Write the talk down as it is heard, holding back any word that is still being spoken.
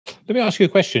Let me ask you a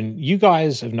question. You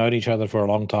guys have known each other for a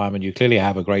long time, and you clearly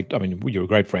have you're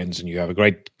great friends, and you have a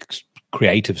great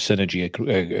creative synergy,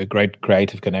 a great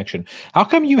creative connection. How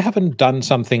come you haven't done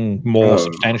something more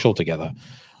substantial together?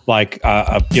 Like,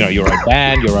 your own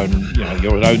band,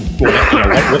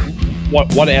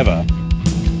 whatever.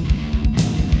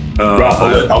 Ralph,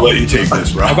 I'll let you take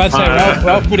this, Ralph. I'm about to say,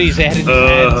 Ralph put his head in his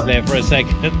hands there for a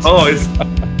second. Oh, it's...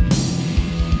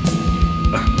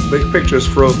 Big picture is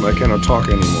frozen. I cannot talk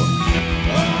anymore.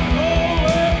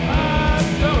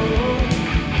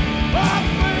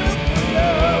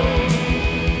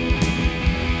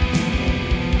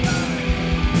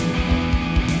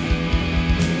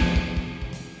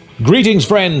 Greetings,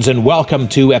 friends, and welcome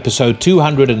to episode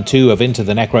 202 of Into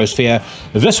the Necrosphere.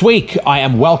 This week, I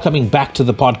am welcoming back to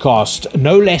the podcast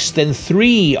no less than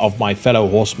 3 of my fellow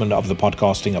horsemen of the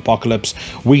podcasting apocalypse.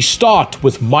 We start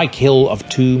with Mike Hill of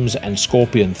TOMBS and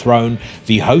Scorpion Throne,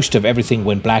 the host of Everything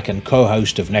Went Black and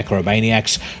co-host of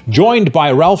Necromaniacs, joined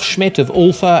by Ralph Schmidt of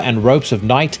Ultha and Ropes of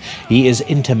Night. He is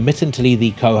intermittently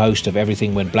the co-host of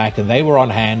Everything Went Black, and they were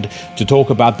on hand to talk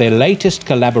about their latest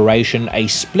collaboration, a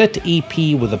split EP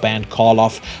with the band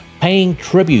Karloff, paying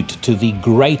tribute to the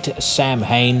great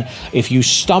Samhain. If you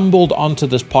stumbled onto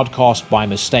this podcast by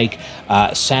mistake,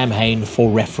 Samhain, for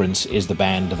reference, is the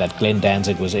band that Glenn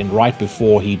Danzig was in right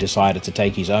before he decided to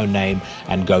take his own name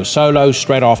and go solo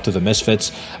straight after the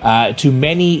Misfits. To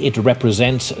many, it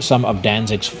represents some of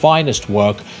Danzig's finest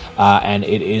work, and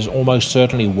it is almost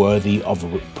certainly worthy of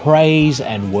praise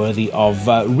and worthy of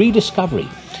rediscovery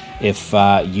if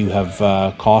you have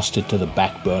cast it to the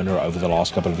back burner over the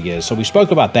last couple of years. So we spoke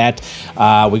about that.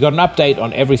 We got an update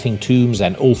on everything TOMBS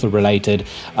and Ultha related,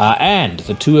 and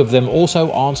the two of them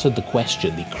also answered the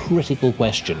question, the critical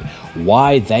question,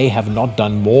 why they have not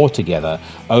done more together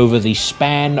over the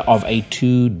span of a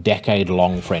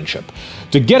 2-decade-long friendship.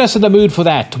 To get us in the mood for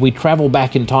that, we travel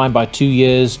back in time by 2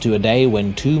 years to a day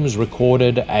when TOMBS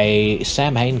recorded a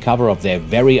Samhain cover of their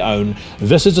very own.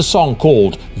 This is a song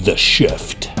called The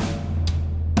Shift.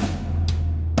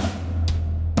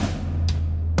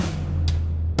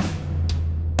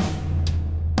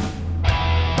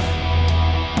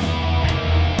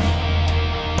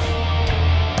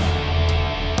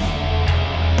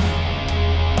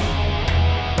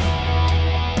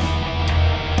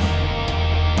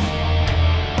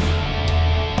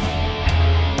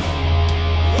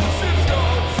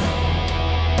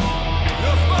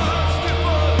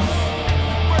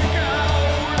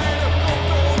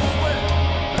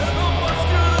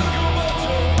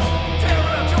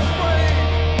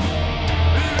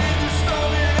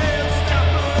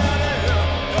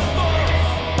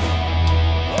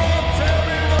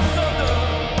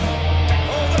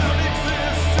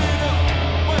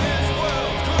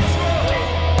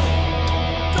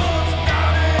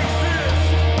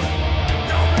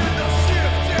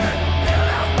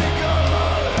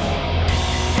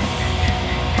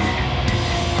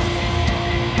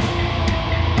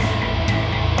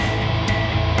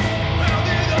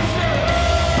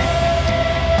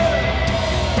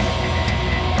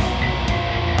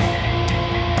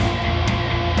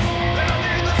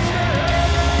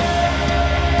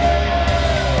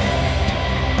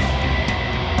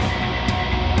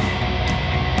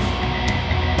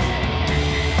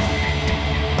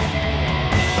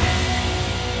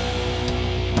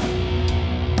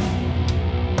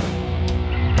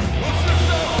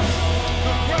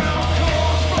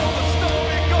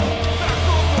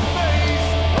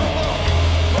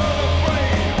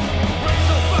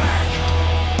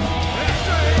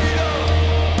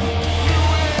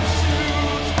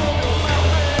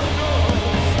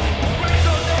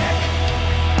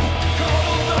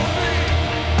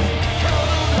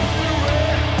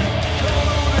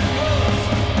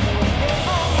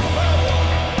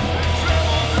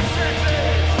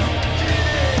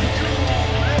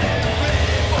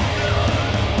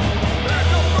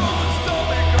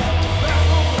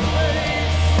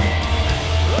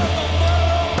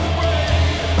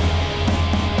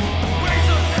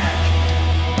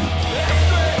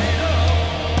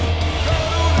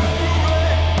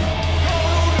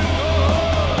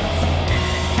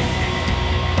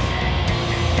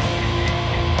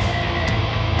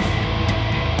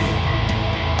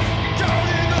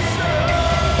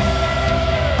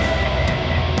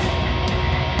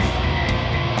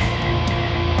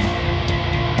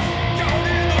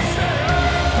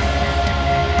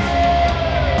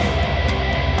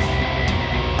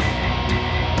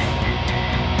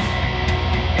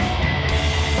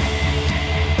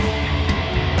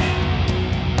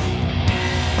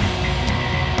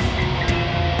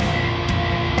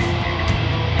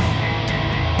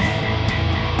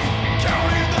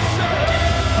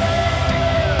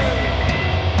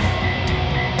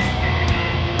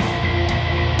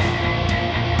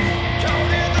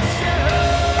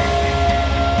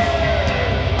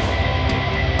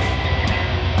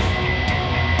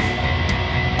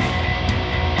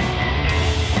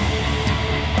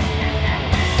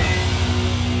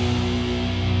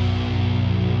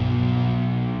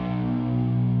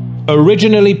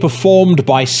 Originally performed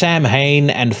by Samhain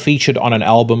and featured on an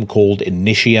album called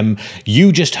Initium,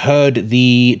 you just heard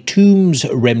the TOMBS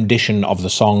rendition of the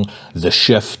song The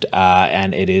Shift,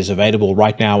 and it is available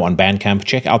right now on Bandcamp.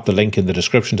 Check out the link in the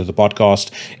description to the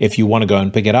podcast if you want to go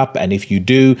and pick it up, and if you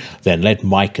do, then let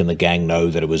Mike and the gang know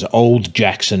that it was old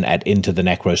Jackson at Into the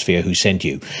Necrosphere who sent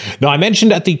you. Now, I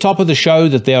mentioned at the top of the show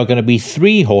that there are going to be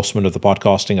 3 Horsemen of the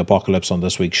Podcasting Apocalypse on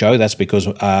this week's show. That's because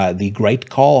the great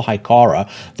Karl Haikara,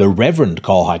 the Reverend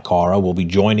Karl Haikara, will be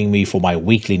joining me for my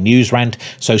weekly news rant,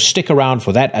 so stick around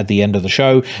for that at the end of the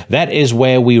show. That is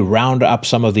where we round up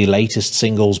some of the latest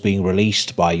singles being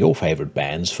released by your favorite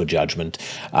bands for judgment.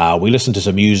 We listen to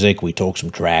some music, we talk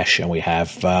some trash, and we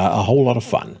have a whole lot of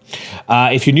fun.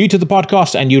 If you're new to the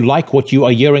podcast and you like what you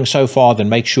are hearing so far, then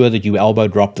make sure that you elbow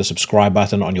drop the subscribe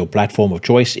button on your platform of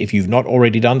choice if you've not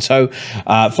already done so.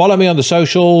 Follow me on the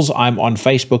socials. I'm on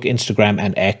Facebook, Instagram,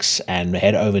 and X, and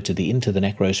head over to the Into the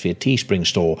Necrosphere Teespring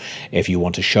store if you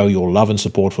want to show your love and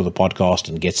support for the podcast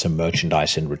and get some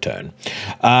merchandise in return.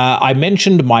 I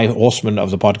mentioned my Horsemen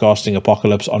of the Podcasting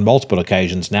Apocalypse on multiple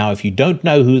occasions now. If you don't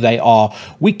know who they are,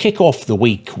 we kick off the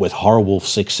week with Horrorwolf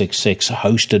 666,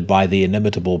 hosted by the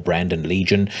inimitable Brandon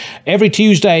Legion. Every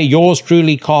Tuesday, yours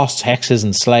truly casts hexes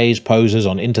and slays poses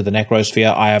on Into the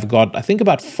Necrosphere. I have got, I think,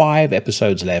 about 5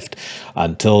 episodes left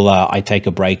until I take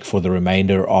a break for the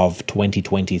remainder of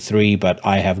 2023, but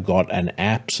I have got an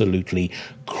absolutely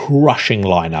crushing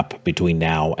lineup between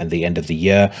now and the end of the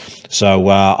year. So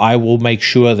I will make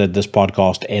sure that this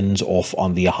podcast ends off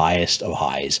on the highest of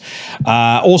highs.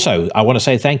 Also, I want to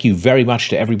say thank you very much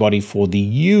to everybody for the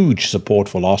huge support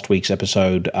for last week's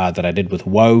episode that I did with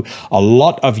Woe. A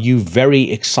lot of you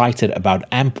very excited about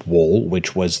AMPWALL,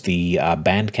 which was the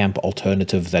Bandcamp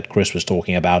alternative that Chris was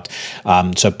talking about.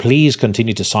 So please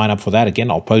continue to sign up for that.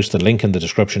 Again, I'll post the link in the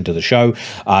description to the show.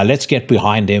 Let's get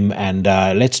behind him and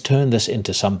let's turn this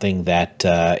into something that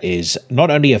is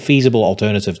not only a feasible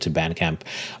alternative to Bandcamp,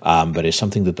 but is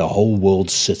something that the whole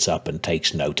world sits up and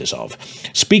takes notice of.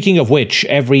 Speaking of which,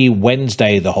 every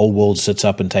Wednesday the whole world sits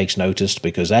up and takes notice,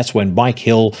 because that's when Mike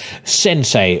Hill,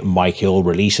 Sensei Mike Hill,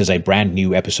 releases a brand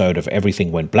new episode of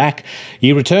Everything Went Black.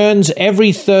 He returns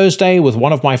every Thursday with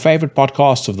one of my favorite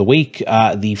podcasts of the week,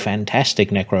 the fantastic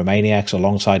Necromaniacs,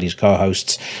 alongside his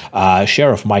co-hosts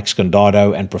Sheriff Mike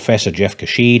Scondado and Professor Jeff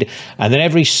Kashid. And then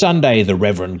every Sunday, the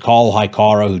Reverend Karl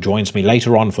Haikara, who joins me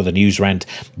later on for the news rant,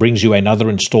 brings you another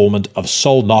installment of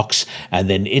Sol Nox, and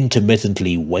then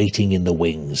intermittently waiting in the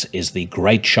wings is the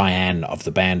great Cheyenne of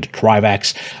the band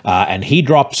Trivax, and he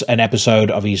drops an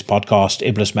episode of his podcast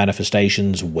Iblis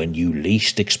Manifestations when you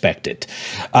least expect it.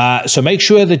 So make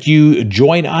sure that you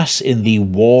join us in the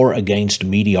war against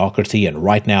mediocrity, and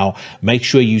right now, make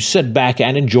sure you sit back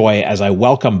and enjoy as I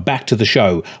welcome back to the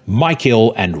show Mike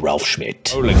Hill and Ralph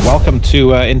Schmidt. Welcome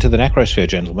to Into the Necrosphere,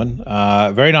 gentlemen.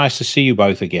 Very nice to see you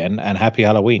both again, and happy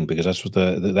Halloween, because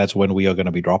that's when we are going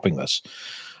to be dropping this.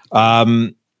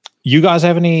 You guys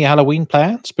have any Halloween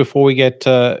plans before we get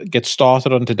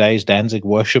started on today's Danzig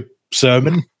worship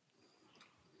sermon?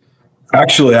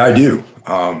 Actually, I do.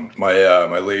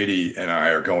 My lady and I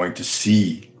are going to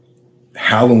see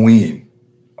Halloween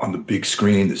on the big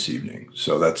screen this evening.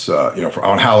 So that's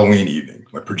on Halloween evening,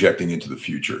 like projecting into the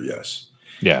future. Yes.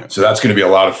 Yeah. So that's going to be a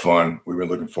lot of fun. We've been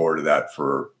looking forward to that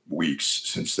for weeks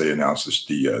since they announced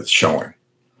the showing.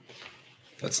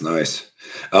 That's nice.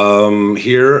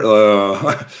 Here,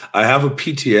 I have a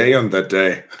PTA on that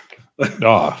day.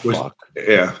 Oh, fuck.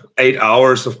 Yeah, 8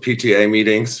 hours of PTA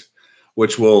meetings,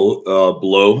 which will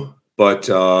blow. But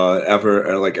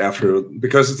after,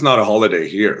 because it's not a holiday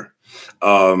here,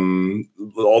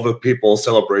 all the people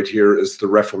celebrate here is the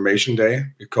Reformation Day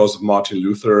because of Martin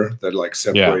Luther that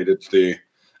separated the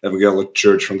Evangelical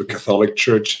Church from the Catholic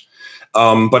Church.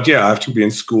 But yeah, I have to be in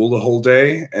school the whole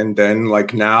day. And then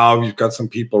now you've got some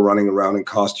people running around in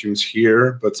costumes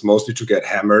here, but it's mostly to get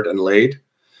hammered and laid.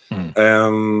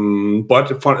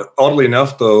 But oddly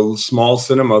enough, the small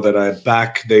cinema that I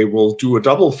back, they will do a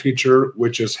double feature,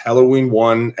 which is Halloween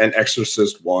 1 and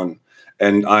Exorcist 1.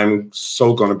 And I'm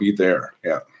so going to be there.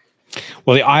 Yeah.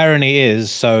 Well, the irony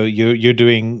is, so you're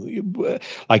doing,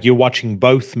 you're watching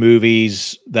both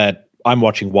movies that I'm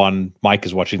watching one, Mike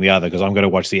is watching the other, because I'm going to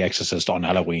watch The Exorcist on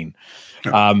Halloween.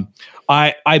 I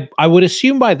would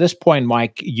assume by this point,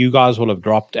 Mike, you guys will have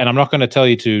dropped, and I'm not going to tell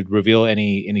you to reveal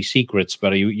any secrets,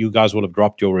 but you guys will have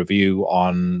dropped your review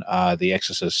on The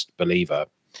Exorcist Believer.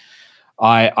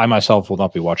 I myself will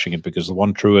not be watching it, because the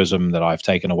one truism that I've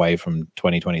taken away from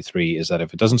 2023 is that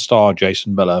if it doesn't star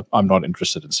Jason Miller, I'm not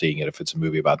interested in seeing it if it's a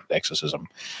movie about exorcism.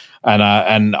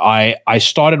 And I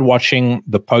started watching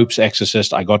The Pope's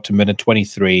Exorcist. I got to minute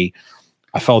 23.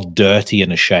 I felt dirty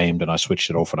and ashamed, and I switched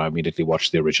it off, and I immediately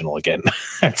watched the original again.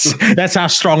 That's how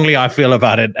strongly I feel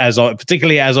about it,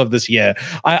 particularly as of this year.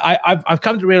 I've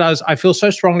come to realize I feel so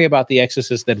strongly about The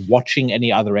Exorcist that watching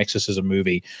any other exorcism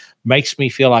movie makes me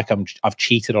feel like I've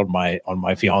cheated on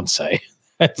my fiance.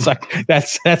 It's like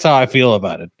that's how I feel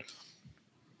about it.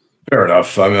 Fair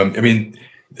enough. I mean,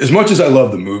 as much as I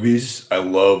love the movies, I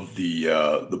love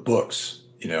the books.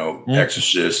 You know,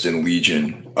 Exorcist and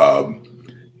Legion.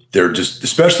 They're just,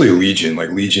 especially Legion. Like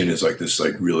Legion is like this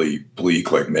like really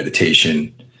bleak like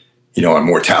meditation, you know, on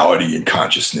mortality and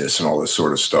consciousness and all this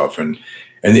sort of stuff. And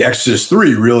The Exorcist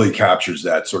 3 really captures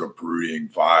that sort of brooding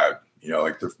vibe. You know,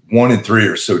 like the 1 and 3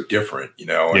 are so different. You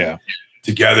know, and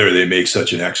together they make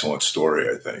such an excellent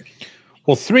story, I think.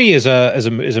 Well, 3 is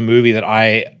a movie that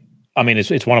I mean,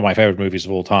 it's one of my favorite movies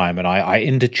of all time, and I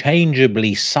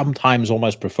interchangeably sometimes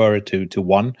almost prefer it to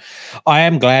 1. I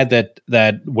am glad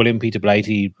that William Peter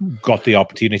Blatty got the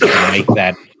opportunity to make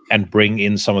that and bring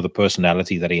in some of the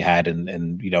personality that he had,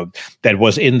 and you know, that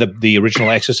was in the original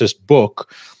Exorcist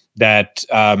book that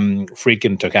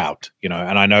Friedkin took out, you know.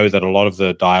 And I know that a lot of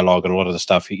the dialogue and a lot of the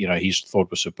stuff, you know, he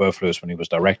thought was superfluous when he was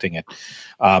directing it.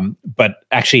 But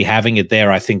actually having it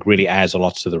there, I think, really adds a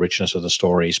lot to the richness of the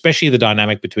story, especially the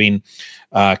dynamic between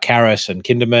Karras and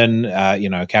Kinderman, you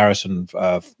know, Karras and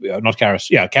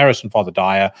Father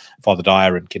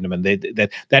Dyer and Kinderman.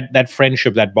 That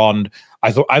friendship, that bond,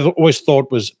 I've always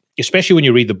thought was, especially when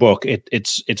you read the book,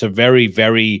 it's a very,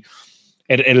 very,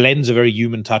 it lends a very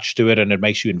human touch to it, and it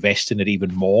makes you invest in it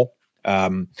even more.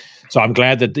 So I'm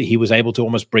glad that he was able to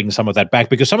almost bring some of that back,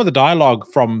 because some of the dialogue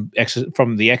from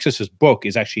the Exorcist book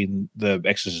is actually in the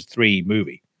Exorcist 3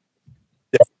 movie.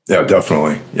 Yeah,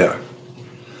 definitely. Yeah.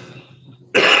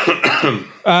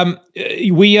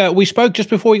 We spoke just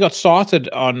before we got started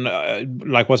on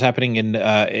like what's happening in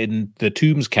the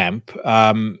TOMBS camp.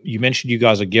 You mentioned you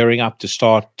guys are gearing up to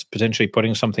start potentially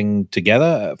putting something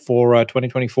together for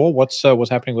 2024. What's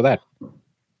happening with that?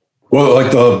 Well,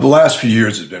 like the last few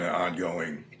years has been an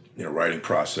ongoing, you know, writing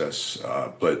process.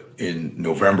 But in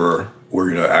November, we're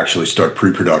going to actually start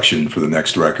pre-production for the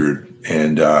next record,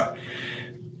 and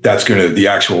the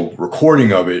actual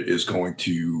recording of it is going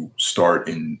to start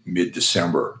in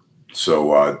mid-December.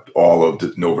 So all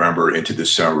of November into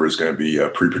December is going to be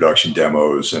pre-production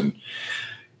demos and,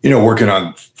 you know, working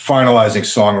on finalizing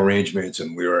song arrangements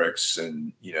and lyrics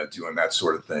and, you know, doing that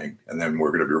sort of thing. And then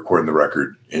we're going to be recording the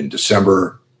record in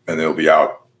December, and it'll be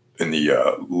out in the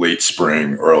late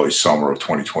spring, early summer of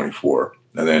 2024.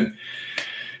 And then,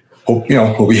 you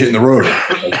know, we'll be hitting the road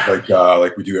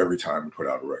like we do every time we put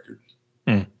out a record.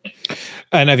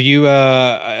 And have you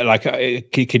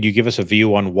could you give us a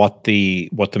view on what the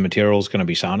material is going to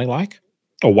be sounding like,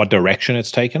 or what direction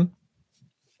it's taken?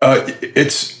 I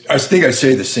think I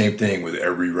say the same thing with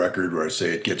every record, where I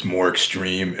say it gets more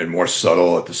extreme and more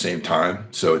subtle at the same time.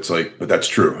 So it's like, but that's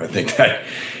true. I think that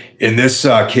in this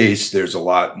case, there's a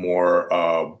lot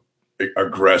more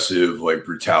aggressive, like,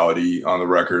 brutality on the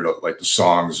record. Like the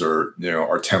songs are, you know,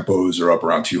 our tempos are up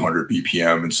around 200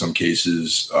 BPM in some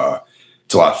cases.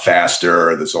 It's a lot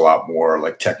faster. There's a lot more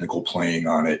like technical playing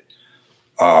on it.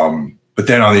 But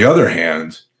then on the other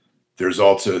hand, there's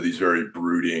also these very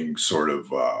brooding sort of,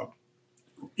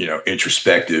 you know,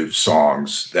 introspective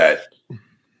songs that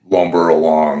lumber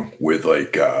along with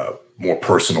like more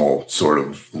personal sort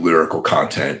of lyrical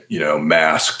content, you know,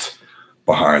 masked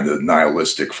behind the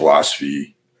nihilistic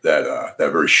philosophy, that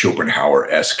very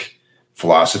Schopenhauer-esque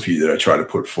philosophy that I try to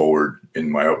put forward in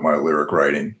my lyric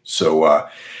writing. So,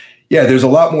 yeah, there's a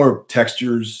lot more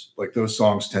textures. Like those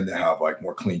songs tend to have like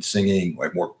more clean singing,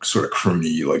 like more sort of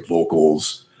croony like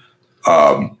vocals,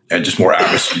 and just more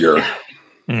atmosphere.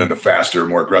 And the faster,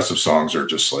 more aggressive songs are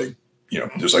just like, you know,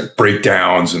 there's like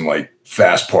breakdowns and like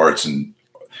fast parts, and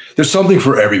there's something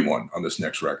for everyone on this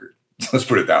next record. Let's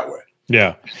put it that way.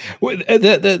 Yeah,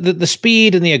 the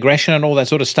speed and the aggression and all that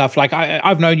sort of stuff. Like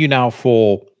I've known you now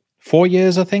for 4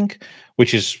 years, I think,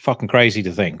 which is fucking crazy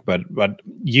to think. But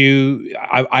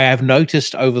I have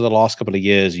noticed over the last couple of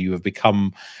years, you have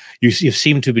become, you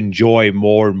seem to enjoy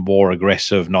more and more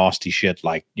aggressive, nasty shit,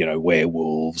 like, you know,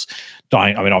 werewolves,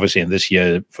 dying. I mean, obviously in this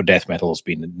year for death metal, it's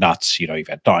been nuts. You know, you've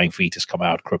had Dying Fetus come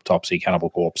out, Cryptopsy, Cannibal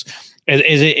Corpse.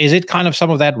 Is it kind of some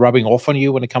of that rubbing off on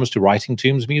you when it comes to writing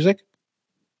TOMBS music?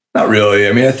 Not really.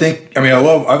 I mean,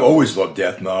 I've always loved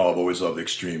death metal. I've always loved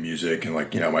extreme music, and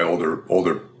like, you know, my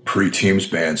older pre-TOMBS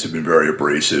bands have been very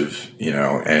abrasive, you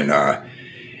know, and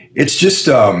it's just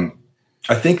I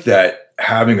think that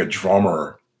having a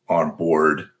drummer on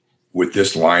board with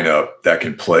this lineup that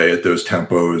can play at those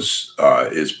tempos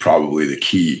is probably the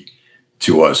key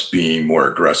to us being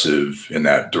more aggressive in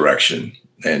that direction.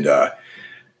 And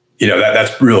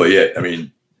that's really it. I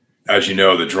mean, as you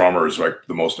know, the drummer is like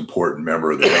the most important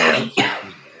member of the band,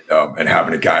 and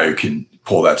having a guy who can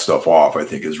pull that stuff off, I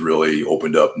think, has really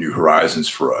opened up new horizons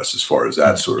for us as far as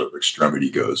that sort of extremity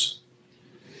goes.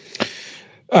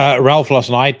 Ralph, last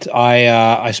night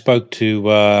I spoke to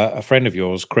a friend of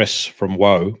yours, Chris from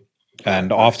Woe,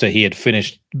 and after he had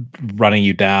finished running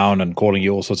you down and calling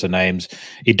you all sorts of names,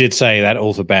 he did say that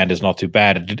Ultha band is not too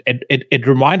bad. It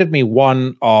reminded me,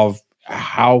 one, of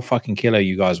how fucking killer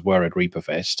you guys were at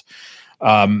Reaperfest.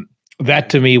 That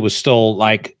to me was still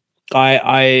like,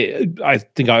 I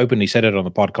think I openly said it on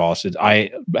the podcast.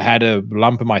 I had a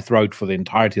lump in my throat for the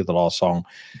entirety of the last song.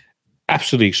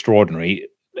 Absolutely extraordinary.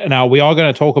 Now, we are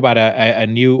going to talk about a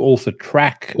new Ultha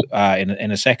track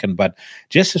in a second, but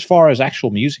just as far as actual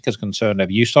music is concerned,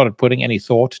 have you started putting any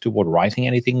thought toward writing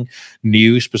anything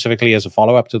new specifically as a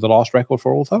follow-up to the last record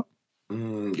for Ultha?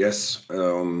 Yes.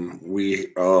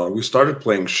 We started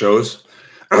playing shows.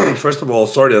 First of all,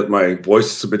 sorry that my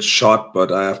voice is a bit shot,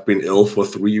 but I have been ill for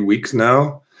 3 weeks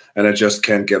now, and I just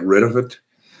can't get rid of it.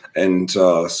 And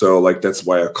so, like, that's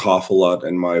why I cough a lot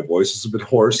and my voice is a bit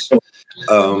hoarse.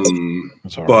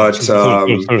 But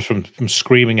from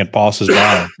screaming at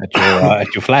passers-by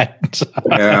at your flat.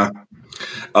 Yeah.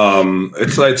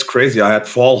 It's crazy. I had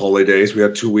fall holidays. We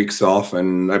had 2 weeks off,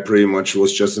 and I pretty much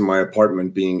was just in my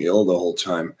apartment being ill the whole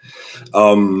time.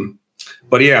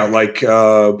 But yeah, like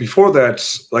before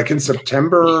that, like in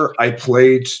September, I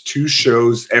played 2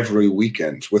 shows every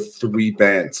weekend with 3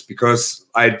 bands because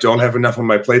I don't have enough on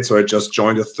my plate. So I just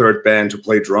joined a 3rd band to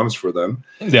play drums for them.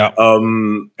 Yeah.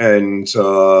 So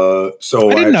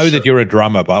I didn't know that you're a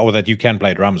drummer, or that you can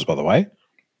play drums, by the way.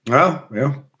 Well,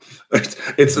 yeah.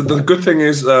 It's the good thing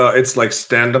is it's like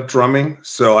stand-up drumming,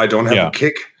 so I don't have a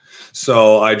kick.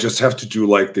 So I just have to do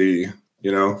like the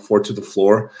 4 to the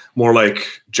floor, more like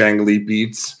jangly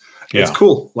beats. Yeah. It's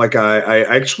cool. Like I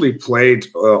actually played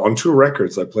on 2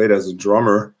 records. I played as a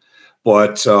drummer,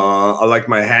 but I like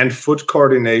my hand-foot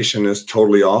coordination is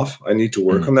totally off. I need to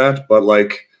work on that. But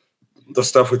like the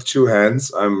stuff with 2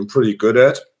 hands, I'm pretty good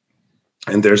at.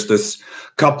 And there's this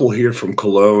couple here from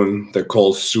Cologne. They're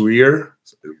called Suir,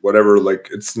 whatever. Like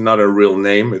it's not a real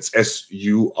name. It's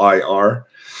Suir.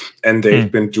 And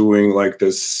they've been doing like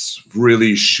this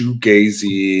really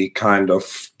shoegazy kind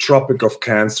of Tropic of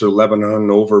Cancer,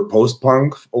 Lebanon over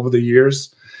post-punk over the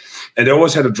years. And they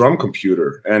always had a drum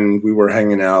computer. And we were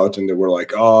hanging out and they were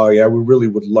like, oh, yeah, we really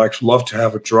would love to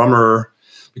have a drummer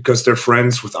because they're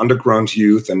friends with Underground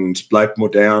Youth and Bleib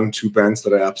Modern, 2 bands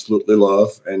that I absolutely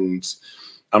love. And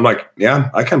I'm like,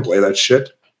 yeah, I can play that shit.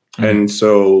 And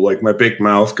so like my big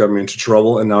mouth got me into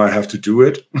trouble and now I have to do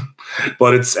it.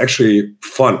 But it's actually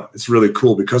fun. It's really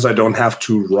cool because I don't have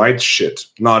to write shit.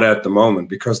 Not at the moment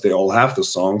because they all have the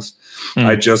songs.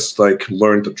 I just like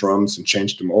learned the drums and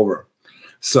changed them over.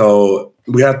 So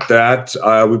we had that.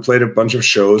 We played a bunch of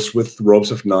shows with Robes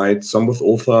of Night, some with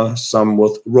Ultha, some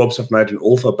with Robes of Night and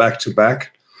Ultha back to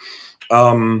back.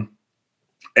 And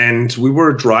we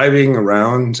were driving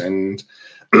around and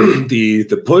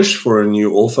the push for a new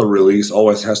Ultha release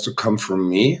always has to come from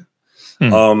me.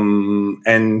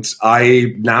 And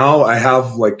I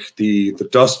have like the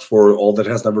dust for All That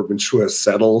Has Never Been True has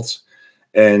settled.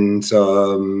 And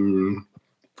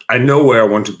I know where I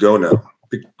want to go now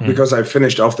because I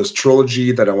finished off this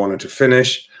trilogy that I wanted to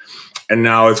finish. And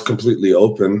now it's completely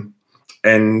open.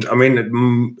 And I mean, it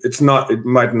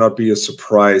might not be a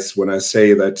surprise when I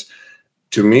say that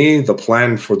to me, the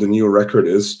plan for the new record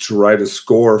is to write a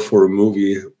score for a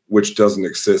movie which doesn't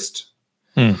exist.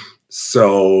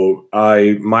 So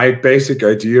my basic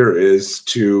idea is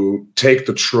to take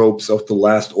the tropes of the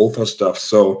last Ultha stuff.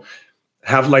 So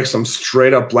have like some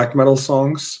straight up black metal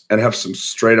songs and have some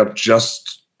straight up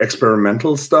just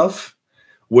experimental stuff,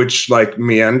 which like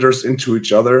meanders into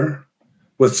each other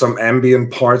with some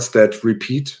ambient parts that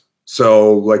repeat.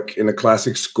 So like in a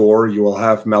classic score, you will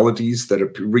have melodies that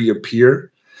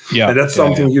reappear. Yeah, and that's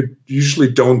something you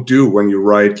usually don't do when you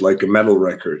write like a metal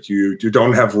record. You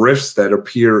don't have riffs that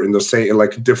appear in the same,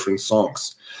 like different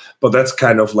songs. But that's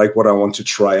kind of like what I want to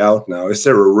try out now. Is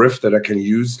there a riff that I can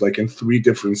use like in 3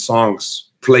 different songs,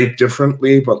 played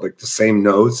differently, but like the same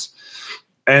notes?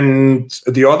 And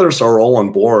the others are all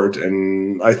on board.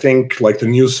 And I think like the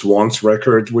new Swans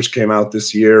record, which came out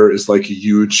this year, is like a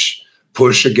huge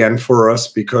push again for us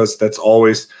because that's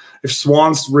always, if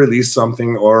Swans release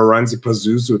something or Ranzi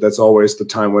Pazuzu, that's always the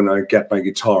time when I get my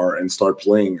guitar and start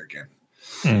playing again.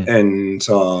 And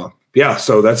so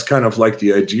that's kind of like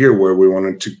the idea where we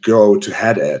wanted to go to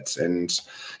head at. And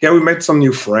yeah, we met some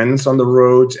new friends on the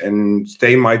road and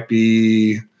they might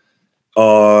be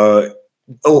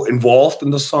involved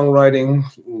in the songwriting.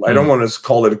 I don't want to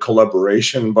call it a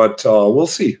collaboration, but we'll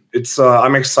see. It's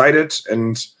I'm excited,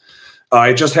 and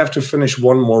I just have to finish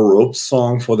one more Ropes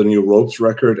song for the new Ropes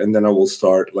record, and then I will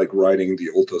start like writing the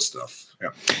Ultha stuff. Yeah.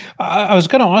 I was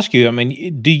going to ask you, I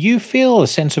mean, do you feel a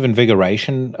sense of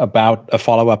invigoration about a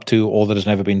follow-up to All That Has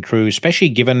Never Been True, especially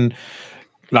given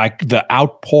like the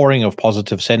outpouring of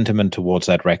positive sentiment towards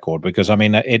that record? Because I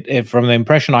mean, it from the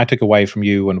impression I took away from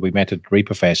you when we met at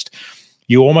Reaperfest,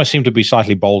 you almost seem to be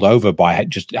slightly bowled over by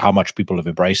just how much people have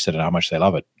embraced it and how much they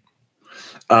love it.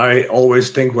 I always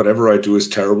think whatever I do is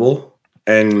terrible.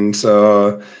 And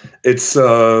it's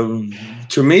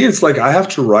to me, it's like I have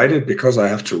to write it because I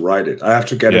have to write it. I have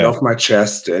to get it off my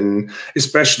chest, and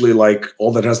especially like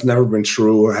All That Has Never Been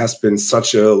True has been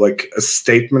such a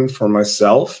statement for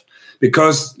myself,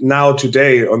 because now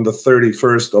today on the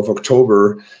 31st of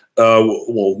October,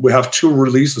 well, we have 2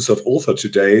 releases of Ultha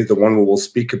today. The one we will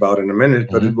speak about in a minute,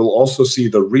 but it will also see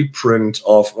the reprint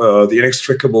of The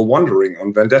Inextricable Wandering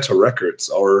on Vendetta Records,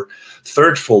 our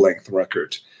 3rd full-length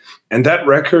record. And that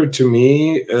record to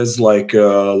me is like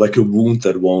a wound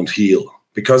that won't heal,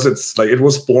 because it's like it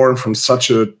was born from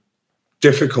such a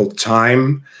difficult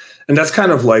time. And that's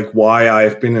kind of like why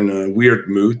I've been in a weird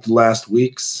mood the last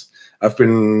weeks. I've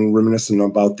been reminiscing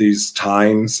about these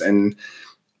times. And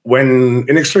when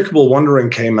Inextricable Wandering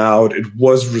came out, it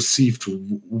was received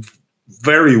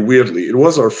very weirdly. It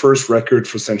was our first record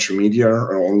for Central Media,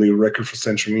 our only record for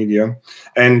Central Media.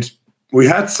 And we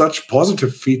had such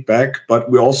positive feedback, but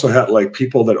we also had like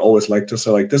people that always like to say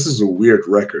like, this is a weird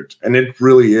record. And it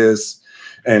really is.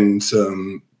 And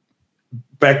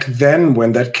back then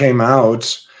when that came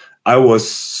out, I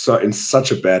was in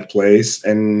such a bad place.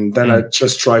 And then I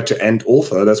just tried to end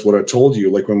Ultha. That's what I told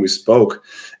you, like when we spoke.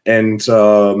 And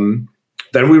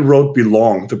then we wrote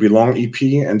Belong, the Belong EP.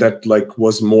 And that like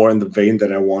was more in the vein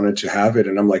that I wanted to have it.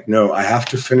 And I'm like, no, I have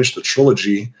to finish the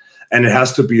trilogy. And it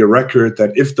has to be a record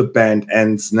that if the band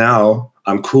ends now,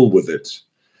 I'm cool with it.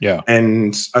 Yeah.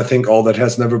 And I think All That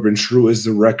Has Never Been True is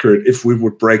the record. If we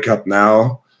would break up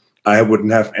now, I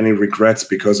wouldn't have any regrets,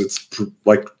 because it's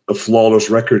like a flawless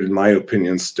record in my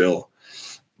opinion still.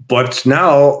 But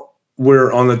now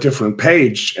we're on a different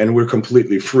page and we're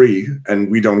completely free and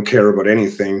we don't care about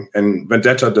anything. And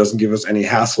Vendetta doesn't give us any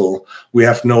hassle. We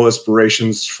have no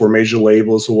aspirations for major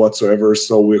labels or whatsoever.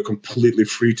 So we're completely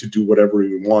free to do whatever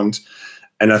we want.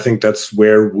 And I think that's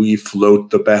where we float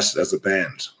the best as a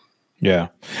band. Yeah.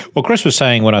 Well, Chris was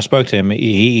saying when I spoke to him,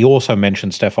 he also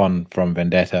mentioned Stefan from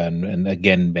Vendetta and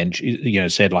again,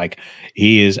 said like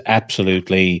he is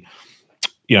absolutely,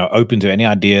 open to any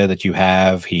idea that you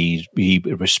have. He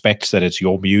respects that it's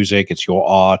your music, it's your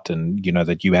art, and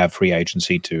that you have free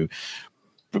agency to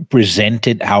present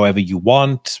it however you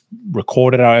want,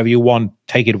 record it however you want,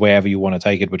 take it wherever you want to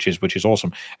take it, which is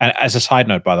awesome. And as a side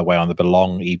note, by the way, on the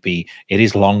Belong EP, it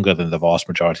is longer than the vast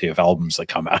majority of albums that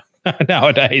come out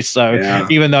nowadays. So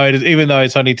even though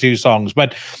it's only 2 songs,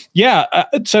 but yeah.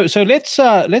 So let's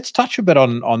touch a bit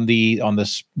on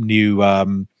this new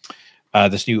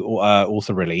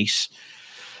Ultha release.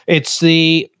 It's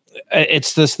the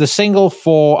single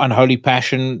for Unholy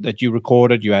Passion that you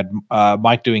recorded. You had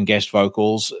Mike doing guest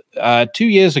vocals 2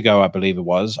 years ago, I believe it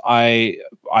was. I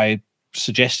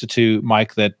suggested to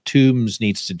Mike that TOMBS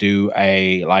needs to do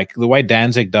a, like the way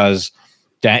Danzig does.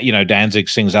 Danzig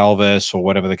sings Elvis or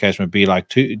whatever the case may be.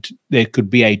 Like there could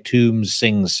be a TOMBS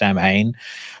sings Samhain,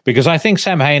 because I think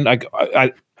Samhain, like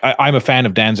I'm a fan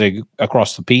of Danzig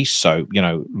across the piece. So,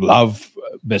 love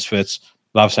Misfits,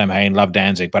 love Samhain, love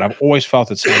Danzig. But I've always felt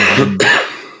that Samhain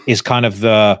is kind of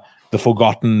the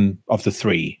forgotten of the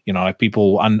 3. Like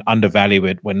people undervalue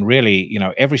it when really,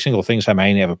 every single thing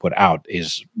Samhain ever put out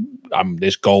is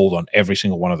there's gold on every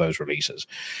single one of those releases.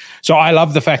 So I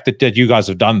love the fact that you guys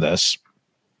have done this.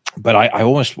 But I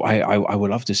would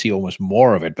love to see almost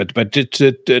more of it. But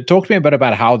to talk to me a bit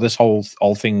about how this whole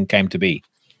thing came to be.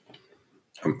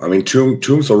 I mean,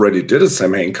 TOMBS already did a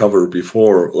Samhain cover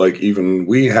before, like even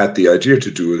we had the idea to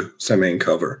do a Samhain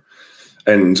cover.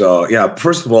 And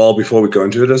first of all, before we go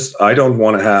into this, I don't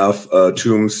want to have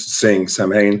TOMBS sing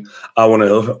Samhain. I want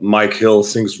to have Mike Hill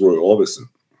sings Roy Orbison.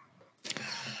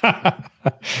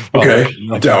 Okay,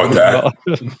 I'm down with that.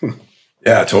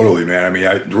 Yeah, totally, man. I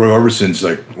mean, Roy Orbison's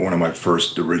like one of my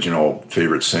first original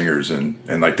favorite singers, and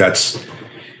like that's.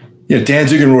 Yeah,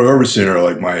 Danzig and Roy Orbison are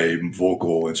like my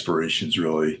vocal inspirations,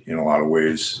 really, in a lot of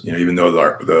ways. Even though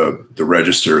the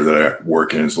register that I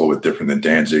work in is a little bit different than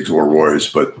Danzig's or Roy's,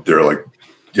 but they're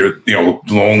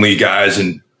lonely guys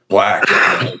in black.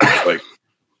 It's like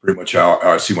pretty much how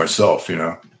I see myself.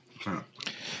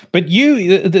 But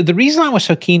the reason I was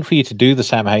so keen for you to do the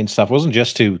Samhain stuff wasn't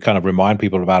just to kind of remind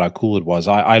people about how cool it was.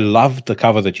 I loved the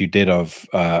cover that you did of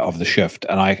the Shift,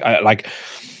 and I like.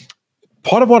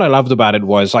 Part of what I loved about it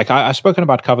was, like, I've spoken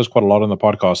about covers quite a lot on the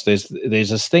podcast. There's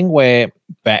this thing where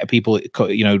people,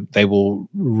 they will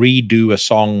redo a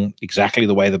song exactly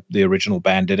the way the original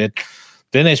band did it.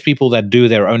 Then there's people that do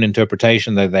their own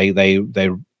interpretation.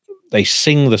 They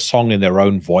sing the song in their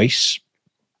own voice,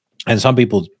 and some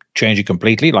people change it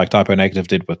completely, like Typo Negative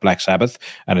did with Black Sabbath,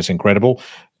 and it's incredible.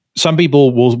 Some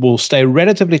people will stay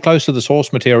relatively close to the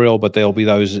source material, but there'll be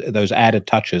those added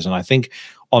touches. And I think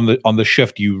on the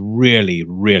Shift, you really,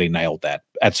 really nailed that.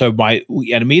 And so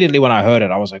immediately when I heard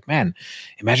it, I was like, man,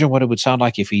 imagine what it would sound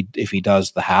like if he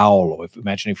does the Howl, or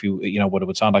imagine if what it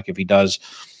would sound like if he does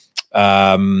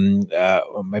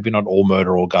maybe not All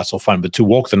Murder, All Guts, All Fun, but To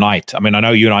Walk the Night. I mean, I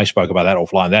know you and I spoke about that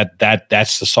offline.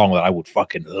 That's the song that I would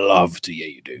fucking love to hear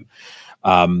you do.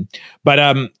 Again,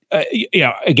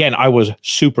 I was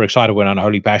super excited when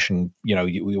Unholy Passion,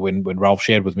 when Ralph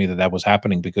shared with me that was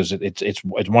happening, because it's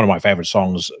one of my favorite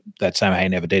songs that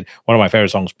Samhain ever did. One of my favorite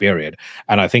songs, period.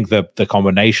 And I think the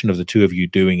combination of the two of you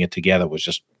doing it together was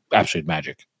just absolute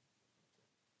magic.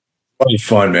 It was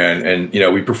fun, man. And,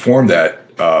 we performed that,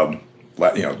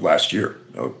 last year,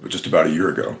 just about a year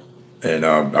ago. And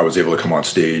I was able to come on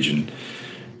stage and,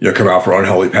 come out for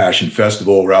Unholy Passion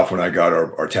Festival. Ralph and I got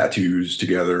our tattoos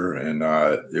together, and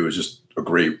it was just a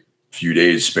great few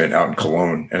days spent out in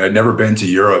Cologne. And I'd never been to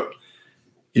Europe,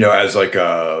 as like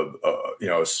a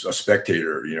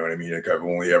spectator. You know what I mean? Like, I've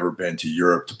only ever been to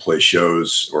Europe to play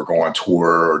shows or go on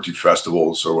tour or do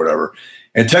festivals or whatever.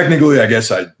 And technically, I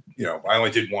guess I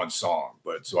only did one song,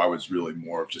 but so I was really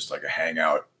more of just like a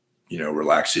hangout,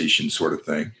 relaxation sort of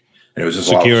thing. And it was just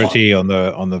security on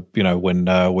the when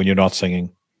you're not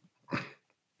singing.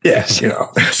 Yes,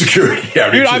 security. Yeah,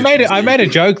 dude, I made a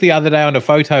joke the other day on a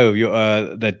photo of your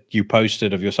that you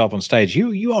posted of yourself on stage.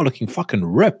 You are looking fucking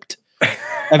ripped.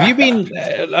 Have you been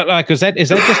is that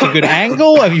just a good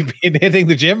angle? Have you been hitting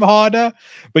the gym harder?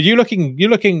 But you're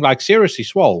looking like seriously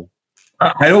swole.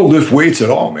 I don't lift weights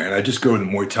at all, man. I just go to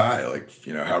Muay Thai, like,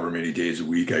 however many days a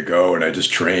week I go, and I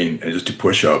just train and just do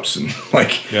push-ups and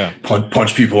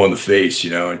punch people in the face,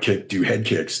 and do head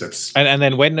kicks. That's and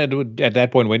then at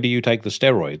that point, when do you take the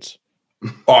steroids?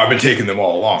 Oh, I've been taking them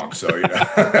all along. So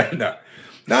no,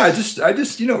 I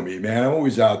just me, man. I'm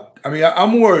always out. I mean, I'm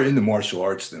more into martial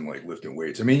arts than like lifting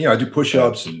weights. I mean, I do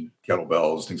push-ups and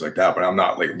kettlebells, things like that, but I'm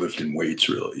not like lifting weights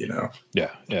really,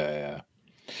 Yeah.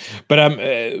 But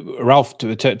Ralph,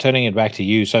 turning it back to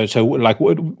you. So like,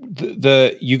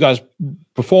 you guys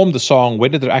performed the song.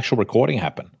 When did the actual recording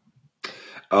happen?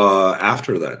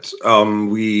 After that,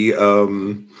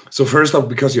 so first off,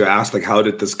 because you asked, like, how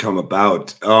did this come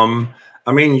about?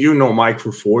 I mean, Mike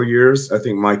for 4 years. I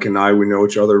think Mike and we know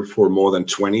each other for more than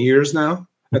 20 years now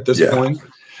at this point.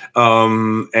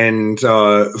 And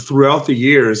throughout the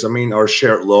years, I mean, our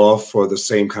shared love for the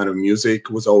same kind of music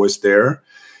was always there.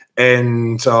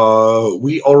 And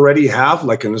we already have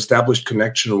like an established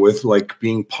connection with like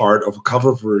being part of a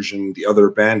cover version the other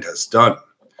band has done.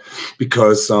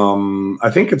 Because I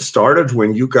think it started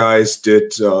when you guys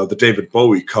did the David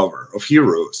Bowie cover of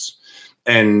Heroes.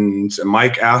 And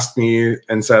Mike asked me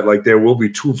and said, like, there will be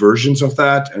 2 versions of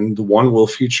that. And the one will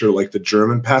feature like the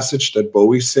German passage that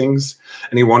Bowie sings.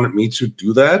 And he wanted me to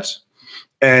do that.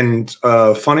 And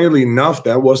funnily enough,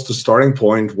 that was the starting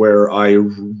point where I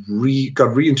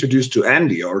got reintroduced to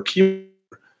Andy, our keyboard,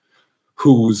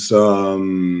 who's I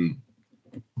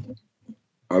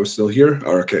was still here.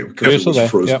 Oh, okay, because it was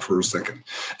frozen for a second.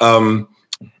 Andy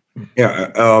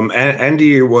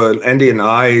and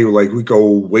I, like, we go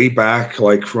way back,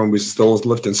 like from we still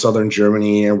lived in southern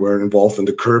Germany, and we're involved in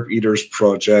the Curb Eaters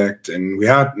project, and we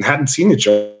hadn't seen each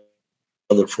other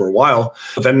for a while.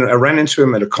 But then I ran into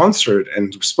him at a concert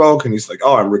and spoke, and he's like,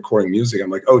 "Oh, I'm recording music." I'm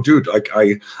like, "Oh, dude, like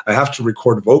I have to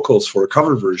record vocals for a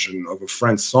cover version of a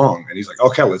friend's song." And he's like,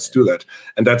 "Okay, let's do that."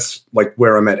 And that's like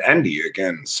where I met Andy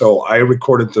again. So I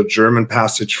recorded the German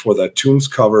passage for that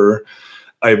TOMBS cover.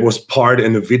 I was part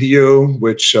in a video,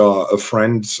 which a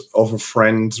friend of a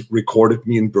friend recorded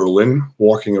me in Berlin,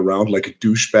 walking around like a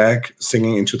douchebag,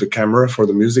 singing into the camera for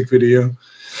the music video.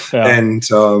 Yeah. And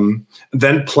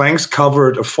then Planks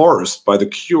covered A Forest by The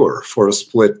Cure for a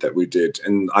split that we did.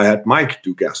 And I had Mike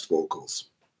do guest vocals.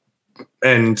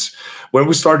 And when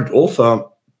we started Ultha,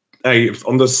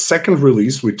 on the second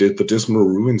release we did, the Dismal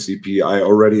Ruins EP, I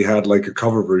already had like a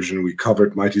cover version. We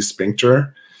covered Mighty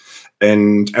Sphincter.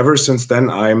 And ever since then,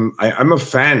 I'm a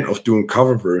fan of doing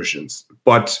cover versions.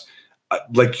 But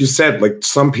like you said, like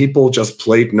some people just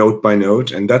played note by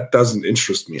note, and that doesn't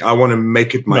interest me. I want to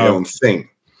make it my own thing.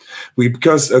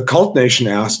 Because Cult Nation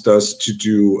asked us to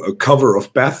do a cover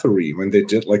of Bathory when they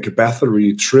did like a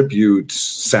Bathory tribute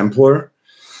sampler,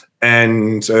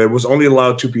 and it was only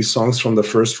allowed to be songs from the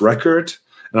first record.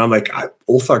 And I'm like,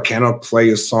 Ultha cannot play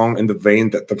a song in the vein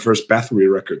that the first Bathory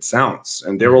record sounds.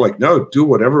 And they were like, no, do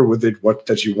whatever with it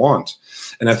that you want.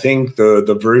 And I think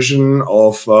the version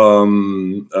of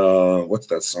what's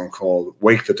that song called?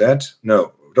 Wake the Dead?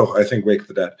 No, I think Wake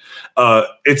the Dead.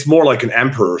 It's more like an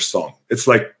Emperor song. It's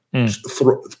like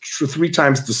 3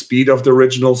 times the speed of the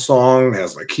original song. It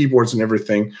has like keyboards and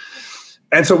everything.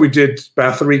 And so we did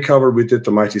Bathory cover, we did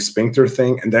the Mighty Sphincter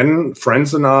thing, and then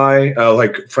friends and I,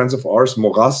 like friends of ours,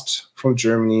 Morast from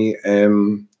Germany,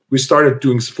 we started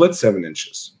doing split 7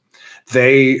 inches.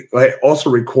 They also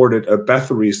recorded a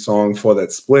Bathory song for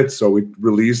that split, so we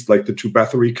released like the 2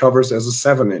 Bathory covers as a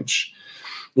 7-inch.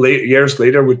 Years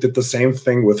later, we did the same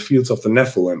thing with Fields of the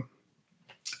Nephilim.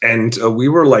 And we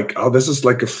were like, oh, this is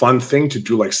like a fun thing to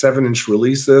do, like 7-inch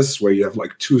releases where you have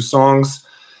like 2 songs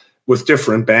with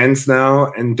different bands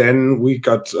now. And then we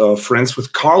got friends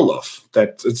with Karloff.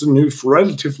 It's a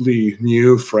relatively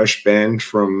new, fresh band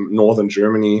from northern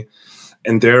Germany.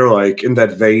 And they're like in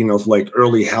that vein of like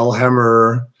early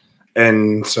Hellhammer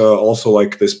and also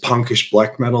like this punkish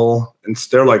black metal. And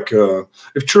they're like,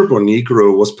 if Turbo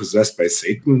Negro was possessed by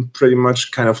Satan, pretty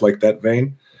much kind of like that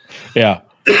vein. Yeah.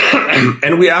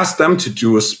 And we asked them to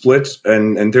do a split,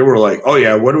 and they were like, oh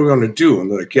yeah, what are we going to do?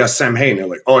 And they're like, yeah, Samhain. They're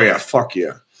like, oh yeah, fuck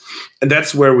yeah. And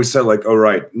that's where we said, like, all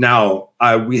right, now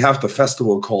we have the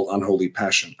festival called Unholy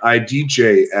Passion. I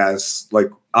DJ as, like,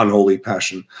 Unholy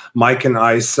Passion. Mike and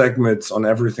I segments on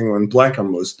Everything in Black are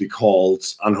mostly called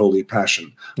Unholy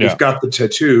Passion. Yeah. We've got the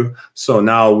tattoo, so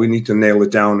now we need to nail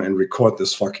it down and record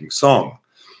this fucking song.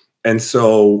 And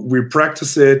so we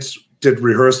practice it, did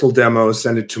rehearsal demos,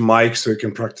 sent it to Mike so he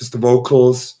can practice the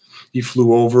vocals. He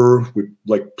flew over. We,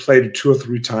 like, played it 2 or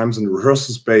 3 times in the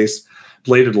rehearsal space.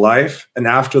 Played it live, and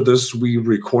after this, we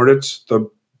recorded the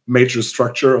major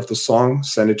structure of the song,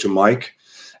 sent it to Mike,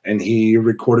 and he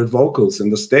recorded vocals in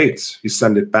the States. He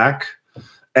sent it back,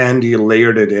 and he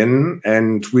layered it in,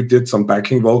 and we did some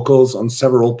backing vocals on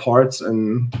several parts,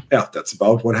 and yeah, that's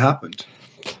about what happened.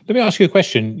 Let me ask you a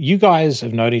question. You guys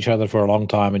have known each other for a long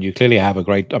time, and you clearly have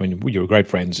you're great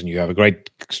friends, and you have a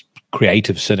great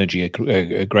creative synergy,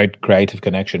 a great creative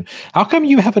connection. How come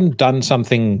you haven't done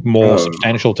something more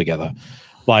substantial together?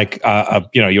 Like,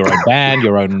 your own band,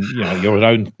 your own,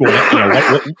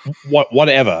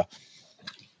 whatever.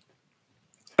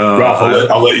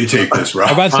 Ralph, I'll let you take this,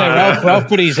 Ralph. I'm about to say, Ralph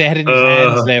put his head in his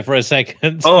hands there for a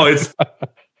second. Oh, it's...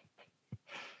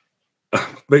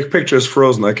 Big picture is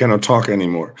frozen. I cannot talk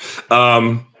anymore.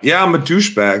 Yeah, I'm a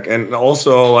douchebag, and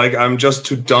also like I'm just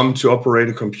too dumb to operate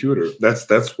a computer.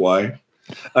 That's why.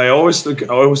 I always think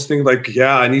like,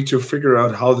 yeah, I need to figure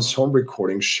out how this home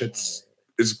recording shit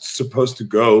is supposed to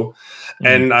go.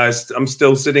 And I'm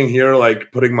still sitting here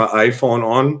like putting my iPhone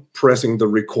on, pressing the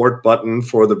record button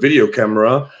for the video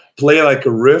camera, play like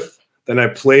a riff. Then I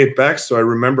play it back so I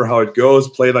remember how it goes,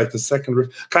 play like the second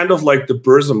riff. Kind of like the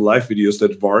Burzum live videos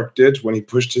that Varg did when he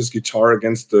pushed his guitar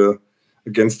against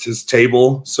his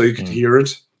table so you could hear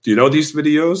it. Do you know these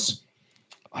videos?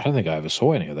 I don't think I ever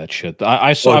saw any of that shit.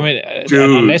 I saw,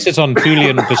 unless it's on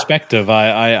Julian perspective,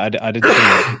 I didn't see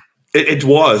it. It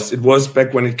was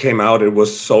back when it came out. It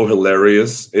was so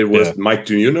hilarious. It was Mike.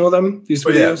 Do you know them? These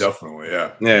videos? Yeah, definitely.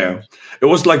 Yeah. Yeah. It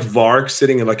was like Varg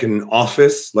sitting in like an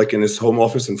office, like in his home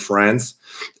office in France,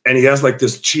 and he has like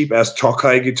this cheap ass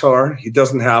Tokai guitar. He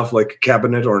doesn't have like a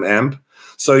cabinet or an amp,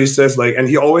 so he says like, and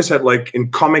he always had like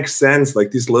in Comic Sans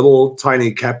like these little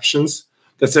tiny captions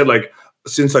that said like,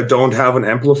 since I don't have an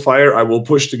amplifier, I will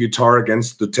push the guitar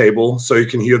against the table so you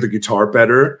can hear the guitar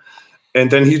better. And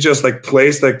then he just like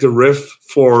plays like the riff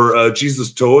for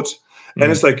Jesus Toad. And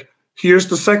it's like, here's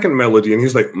the second melody. And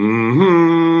he's like,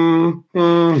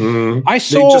 I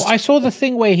saw the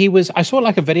thing where I saw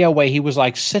like a video where he was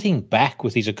like sitting back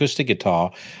with his acoustic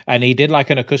guitar and he did like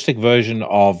an acoustic version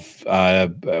of,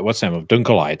 what's the name of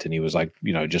Dunkelheit. And he was like,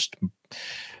 just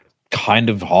kind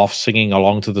of half singing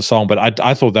along to the song. But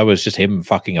I thought that was just him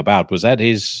fucking about. Was that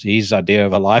his idea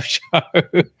of a live show?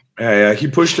 Yeah, he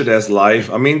pushed it as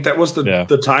live. I mean, that was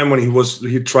the time when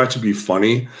he tried to be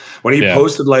funny. When he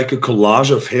posted like a collage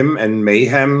of him and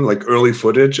Mayhem, like early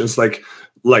footage. It's like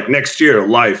next year,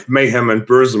 live, Mayhem and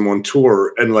Burzum on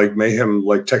tour. And like Mayhem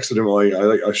like texted him like,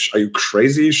 are you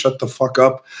crazy? Shut the fuck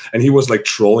up. And he was like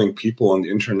trolling people on the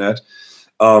internet.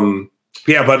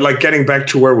 Yeah, but like getting back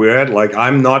to where we're at, like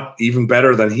I'm not even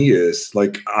better than he is.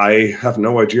 Like I have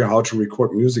no idea how to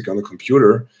record music on the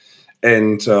computer.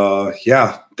 And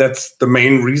yeah, that's the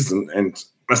main reason. And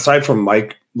aside from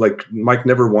Mike Mike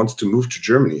never wants to move to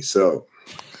Germany, so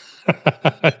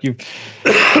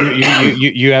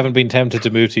you haven't been tempted to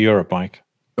move to Europe, Mike.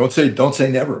 Don't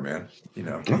say never, man. You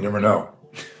never know.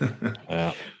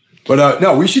 Yeah. But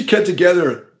no, we should get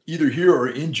together either here or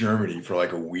in Germany for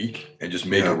like a week and just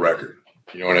make a record.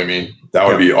 You know what I mean? That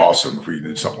would be awesome if we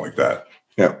did something like that.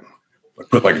 Yeah.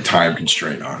 Put like a time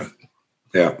constraint on it.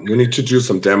 Yeah, we need to do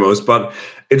some demos, but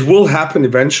it will happen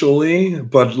eventually.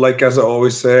 But like, as I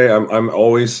always say, I'm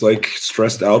always like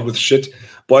stressed out with shit.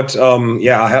 But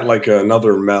I had like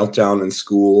another meltdown in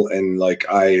school, and like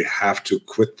I have to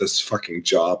quit this fucking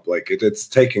job. Like it's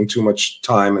taking too much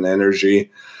time and energy.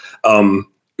 We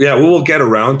will get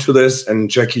around to this, and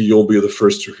Jackie, you'll be the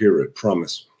first to hear it.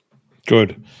 Promise.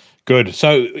 Good.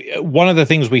 So one of the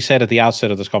things we said at the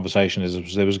outset of this conversation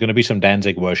is there was going to be some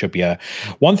Danzig worship here.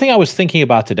 One thing I was thinking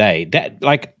about today,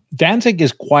 Danzig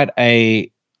is quite I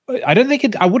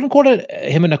wouldn't call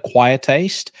him an acquired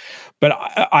taste, but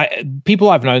people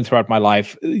I've known throughout my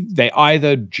life, they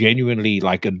either genuinely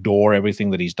like adore everything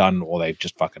that he's done, or they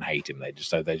just fucking hate him. They just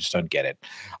don't get it.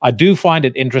 I do find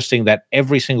it interesting that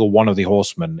every single one of the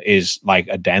Horsemen is like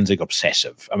a Danzig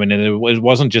obsessive. I mean, it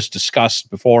wasn't just discussed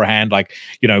beforehand, like,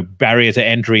 barrier to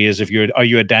entry is are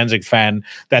you a Danzig fan?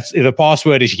 That's the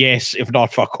password is yes, if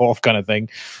not, fuck off kind of thing.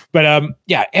 But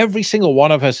every single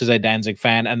one of us is a Danzig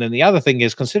fan. And then the other thing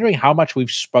is, considering how much we've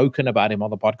spoken about him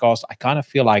on the podcast, I kind of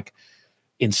feel like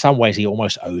in some ways he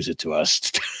almost owes it to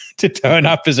us to turn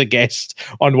up as a guest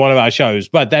on one of our shows.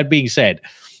 But that being said,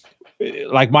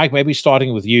 like, Mike, maybe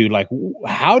starting with you, like,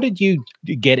 how did you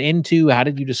how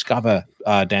did you discover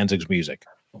Danzig's music?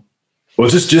 Well,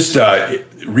 just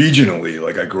regionally,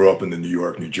 like I grew up in the New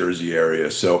York, New Jersey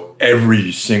area. So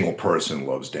every single person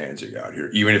loves Danzig out here.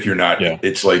 Even if you're not,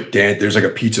 it's like there's like a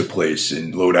pizza place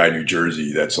in Lodi, New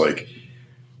Jersey that's like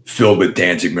filled with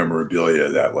Danzig memorabilia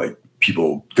that like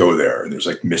people go there, and there's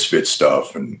like Misfits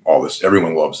stuff and all this.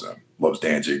 Everyone loves them, loves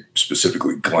Danzig,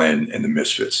 specifically Glenn and the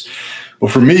Misfits. But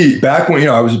for me, back when,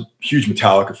 I was a huge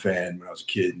Metallica fan when I was a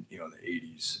kid, in the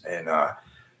 80s. And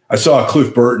I saw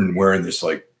Cliff Burton wearing this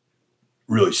like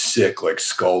really sick like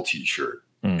skull t-shirt.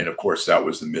 And of course that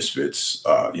was the Misfits,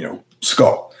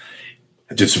 skull.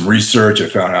 I did some research. I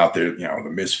found out that, the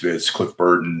Misfits, Cliff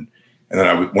Burton. And then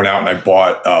I went out and I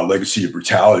bought Legacy of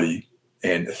Brutality,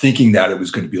 and thinking that it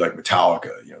was going to be like Metallica,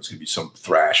 it's going to be some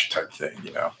thrash type thing,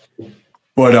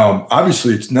 But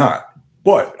obviously it's not.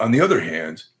 But on the other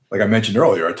hand, like I mentioned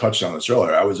earlier, I touched on this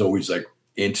earlier, I was always like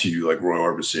into like Roy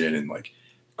Orbison, and like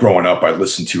growing up, I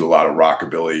listened to a lot of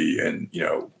rockabilly and,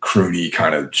 croony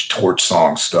kind of torch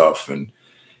song stuff. And,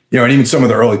 and even some of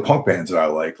the early punk bands that I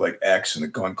like X and the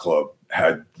Gun Club,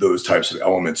 had those types of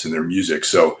elements in their music.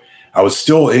 So I was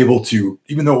still able to,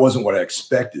 even though it wasn't what I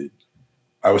expected,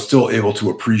 I was still able to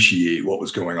appreciate what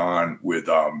was going on with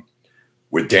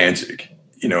Danzig,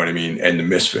 you know what I mean, and the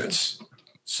Misfits.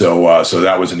 So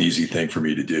that was an easy thing for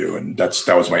me to do, and that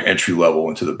was my entry level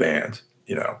into the band,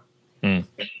 And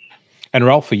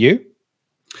Ralph, for you?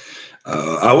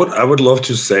 I would love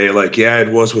to say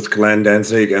it was with Glenn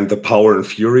Danzig and the Power and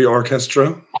Fury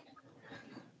Orchestra,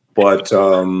 but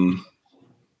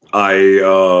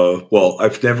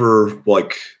I've never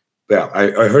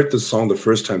I heard this song the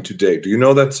first time today. Do you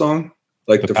know that song?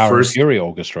 Like the Power first Fury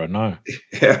Orchestra? No.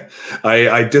 Yeah,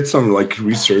 I did some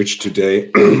research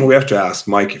today. We have to ask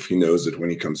Mike if he knows it when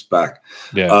he comes back.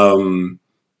 Yeah.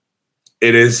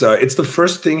 It is. It's the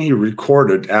first thing he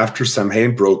recorded after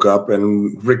Samhain broke up,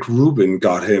 and Rick Rubin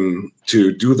got him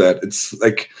to do that. It's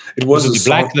like it was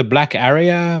the Black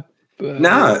Area.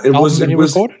 It was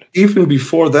even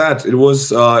before that. It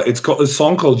was. It's called a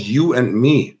song called "You and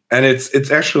Me," and it's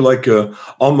actually like a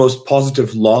almost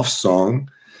positive love song,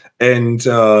 and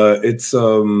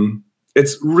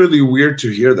it's really weird to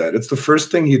hear that. It's the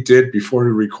first thing he did before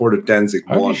he recorded Danzig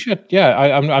 1. Holy shit! Yeah,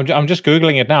 I'm just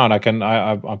googling it now, and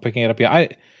I'm picking it up here.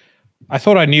 I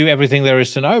thought I knew everything there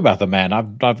is to know about the man.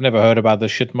 I've never heard about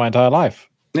this shit in my entire life.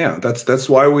 Yeah, that's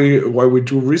why we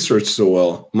do research so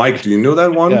well. Mike, do you know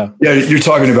that one? Yeah, you're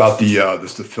talking about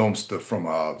the film stuff from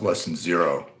Lesson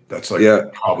Zero. That's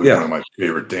probably one of my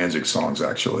favorite Danzig songs,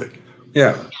 actually.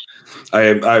 Yeah.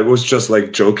 I was just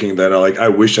joking that I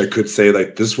wish I could say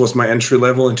this was my entry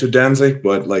level into Danzig,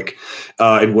 but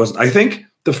it wasn't. I think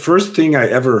the first thing I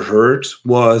ever heard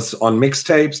was on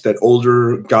mixtapes that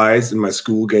older guys in my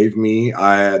school gave me.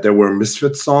 There were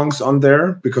Misfit songs on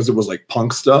there because it was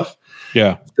punk stuff.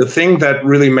 Yeah. The thing that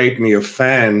really made me a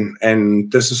fan,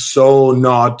 and this is so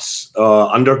not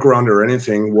underground or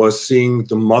anything, was seeing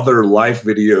the Mother live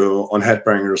video on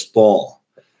Headbangers Ball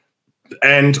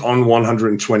and on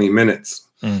 120 Minutes.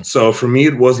 So for me,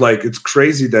 it was like, it's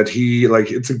crazy that he,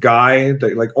 like, it's a guy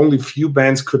that like only few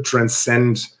bands could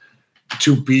transcend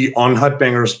to be on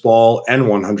Headbangers Ball and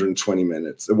 120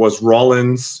 minutes. It was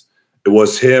Rollins, it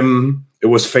was him, it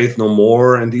was Faith No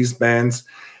More and these bands.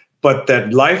 But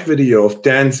that live video of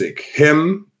Danzig,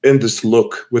 him in this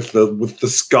look with the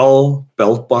skull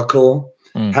belt buckle,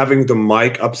 having the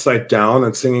mic upside down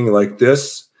and singing like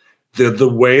this, the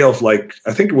way of, like,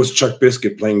 I think it was Chuck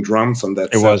Biscuit playing drums on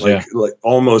that. It set, was, like, yeah. Like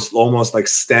almost like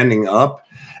standing up.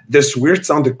 This weird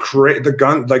sound,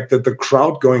 the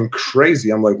crowd going crazy.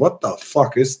 I'm like, what the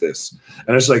fuck is this?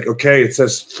 And it's like, okay, it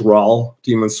says Thrall,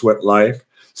 Demon Sweat Live.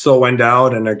 So I went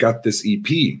out and I got this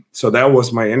EP. So that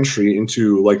was my entry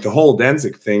into like the whole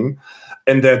Danzig thing.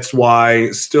 And that's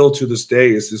why still to this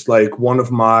day is just like one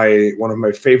of my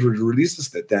favorite releases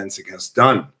that Danzig has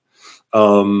done.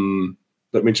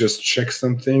 Let me just check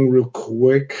something real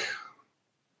quick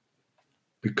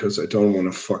because I don't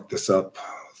want to fuck this up.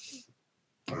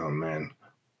 Oh man.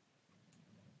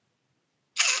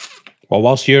 Well,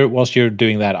 whilst you're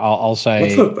doing that, I'll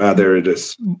say there it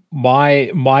is.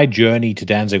 My journey to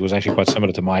Danzig was actually quite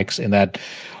similar to Mike's in that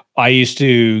I used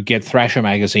to get Thrasher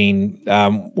magazine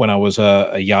when I was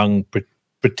a young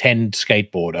pretend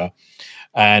skateboarder,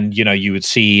 and you would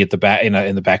see at the back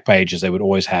in the back pages they would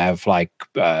always have like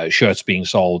shirts being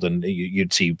sold, and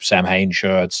you'd see Samhain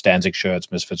shirts, Danzig shirts,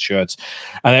 Misfits shirts,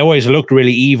 and they always looked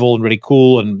really evil and really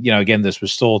cool. And again, this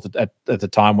was still at the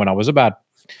time when I was about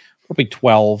probably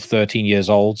 12, 13 years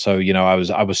old. So, I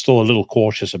was still a little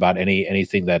cautious about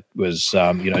anything that was,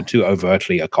 too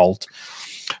overtly occult.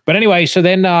 But anyway, so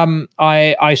then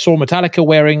I saw Metallica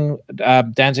wearing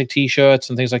Danzig T-shirts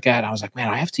and things like that. And I was like, man,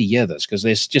 I have to hear this because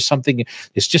there's just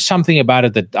something about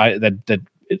it that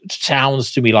it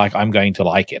sounds to me like I'm going to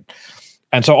like it.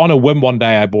 And so on a whim one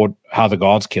day, I bought How the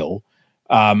Gods Kill.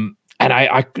 And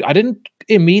I didn't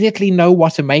immediately know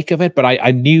what to make of it, but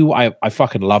I knew I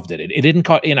fucking loved it. It didn't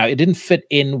it didn't fit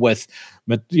in with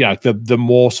the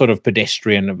more sort of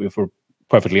pedestrian, if we're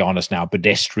perfectly honest now,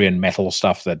 pedestrian metal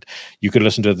stuff that you could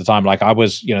listen to at the time. Like I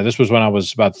was, this was when I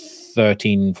was about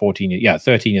 13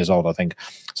 years old, I think.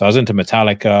 So I was into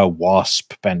Metallica,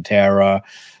 Wasp, Pantera,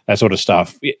 that sort of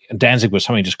stuff. Danzig was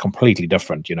something just completely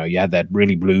different. You had that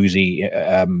really bluesy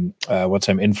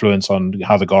influence on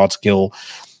How the Gods Kill.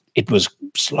 It was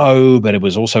slow, but it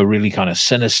was also really kind of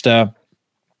sinister.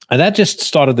 And that just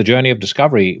started the journey of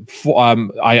discovery.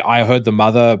 I heard the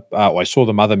Mother, I saw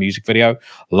the Mother music video,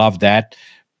 loved that.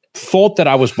 Thought that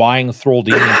I was buying Thrall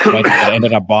Demon, but I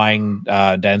ended up buying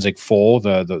Danzig 4,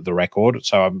 the record.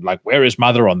 So I'm like, where is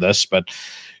Mother on this? But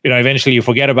eventually you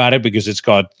forget about it because it's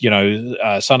got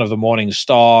Son of the Morning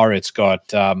Star. It's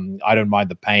got I Don't Mind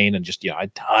the Pain, and just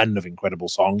a ton of incredible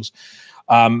songs.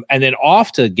 And then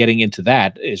after getting into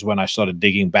that is when I started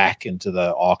digging back into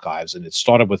the archives, and it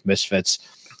started with Misfits.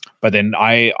 But then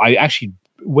I actually,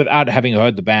 without having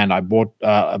heard the band, I bought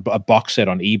a box set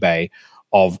on eBay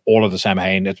of all of the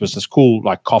Samhain. It was this cool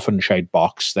like coffin shaped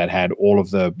box that had all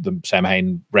of the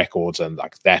Samhain records, and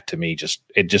like that to me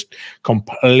it just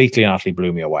completely and utterly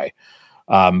blew me away.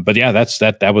 But yeah,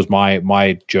 that was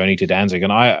my journey to Danzig.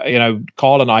 And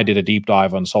Karl and I did a deep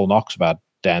dive on Sol Nox about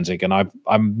Danzig, and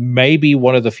I'm maybe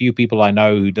one of the few people I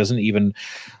know who doesn't even.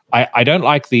 I don't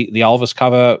like the Elvis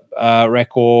cover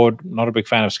record. Not a big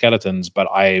fan of Skeletons, but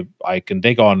I can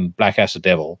dig on Black Acid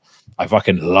Devil. I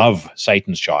fucking love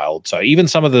Satan's Child. So even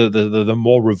some of the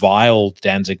more reviled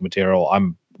Danzig material,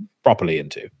 I'm properly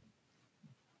into.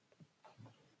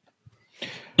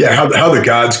 Yeah, How the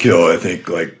Gods Kill. I think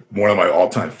like one of my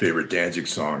all-time favorite Danzig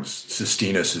songs.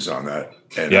 Sistinus is on that,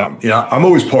 and I'm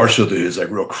always partial to his like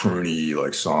real croony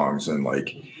like songs, and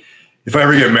like. If I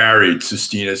ever get married,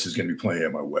 Sistinus is going to be playing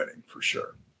at my wedding for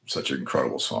sure. Such an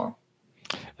incredible song.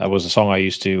 That was a song I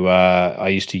used to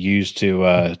use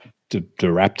to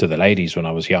rap to the ladies when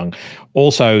I was young.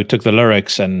 Also took the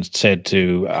lyrics and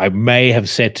I may have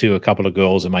said to a couple of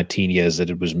girls in my teen years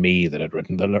that it was me that had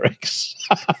written the lyrics.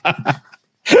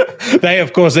 They,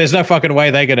 of course, there's no fucking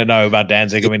way they're going to know about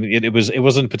Danzig. I mean, it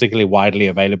wasn't particularly widely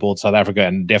available in South Africa,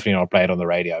 and definitely not played on the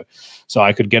radio. So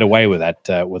I could get away with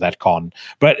that con.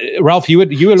 But Ralph, you were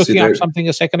looking up something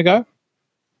a second ago.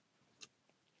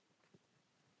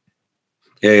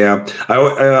 Yeah.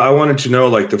 I wanted to know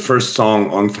like the first song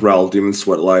on Thrall, Demon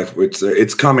Sweat Live, which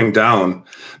it's Coming Down,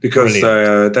 because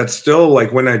that's still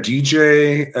like when I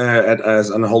DJ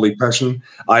as Unholy Passion,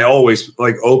 I always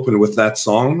like open with that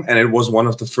song, and it was one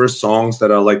of the first songs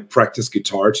that I like practice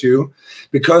guitar to,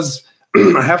 because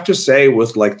I have to say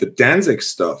with like the Danzig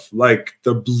stuff, like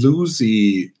the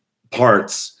bluesy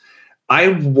parts, I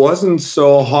wasn't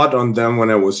so hot on them when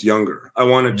I was younger. I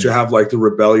wanted to have like the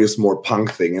rebellious, more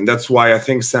punk thing. And that's why I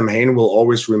think Samhain will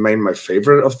always remain my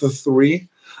favorite of the three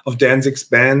of Danzig's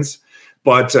bands.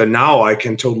 But now I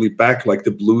can totally back like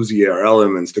the bluesy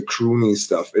elements, the croony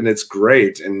stuff. And it's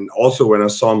great. And also when I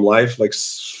saw him live like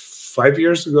 6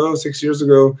 years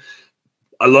ago,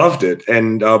 I loved it.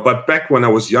 And but back when I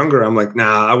was younger, I'm like,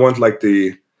 nah, I want like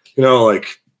the,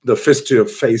 like the fist to your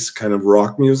face kind of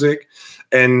rock music.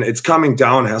 And It's Coming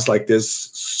Down has like this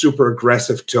super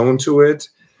aggressive tone to it.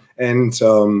 And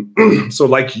so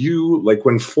like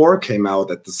when 4 came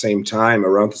out at the same time,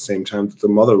 around the same time that the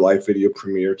Mother Life video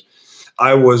premiered,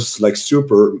 I was like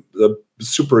super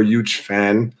huge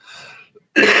fan.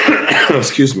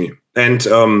 Excuse me. And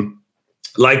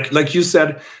like you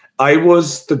said, I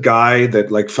was the guy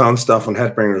that like found stuff on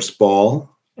Headbangers Ball.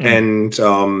 And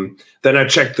then I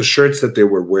checked the shirts that they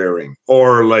were wearing,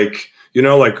 or like,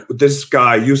 like this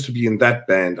guy used to be in that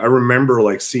band. I remember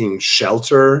like seeing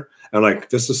Shelter and like,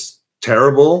 this is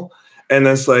terrible. And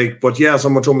then it's like, but yeah,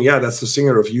 someone told me, yeah, that's the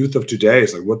singer of Youth of Today.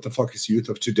 It's like, what the fuck is Youth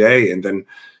of Today? And then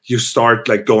you start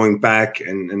like going back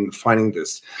and finding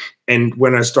this. And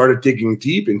when I started digging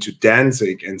deep into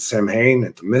Danzig and Samhain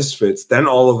and the Misfits, then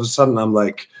all of a sudden I'm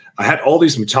like, I had all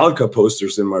these Metallica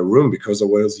posters in my room because I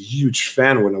was a huge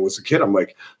fan when I was a kid. I'm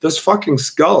like, this fucking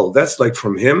skull, that's like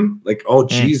from him. Like, oh,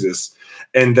 Jesus.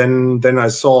 And then I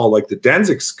saw like the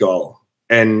Danzig skull,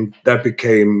 and that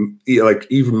became like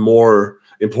even more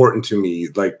important to me.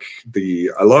 Like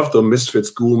I love the Misfits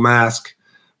ghoul mask,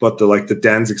 but the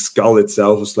Danzig skull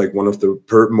itself is like one of the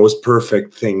most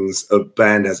perfect things a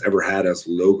band has ever had as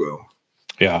logo.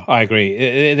 Yeah, I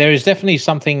agree. There is definitely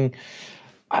something.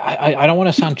 I don't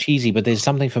want to sound cheesy, but there's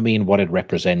something for me in what it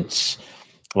represents,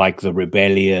 like the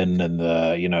rebellion and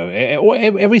the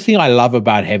everything I love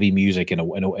about heavy music in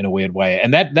a weird way.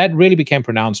 And that really became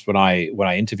pronounced when I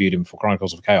interviewed him for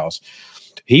Chronicles of Chaos.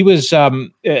 He was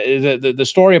the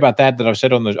story about that I've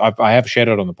said I have shared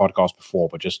it on the podcast before,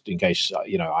 but just in case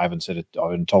I haven't said it,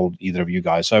 I haven't told either of you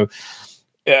guys. So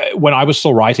when I was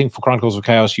still writing for Chronicles of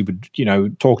Chaos, you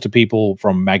would talk to people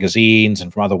from magazines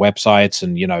and from other websites,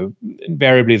 and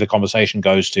invariably the conversation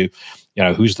goes to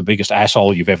who's the biggest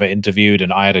asshole you've ever interviewed.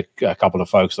 And I had a couple of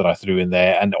folks that I threw in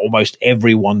there, and almost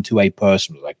everyone to a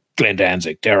person was like, Glenn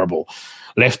Danzig, terrible.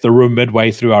 Left the room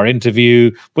midway through our interview,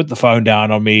 put the phone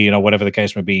down on me, whatever the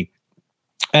case may be.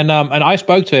 And I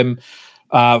spoke to him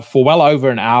for well over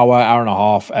an hour and a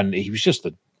half, and he was just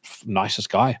the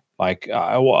nicest guy. Like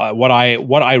what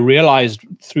I realized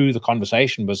through the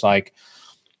conversation was like,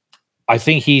 I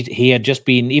think he had just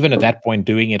been, even at that point,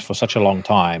 doing it for such a long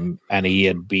time, and he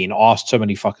had been asked so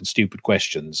many fucking stupid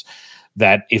questions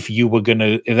that if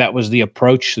that was the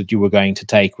approach that you were going to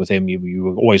take with him, you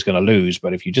were always going to lose.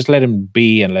 But if you just let him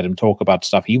be and let him talk about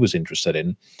stuff he was interested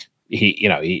in,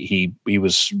 he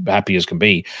was happy as can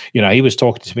be. He was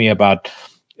talking to me about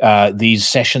these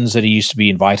sessions that he used to be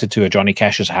invited to at Johnny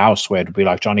Cash's house, where it'd be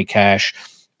like Johnny Cash,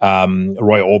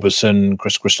 Roy Orbison,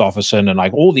 Chris Christopherson, and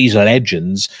like all these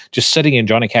legends just sitting in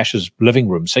Johnny Cash's living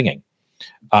room singing.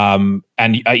 You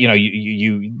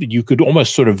could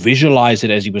almost sort of visualize it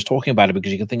as he was talking about it,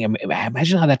 because you could think,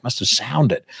 imagine how that must have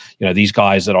sounded. These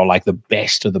guys that are like the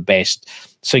best of the best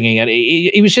singing, and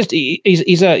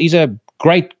he's a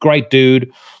great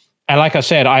dude. And like I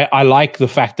said, I like the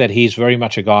fact that he's very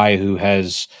much a guy who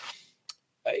has,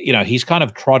 he's kind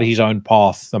of trod his own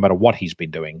path no matter what he's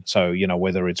been doing. So,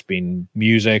 whether it's been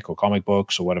music or comic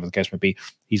books or whatever the case may be,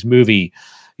 his movie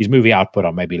output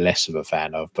I'm maybe less of a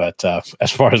fan of. But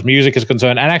as far as music is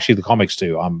concerned, and actually the comics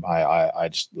too, I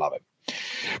just love it.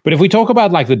 But if we talk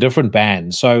about like the different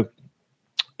bands, so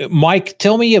Mike,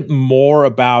 tell me more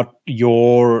about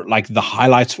your, like, the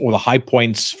highlights or the high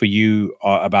points for you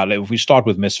about it. If we start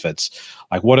with Misfits,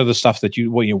 like, what are the stuff that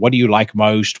what do you like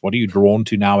most? What are you drawn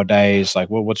to nowadays? Like,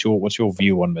 what's your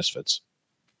view on Misfits?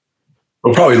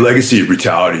 Well, probably Legacy of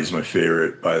Brutality is my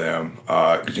favorite by them,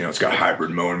 because it's got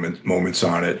hybrid moments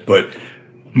on it. But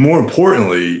more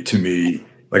importantly to me,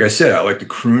 like I said, I like the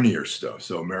croonier stuff.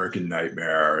 So American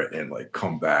Nightmare and like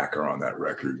Come Back are on that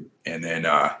record, and then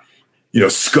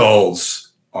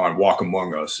Skulls on Walk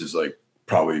Among Us is like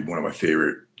probably one of my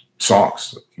favorite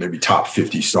songs, maybe top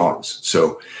 50 songs.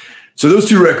 So those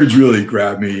two records really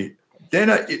grabbed me. Then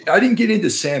I didn't get into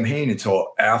Samhain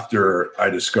until after I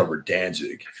discovered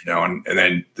Danzig, and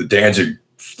then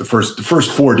the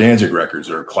first four Danzig records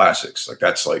are classics. Like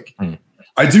that's like,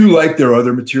 I do like their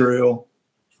other material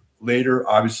later.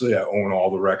 Obviously, I own all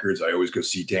the records. I always go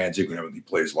see Danzig whenever he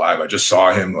plays live. I just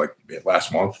saw him like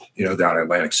last month, down in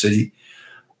Atlantic City.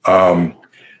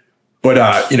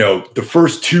 But you know, the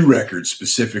first two records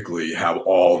specifically have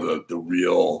all the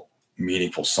real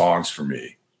meaningful songs for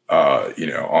me, you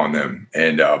know, on them.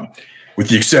 And with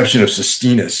the exception of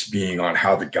Sistinus being on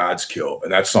How the Gods Kill,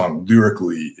 and that song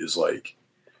lyrically is like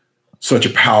such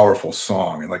a powerful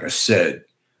song. And like I said,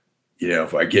 you know,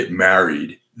 if I get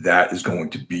married, that is going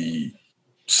to be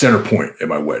center point at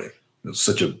my wedding. It's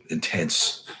such an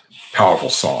intense, powerful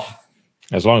song.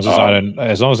 As long as it's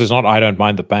as long as it's not "I Don't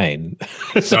Mind the Pain."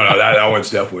 No, that one's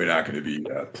definitely not going to be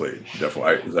played.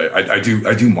 Definitely, I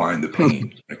do mind the pain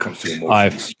when it comes to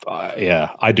emotions.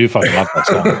 Yeah, I do fucking love that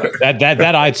song.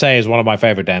 that I'd say is one of my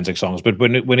favorite Danzig songs. But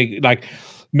when it like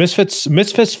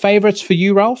Misfits favorites for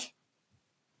you, Ralph?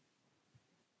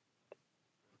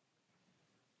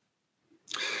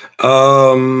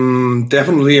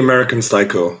 Definitely American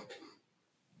Psycho.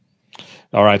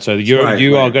 All right, so you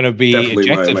are going to be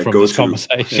ejected from this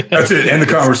conversation. That's it. End the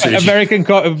conversation.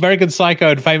 American Psycho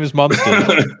and Famous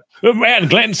Monsters. Man,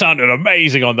 Glenn sounded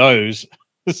amazing on those.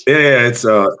 Yeah, it's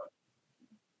I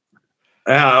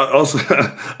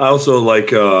also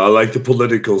like I like the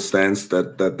political stance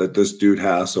that this dude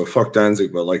has. So fuck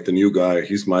Danzig, but like the new guy,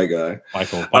 he's my guy.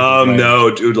 Michael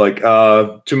no, dude, like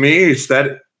to me, it's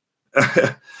that.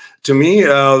 To me,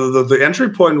 the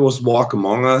entry point was Walk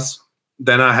Among Us.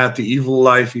 Then I had the Evil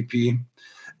Life EP,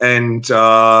 and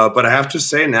but I have to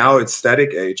say now it's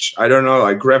Static Age. I don't know.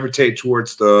 I gravitate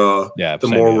towards the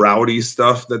more rowdy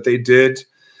stuff that they did,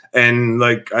 and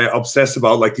like I obsess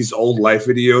about like these old live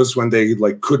videos when they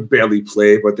like could barely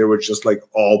play, but they were just like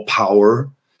all power.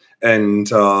 And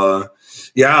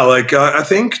yeah, like I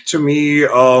think to me,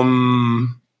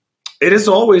 it is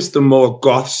always the more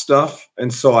goth stuff,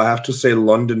 and so I have to say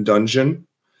London Dungeon.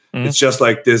 Mm-hmm. It's just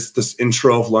like this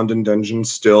intro of London Dungeon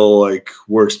still like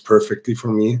works perfectly for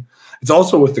me. It's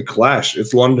also with the Clash.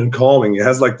 It's London Calling. It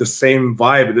has like the same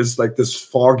vibe. It is like this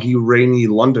foggy, rainy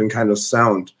London kind of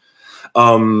sound.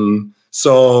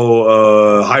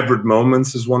 So Hybrid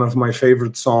Moments is one of my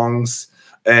favorite songs,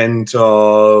 and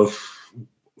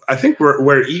I think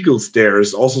Where Eagles Dare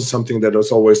is also something that is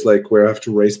always like where I have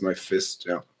to raise my fist.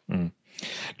 Yeah. Mm.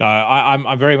 No,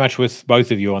 I'm very much with both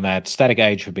of you on that. Static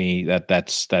Age for me,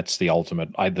 that's the ultimate.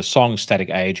 The song Static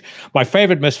Age. My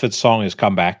favorite Misfits song is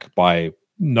Come Back by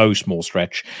no small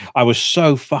stretch. I was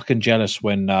so fucking jealous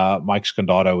when Mike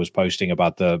Scandato was posting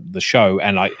about the show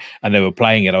and they were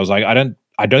playing it. I was like,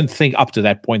 I don't think up to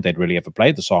that point they'd really ever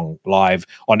played the song live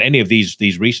on any of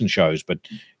these recent shows. But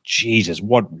Jesus,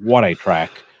 what a track!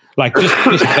 Like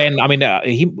just then, I mean,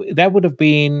 that would have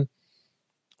been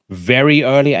very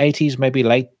early 80s, maybe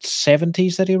late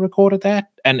 70s that he recorded that,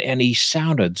 and he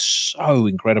sounded so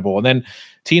incredible. And then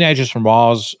Teenagers from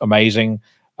Mars, amazing.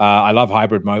 I love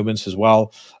Hybrid Moments as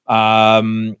well.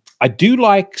 I do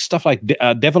like stuff like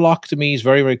Devilock. To me is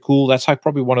very, very cool. That's like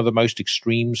probably one of the most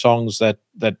extreme songs that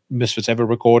Misfits ever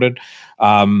recorded.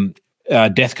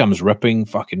 Death Comes Ripping,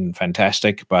 fucking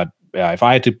fantastic. But if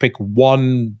I had to pick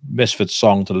one Misfits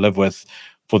song to live with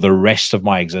for the rest of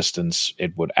my existence,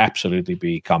 it would absolutely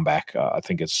be Come Back. I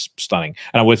think it's stunning.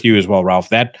 And I'm with you as well, Ralph.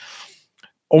 That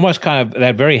almost kind of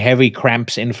that very heavy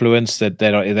Cramps influence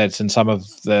that's in some of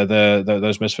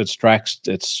those Misfits tracks.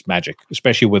 It's magic,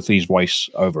 especially with his voice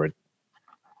over it.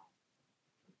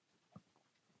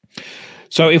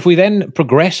 So if we then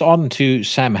progress on to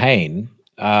Samhain,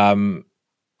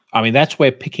 I mean, that's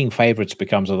where picking favorites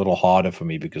becomes a little harder for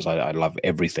me because I love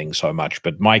everything so much.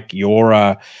 But Mike,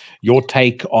 your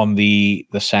take on the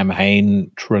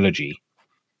Samhain trilogy.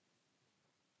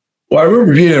 Well, I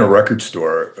remember being in a record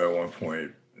store at one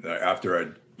point after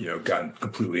I'd gotten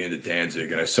completely into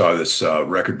Danzig, and I saw this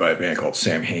record by a band called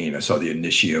Samhain. I saw the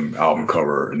Initium album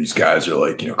cover, and these guys are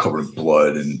like covered in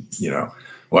blood, and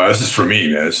well, this is for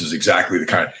me, man. This is exactly the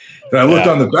kind. And I looked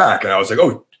on the back, and I was like,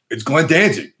 oh. It's Glenn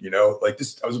Danzig, like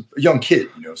this. I was a young kid,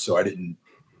 so I didn't,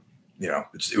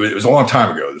 it was a long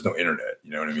time ago. There's no internet,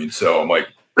 you know what I mean? So I'm like,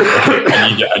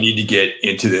 okay, I need to get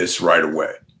into this right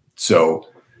away. So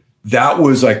that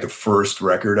was like the first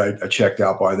record I checked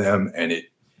out by them, and it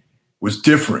was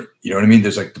different. You know what I mean?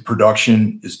 There's like the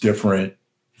production is different.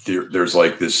 There's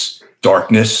like this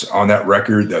darkness on that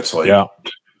record that's like,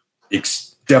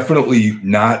 it's definitely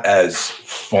not as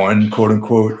fun, quote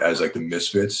unquote, as like the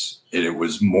Misfits. It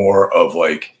was more of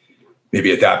like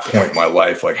maybe at that point in my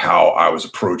life, like how I was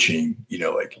approaching,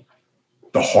 like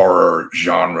the horror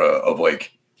genre of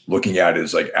like looking at it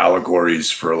as like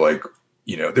allegories for like,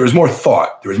 there was more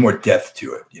thought, there was more depth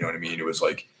to it. You know what I mean? It was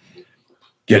like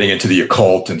getting into the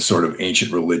occult and sort of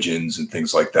ancient religions and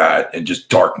things like that, and just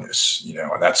darkness,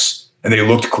 and they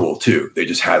looked cool too. They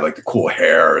just had like the cool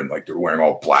hair and like they were wearing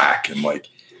all black and like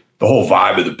the whole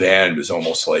vibe of the band was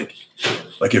almost like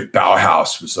if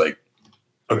Bauhaus was like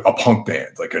a punk band,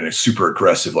 like a super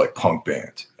aggressive like punk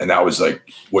band, and that was like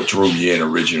what drew me in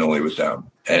originally with them.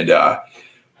 And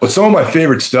but some of my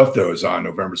favorite stuff though is on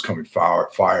November's Coming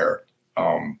Fire.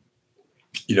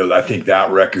 You know, I think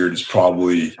that record is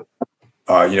probably,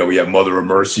 you know, we have Mother of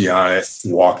Mercy on it,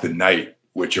 Walk the Night,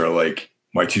 which are like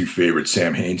my two favorite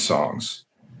Samhain songs.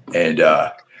 And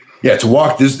yeah,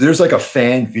 there's like a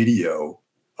fan video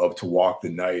of To Walk the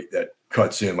Night that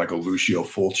cuts in like a Lucio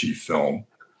Fulci film.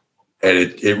 And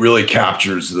it really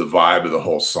captures the vibe of the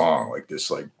whole song, like this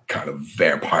like kind of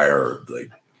vampire, like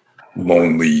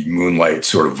lonely moonlight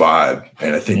sort of vibe.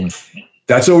 And I think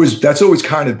that's always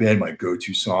kind of been my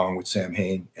go-to song with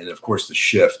Samhain. And of course the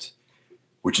Shift,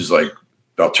 which is like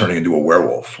about turning into a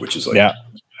werewolf, which is like,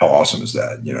 how awesome is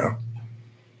that, you know?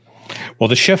 Well,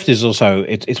 the Shift is also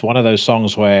it's one of those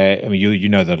songs where, I mean, you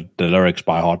know the lyrics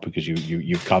by heart because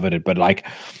you've covered it, but like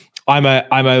I'm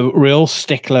a real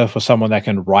stickler for someone that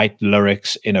can write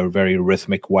lyrics in a very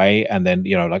rhythmic way, and then,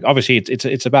 you know, like obviously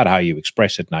it's about how you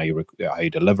express it, how you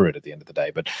deliver it at the end of the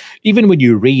day. But even when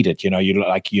you read it, you know, you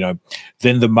like, you know,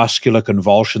 then the muscular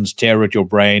convulsions tear at your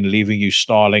brain, leaving you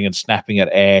snarling and snapping at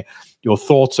air. Your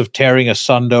thoughts of tearing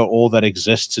asunder all that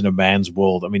exists in a man's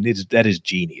world. I mean, that is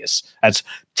genius. That's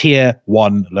tier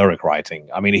 1 lyric writing.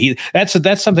 I mean, that's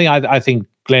something I think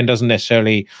Glenn doesn't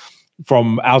necessarily.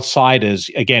 From outsiders,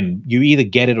 again, you either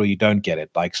get it or you don't get it.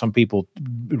 Like some people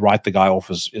write the guy off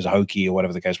as hokey or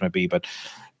whatever the case may be, but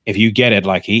if you get it,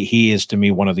 like he is to me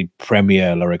one of the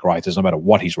premier lyric writers, no matter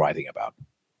what he's writing about.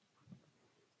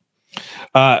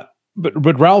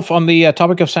 But Ralph, on the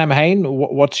topic of Samhain,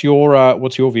 what's your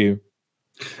view?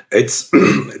 It's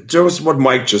just what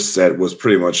Mike just said was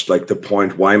pretty much like the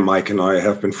point why Mike and I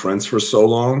have been friends for so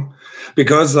long,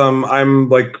 because I'm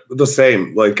like the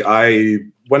same. Like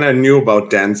when I knew about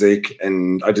Danzig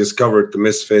and I discovered the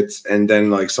Misfits, and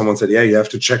then like someone said, yeah, you have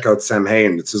to check out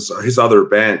Samhain. It's his other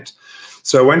band.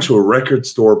 So I went to a record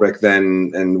store back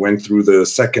then and went through the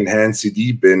secondhand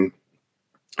CD bin.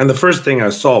 And the first thing I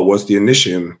saw was the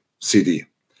Initium CD.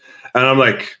 And I'm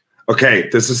like, okay,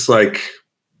 this is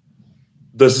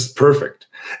perfect.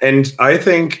 And I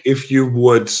think if you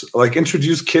would like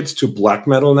introduce kids to black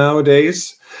metal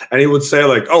nowadays, and he would say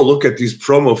like, oh, look at these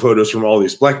promo photos from all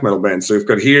these black metal bands. So you've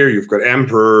got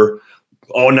Emperor,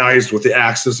 all nice with the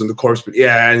axes and the corpse, but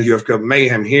yeah, and you've got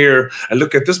Mayhem here. And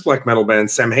look at this black metal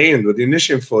band, Samhain, with the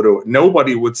Initium photo.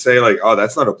 Nobody would say like, oh,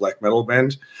 that's not a black metal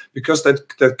band, because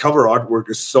that cover artwork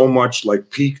is so much like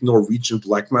peak Norwegian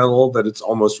black metal that it's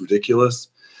almost ridiculous.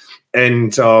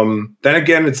 And then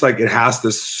again, it's like it has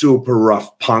this super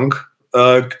rough punk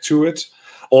to it.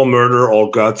 All murder, all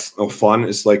guts, no fun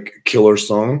is like a killer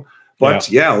song. But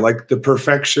yeah, like the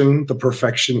perfection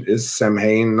is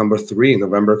Samhain number 3,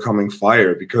 November Coming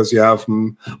Fire, because you have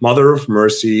Mother of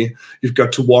Mercy, you've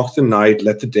got To Walk the Night,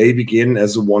 Let the Day Begin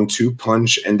as a 1-2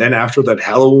 punch, and then after that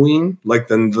Halloween, like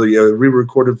then the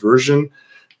re-recorded version,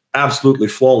 absolutely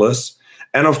flawless.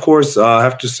 And of course, I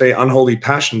have to say Unholy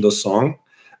Passion, the song,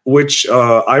 which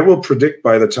I will predict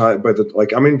right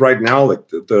now, like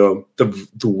the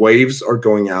waves are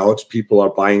going out. People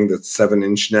are buying the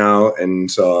 7-inch now,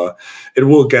 and it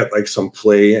will get like some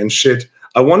play and shit.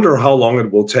 I wonder how long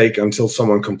it will take until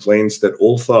someone complains that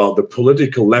Ultha, the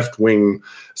political left-wing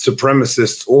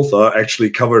supremacists Ultha,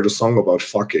 actually covered a song about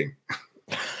fucking.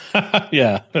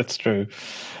 Yeah, that's true.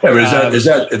 Yeah,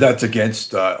 but that's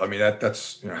against? I mean,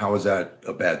 that's, you know, how is that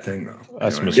a bad thing though?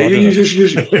 That's misogyny.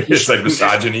 It's like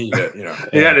misogyny. That, you know.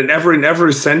 Yeah, and in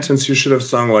every sentence you should have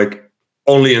sung like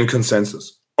only in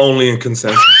consensus, only in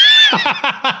consensus.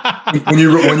 when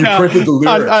you printed the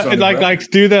lyrics, like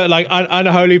do the like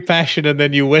unholy passion, and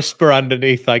then you whisper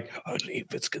underneath like only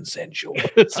if it's consensual.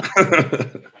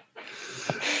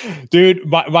 Dude,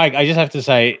 Mike, I just have to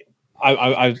say,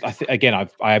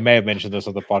 I may have mentioned this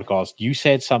on the podcast. You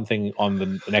said something on the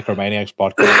Necromaniacs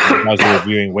podcast when I was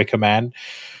reviewing Wicker Man,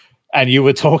 and you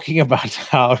were talking about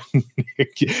how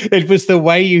it was the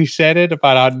way you said it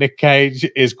about how Nick Cage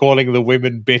is calling the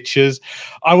women bitches.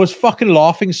 I was fucking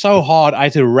laughing so hard I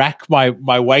had to rack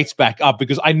my weights back up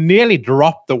because I nearly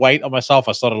dropped the weight on myself.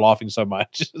 I started laughing so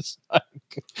much.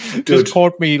 Just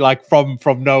caught me like from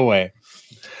nowhere.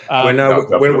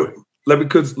 Let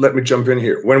me jump in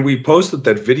here. When we posted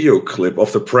that video clip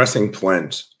of the pressing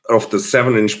plant of the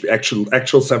 7-inch actual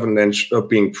 7-inch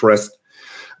being pressed,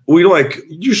 we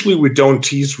usually we don't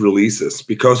tease releases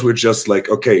because we're just like,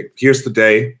 okay, here's the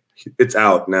day, it's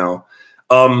out now.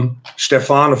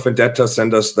 Stefan of Vendetta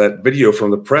sent us that video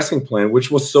from the pressing plant,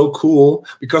 which was so cool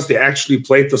because they actually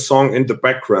played the song in the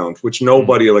background, which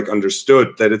nobody like understood,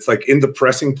 that it's like in the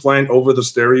pressing plant over the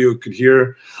stereo, you could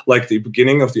hear like the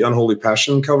beginning of the Unholy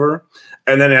Passion cover.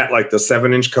 And then it had like the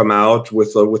 7-inch come out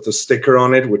with the sticker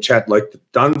on it, which had like the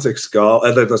Danzig skull,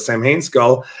 the Samhain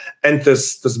skull, and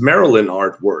this Marilyn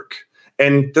artwork.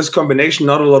 And this combination,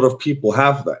 not a lot of people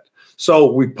have that.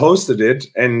 So we posted it,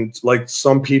 and like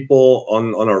some people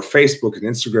on our Facebook and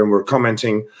Instagram were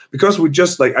commenting, because we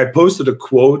just like, I posted a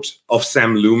quote of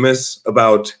Sam Loomis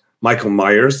about Michael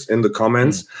Myers in the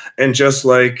comments, and just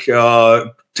like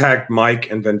tagged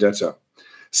Mike and Vendetta.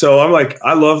 So I'm like,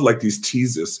 I love like these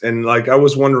teases, and like I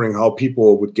was wondering how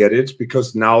people would get it,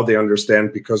 because now they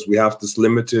understand, because we have this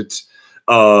limited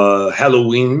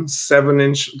Halloween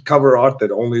 7-inch cover art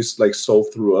that only is like sold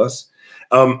through us.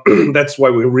 That's why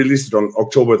we released it on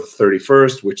October the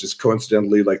 31st, which is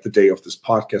coincidentally like the day of this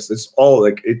podcast. It's all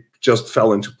like, it just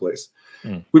fell into place.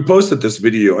 We posted this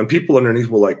video, and people underneath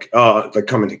were like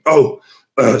commenting, "Oh,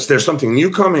 is there something new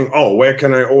coming? Oh, where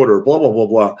can I order? Blah, blah, blah,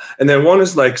 blah." And then one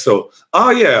is like, let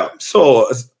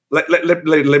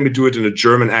me do it in a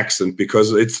German accent,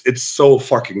 because it's so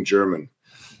fucking German.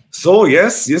 So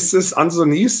yes, this is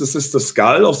underneath. This is the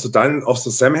skull of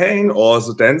the Samhain or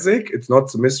the Danzig. It's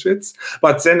not the Misfits.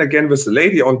 But then again, with the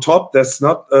lady on top, that's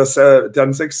not a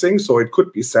Danzig thing, so it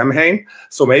could be Samhain.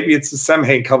 So maybe it's the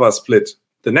Samhain cover split.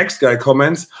 The next guy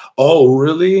comments, "Oh,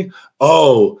 really?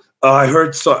 Oh, I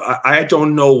heard I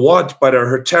don't know what, but I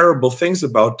heard terrible things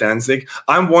about Danzig.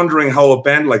 I'm wondering how a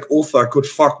band like Ultha could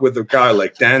fuck with a guy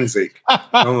like Danzig."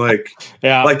 I'm like,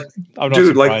 yeah, like,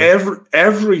 dude, like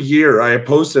every year I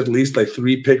post at least like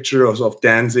 3 pictures of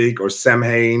Danzig or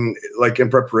Samhain, like in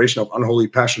preparation of Unholy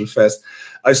Passion Fest.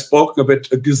 I spoke of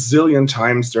it a gazillion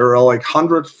times. There are like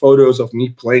 100 photos of me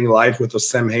playing live with a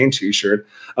Samhain t-shirt.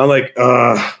 I'm like,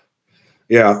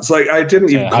 yeah, it's like I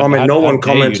didn't even comment. No one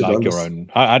commented on your own.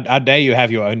 How dare you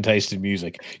have your own taste in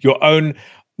music? Your own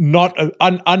not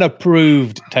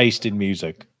unapproved taste in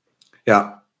music.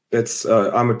 Yeah, it's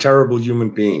I'm a terrible human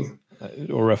being.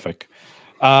 Horrific.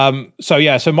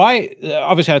 So my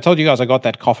obviously I told you guys I got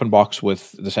that coffin box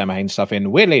with the Samhain stuff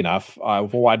in. Weirdly enough, I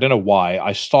don't know why,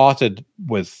 I started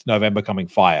with November Coming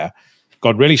Fire,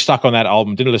 got really stuck on that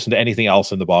album, didn't listen to anything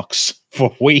else in the box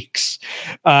for weeks.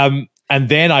 And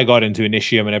then I got into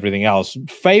Initium and everything else.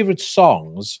 Favorite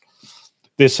songs,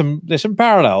 there's some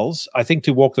parallels. I think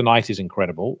To Walk the Night is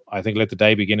incredible. I think Let the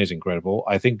Day Begin is incredible.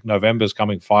 I think November's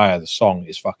Coming Fire, the song,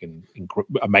 is fucking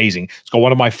amazing. It's got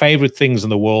one of my favorite things in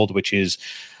the world, which is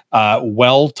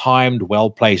well-timed,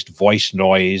 well-placed voice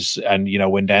noise. And, you know,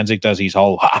 when Danzig does his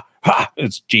whole ha, ha,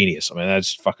 it's genius. I mean, I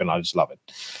just love it.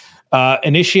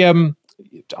 Initium,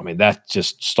 I mean, that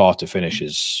just start to finish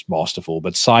is masterful.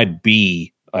 But side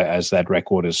B, as that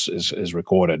record is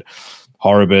recorded,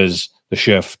 Horribers, The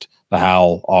Shift, The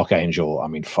Howl, Archangel. I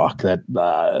mean, fuck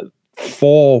that.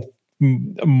 4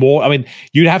 more. I mean,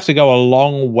 you'd have to go a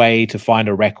long way to find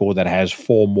a record that has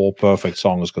 4 more perfect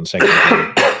songs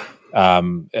consecutively.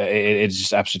 It's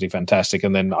just absolutely fantastic.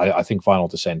 And then I think Final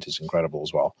Descent is incredible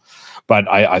as well. But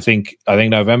I think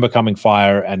November Coming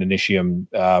Fire and Initium.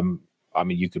 I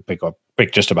mean, you could pick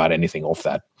just about anything off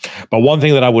that. But one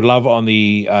thing that I would love on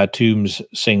the Tombs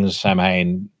Sings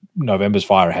Samhain, November's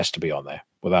Fire has to be on there,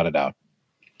 without a doubt.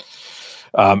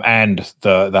 And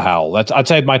the Howl. I'd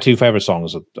say my 2 favorite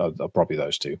songs are probably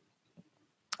those 2.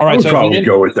 All right, I would probably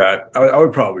go with that. I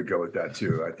would probably go with that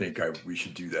too. I think we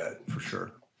should do that for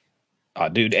sure.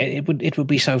 Dude, it would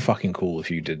be so fucking cool if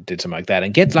you did something like that,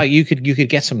 and get like you could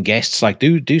get some guests, like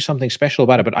do something special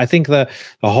about it. But I think the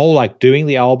whole like doing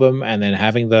the album and then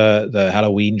having the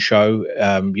Halloween show,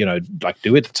 you know, like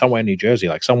do it somewhere in New Jersey,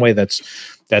 like somewhere that's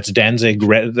Danzig,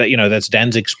 you know, that's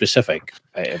Danzig specific.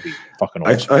 It'd be fucking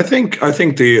awesome. I think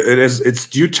it's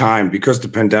due time, because the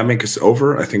pandemic is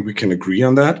over. I think we can agree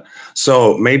on that.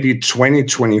 So maybe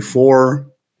 2024,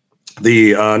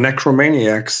 the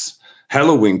Necromaniacs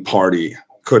Halloween party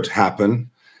could happen,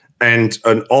 and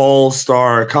an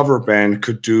all-star cover band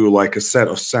could do like a set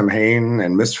of Samhain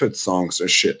and Misfit songs or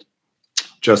shit.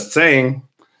 Just saying.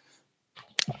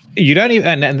 You don't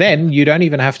even, and then you don't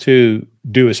even have to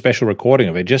do a special recording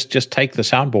of it. Just take the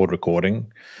soundboard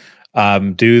recording,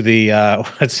 do the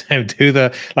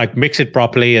like mix it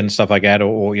properly and stuff like that,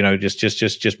 or you know,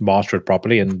 just master it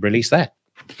properly and release that.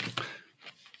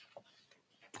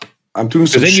 I'm doing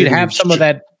some. Then you'd have some of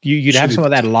that. You'd have some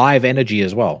of that live energy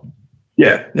as well.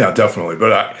 Yeah, definitely.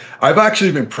 But I've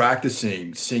actually been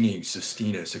practicing singing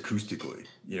Sistinus acoustically.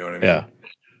 You know what I mean? Yeah.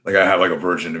 Like I have like a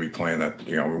version to be playing that.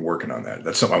 You know, we're working on that.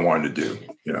 That's something I wanted to do.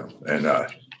 You know, and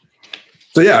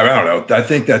So yeah, I don't know. I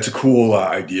think that's a cool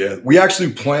idea. We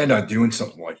actually planned on doing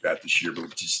something like that this year,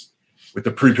 but just with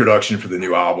the pre-production for the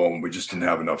new album, we just didn't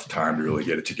have enough time to really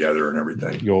get it together and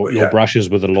everything. Your brushes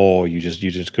with the law, you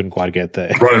just couldn't quite get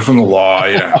there. Running from the law,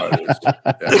 you know how it is.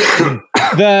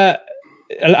 Yeah.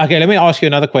 Okay, let me ask you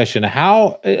another question.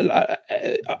 How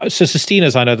so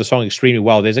Sistina's, I know the song extremely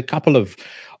well. There's a couple of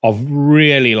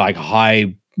really like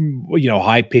high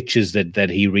pitches that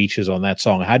he reaches on that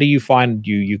song. How do you find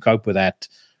you cope with that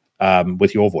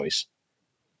with your voice?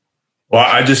 Well,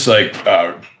 I just like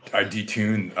I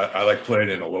detune. I like playing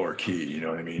in a lower key. You know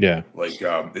what I mean? Yeah. Like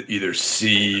either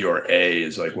C or A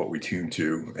is like what we tune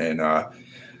to, and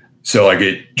so like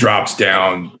it drops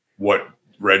down what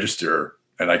register,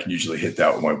 and I can usually hit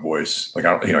that with my voice. Like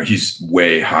I don't, he's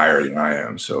way higher than I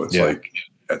am, so it's like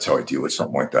that's how I deal with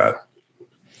something like that.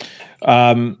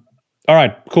 All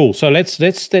right, cool. So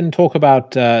let's then talk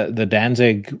about the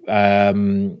Danzig,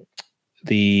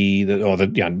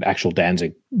 the actual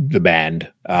Danzig, the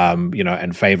band,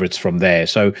 and favorites from there.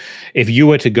 So if you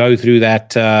were to go through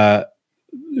that,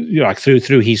 like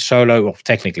through his solo, or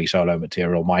technically solo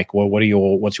material, Mike,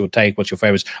 what's your take? What's your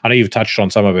favorites? I know you've touched on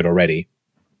some of it already.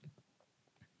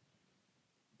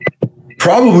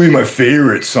 Probably my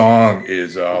favorite song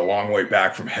is "A Long Way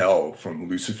Back from Hell" from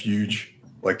Lucifuge.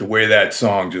 Like the way that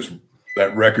song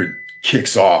that record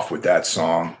kicks off with that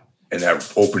song and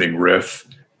that opening riff.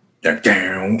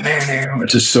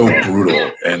 It's just so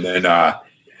brutal. And then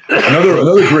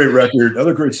another great record,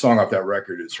 another great song off that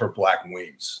record is Her Black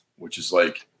Wings, which is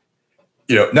like,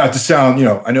 not to sound,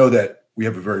 I know that we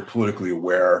have a very politically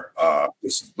aware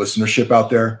listenership out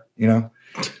there, but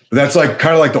that's like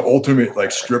kind of like the ultimate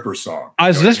like stripper song. I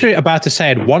was literally about to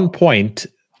say at one point,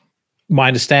 my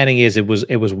understanding is it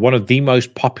was one of the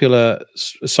most popular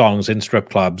songs in strip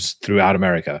clubs throughout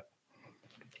America.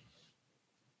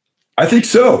 I think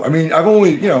so. I mean, I've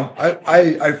only,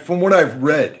 I from what I've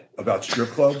read about strip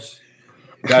clubs,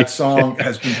 that song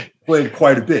has been played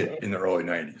quite a bit in the early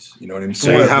 90s. You know what I mean?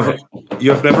 So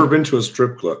you have never been to a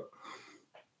strip club?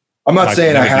 I'm not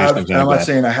saying I have, and I'm not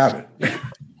saying I haven't.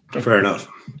 Fair enough.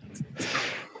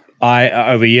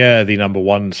 Over here, the number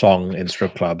one song in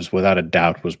strip clubs, without a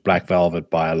doubt, was Black Velvet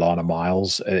by Alana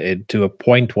Miles. To a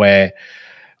point where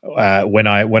when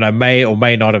I may or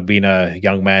may not have been a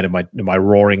young man in my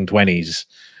roaring 20s,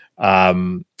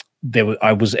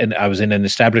 I was in an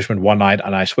establishment one night,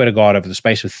 and I swear to God, over the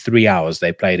space of 3 hours,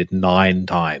 they played it 9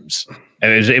 times.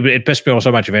 It pissed me off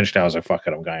so much. Eventually, I was like, "Fuck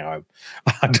it, I'm going home."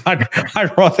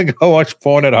 I'd rather go watch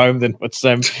porn at home than with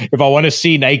them. If I want to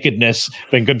see nakedness,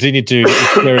 then continue to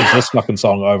experience this fucking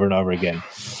song over and over again.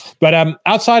 But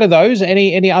outside of those,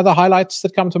 any other highlights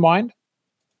that come to mind?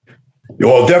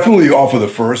 Well, definitely off of the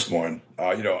first one.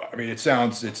 I mean, it's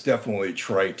definitely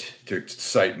trite to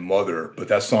cite Mother, but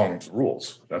that song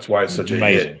rules. That's why it's such a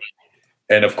hit.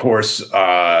 And of course,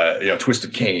 Twist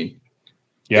of Cain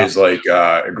is like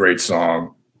a great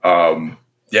song.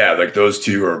 Like those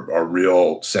two are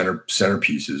real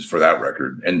centerpieces for that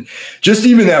record. And just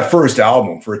even that first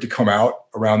album, for it to come out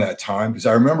around that time, because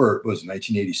I remember it was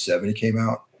 1987 it came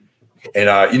out. And,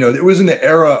 it was in the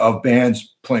era of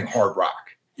bands playing hard rock.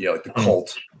 Like the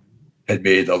Cult had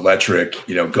made Electric,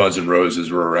 Guns N' Roses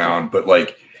were around, but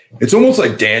like, it's almost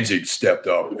like Danzig stepped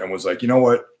up and was like, you know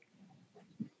what?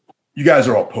 You guys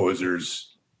are all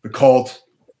posers. The Cult,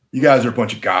 you guys are a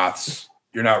bunch of goths.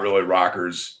 You're not really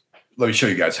rockers. Let me show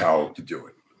you guys how to do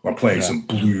it. I'm playing some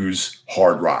blues,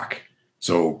 hard rock.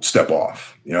 So step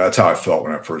off. That's how I felt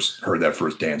when I first heard that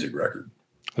first Danzig record.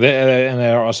 And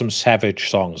there are some savage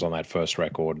songs on that first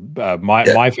record.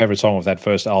 My favorite song of that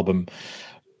first album,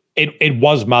 it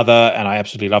was Mother, and I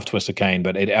absolutely love Twist of Cain,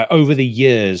 but over the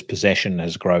years, Possession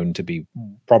has grown to be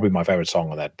probably my favorite song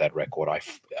on that record.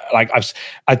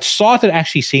 I'd started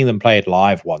actually seeing them play it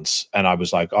live once, and I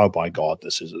was like, oh my God,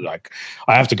 this is like,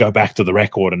 I have to go back to the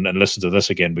record and listen to this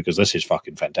again, because this is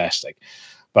fucking fantastic.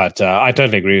 But I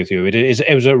totally agree with you.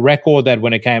 It was a record that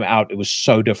when it came out, it was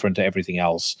so different to everything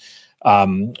else.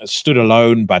 Stood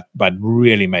alone, but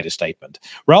really made a statement.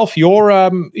 Ralph,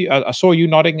 I saw you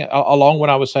nodding along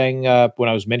when I was saying when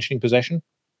I was mentioning Possession.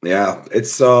 Yeah,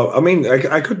 it's I mean,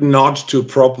 I could nod to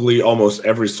probably almost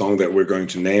every song that we're going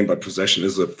to name, but Possession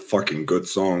is a fucking good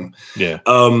song. Yeah.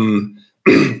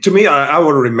 To me, I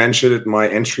already mentioned it. My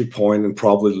entry point and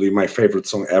probably my favorite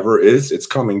song ever is "It's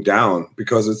Coming Down,"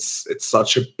 because it's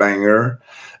such a banger.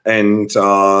 And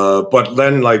but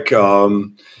then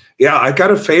I got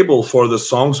a fable for the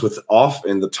songs with "off"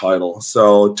 in the title.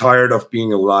 So "Tired of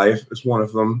Being Alive" is one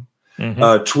of them.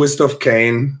 Mm-hmm. "Twist of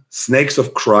Cain," "Snakes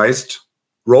of Christ,"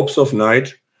 "Ropes of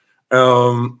Night."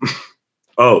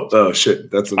 Oh shit!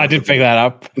 That's I did pick that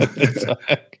up.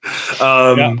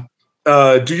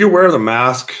 Do you wear the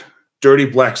mask? Dirty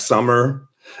Black Summer,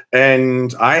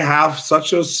 and I have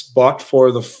such a spot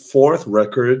for the fourth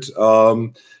record.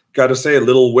 Got to say,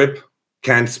 Little Whip,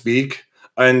 Can't Speak,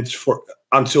 and for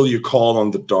Until You Call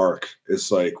on the Dark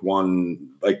is like one,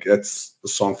 like that's a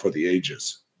song for the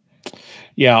ages.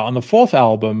 Yeah, on the fourth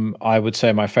album, I would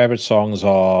say my favorite songs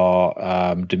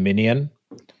are Dominion,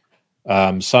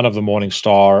 Son of the Morning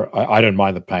Star. I Don't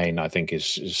Mind the Pain, I think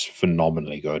is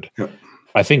phenomenally good. Yeah.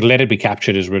 I think Let It Be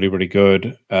Captured is really, really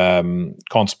good.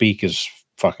 Can't Speak is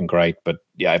fucking great. But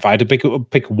yeah, if I had to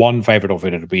pick one favorite of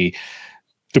it, it'd be,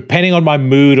 depending on my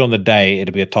mood on the day,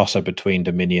 it'd be a toss-up between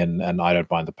Dominion and I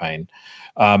Don't Mind the Pain.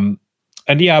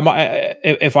 And yeah,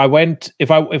 if I went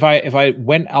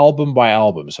album by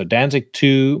album, so Danzig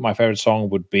 2, my favorite song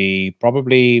would be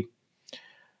probably,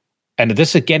 and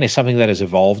this again is something that has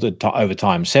evolved over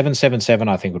time. 777,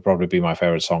 I think, would probably be my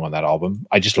favorite song on that album.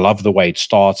 I just love the way it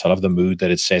starts. I love the mood that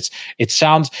it sets. It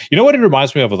sounds, you know what it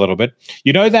reminds me of a little bit?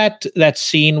 You know that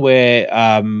scene where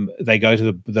they go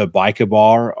to the biker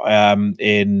bar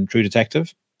in True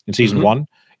Detective in season one?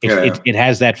 It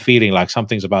has that feeling like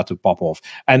something's about to pop off.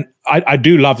 And I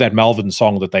do love that Melvin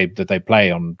song that they play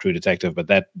on True Detective, but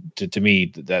that to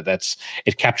me that's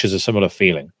it captures a similar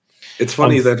feeling. It's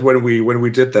funny that when we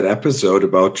did that episode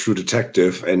about True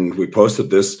Detective and we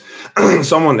posted this,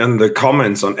 someone in the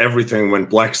comments on everything went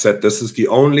black, said this is the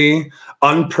only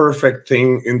unperfect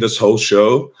thing in this whole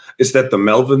show is that the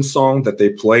Melvin song that they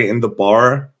play in the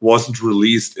bar wasn't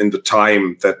released in the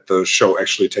time that the show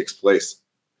actually takes place.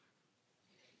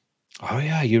 Oh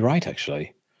yeah, you're right.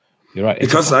 Actually, you're right. It's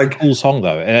because a cool song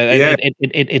though.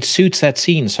 It suits that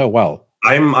scene so well.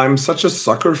 I'm such a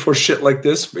sucker for shit like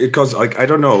this because like I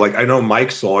don't know, like I know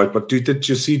Mike saw it, but did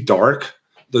you see Dark,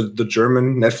 the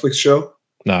German Netflix show?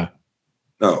 No.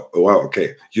 Oh wow,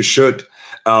 okay, you should.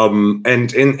 And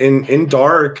in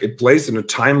Dark, it plays in a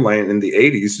timeline in the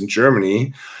 80s in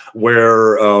Germany,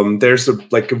 where there's a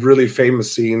really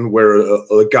famous scene where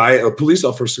a police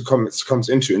officer comes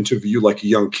in to interview like a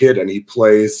young kid, and he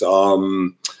plays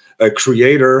a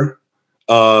creator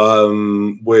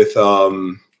with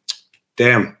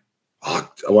damn,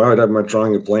 why am I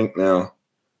drawing a blank now?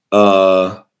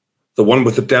 The one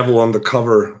with the devil on the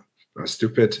cover. Oh,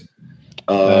 stupid.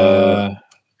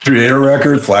 Creator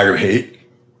record, Flag of Hate.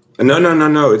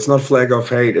 No. It's not Flag of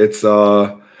Hate. It's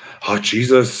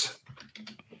Jesus.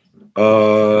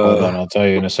 Hold on, I'll tell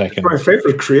you in a second. It's my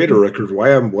favorite creator record. Why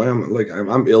am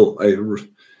I'm ill.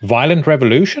 Violent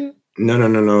Revolution?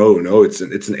 No. It's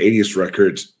an 80s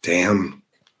record. Damn.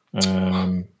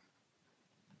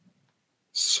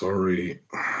 Sorry.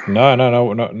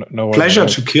 No. Pleasure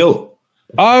to Kill.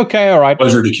 Okay, all right.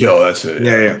 Pleasure to Kill. That's it.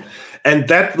 Yeah. And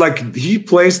that he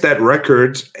plays that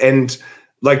record, and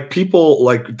people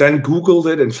then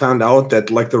Googled it and found out that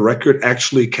the record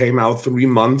actually came out 3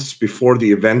 months before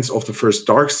the events of the first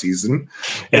Dark season.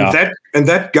 Yeah. And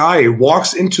that guy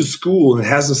walks into school and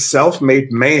has a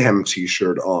Self-Made Mayhem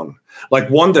t-shirt on.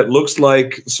 One that looks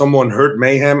like someone heard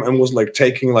Mayhem and was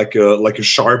taking a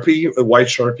Sharpie, a white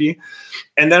Sharpie.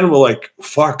 And then we're like,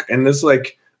 fuck. And it's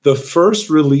the first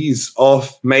release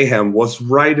of Mayhem was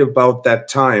right about that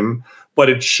time, but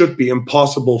it should be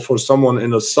impossible for someone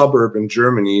in a suburb in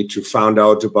Germany to find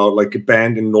out about a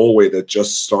band in Norway that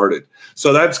just started.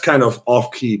 So that's kind of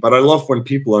off key, but I love when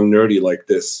people are nerdy like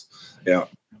this. Yeah.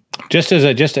 Just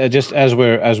as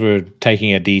we're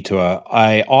taking a detour,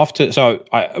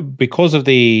 because of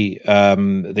the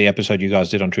episode you guys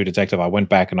did on True Detective, I went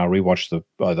back and I rewatched the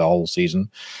whole season.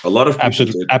 A lot of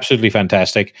absolutely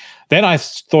fantastic. Then I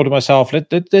thought to myself,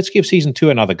 let's give season 2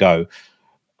 another go.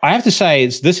 I have to say,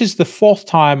 this is the 4th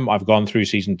time I've gone through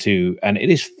season 2, and it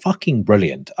is fucking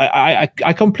brilliant.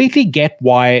 I completely get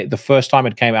why the first time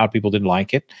it came out people didn't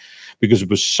like it, because it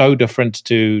was so different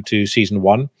to season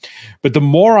 1. But the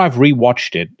more I've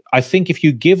rewatched it, I think if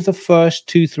you give the first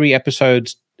 2-3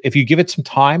 episodes, if you give it some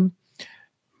time,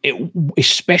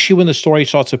 especially when the story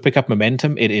starts to pick up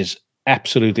momentum, it is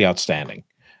absolutely outstanding.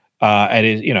 And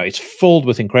it's filled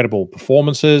with incredible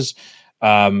performances.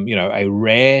 A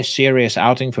rare, serious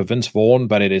outing for Vince Vaughn,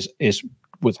 but it is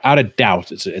without a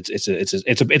doubt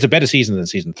it's a better season than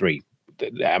season 3.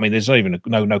 I mean, there's not even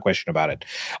no question about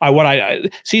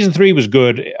it. Season 3 was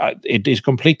good. It is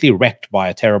completely wrecked by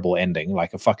a terrible ending,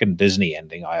 like a fucking Disney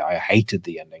ending. I hated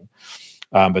the ending.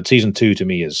 But season 2 to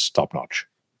me is top notch.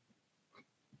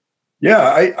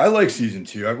 Yeah, I like season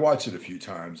 2. I've watched it a few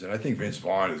times, and I think Vince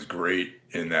Vaughn is great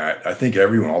in that. I think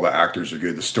all the actors are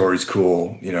good. The story's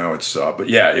cool. But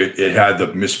yeah, it had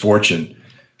the misfortune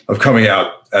of coming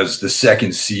out as the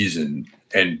second season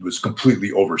and was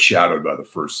completely overshadowed by the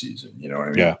first season. You know what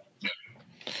I mean? Yeah.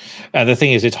 And the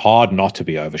thing is, it's hard not to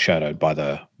be overshadowed by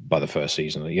the first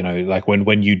season. You know, like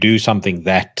when you do something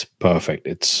that perfect,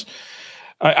 it's.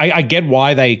 I get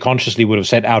why they consciously would have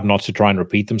set out not to try and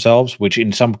repeat themselves, which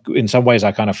in some ways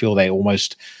I kind of feel they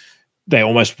almost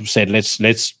said let's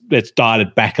dial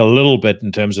it back a little bit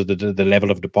in terms of the level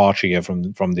of departure here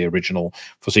from the original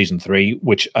for season 3,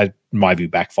 which in my view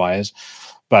backfires.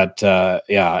 But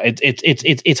yeah,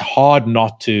 it's hard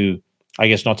not to, I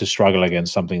guess, not to struggle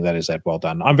against something that is that well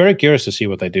done. I'm very curious to see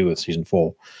what they do with season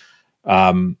 4.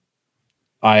 I'm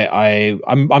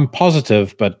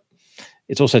positive, but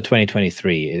it's also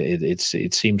 2023.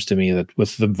 It seems to me that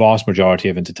with the vast majority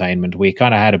of entertainment, we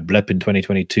kind of had a blip in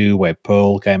 2022 where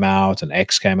Pearl came out and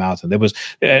X came out, and there was,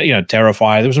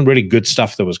 Terrifier. There was some really good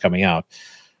stuff that was coming out.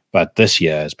 But this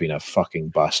year has been a fucking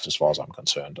bust as far as I'm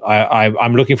concerned.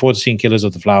 I'm looking forward to seeing Killers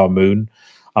of the Flower Moon.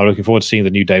 I'm looking forward to seeing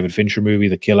the new David Fincher movie,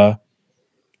 The Killer.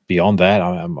 Beyond that,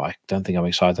 I don't think I'm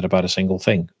excited about a single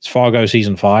thing. It's Fargo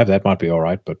season 5. That might be all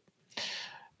right, but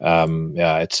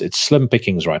yeah, it's slim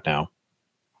pickings right now.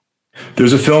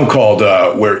 There's a film called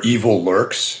Where Evil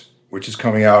Lurks, which is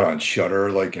coming out on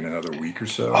Shudder like in another week or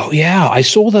so. Oh yeah, I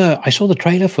saw the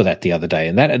trailer for that the other day,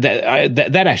 and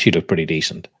that actually looked pretty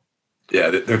decent. Yeah,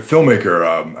 the filmmaker,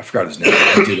 I forgot his name.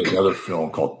 He did another film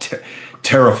called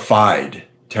Terrified.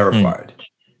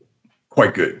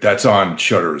 Quite good. That's on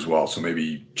Shudder as well. So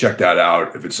maybe check that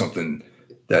out if it's something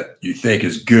that you think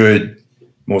is good.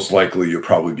 Most likely you'll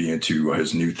probably be into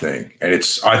his new thing. And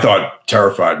I thought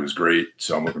Terrified was great,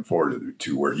 so I'm looking forward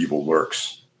to Where Evil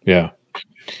Lurks. Yeah.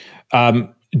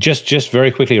 Just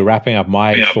very quickly wrapping up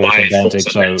my thoughts on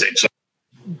Danzig. So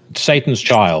Satan's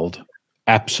Child,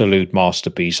 absolute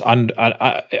masterpiece.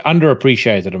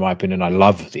 Underappreciated in my opinion. I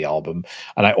love the album.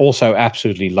 And I also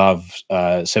absolutely love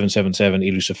 777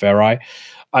 Illuciferi.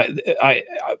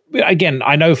 Again,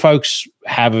 I know folks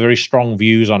have very strong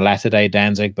views on latter-day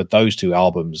Danzig, but those two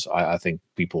albums, I think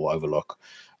people overlook.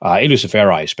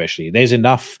 Illuciferi especially. There's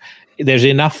enough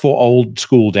for old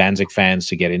school Danzig fans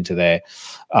to get into there.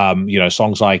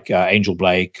 Songs like Angel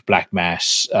Blake, Black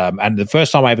Mass, and the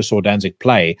first time I ever saw Danzig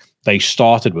play, they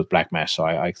started with Black Mass. So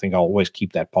I think I'll always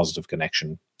keep that positive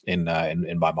connection in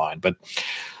my mind. But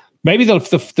maybe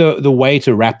the way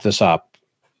to wrap this up,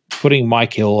 putting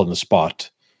Mike Hill on the spot.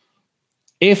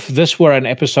 If this were an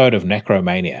episode of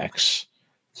Necromaniacs,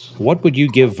 what would you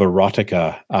give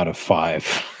Verotica out of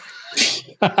 5? This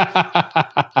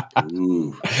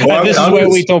is where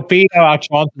we torpedo our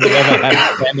chances of ever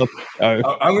having a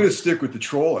show. I'm going to stick with the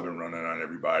troll I've been running on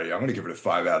everybody. I'm going to give it a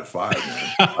 5 out of 5.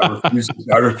 Man.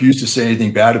 I refuse to say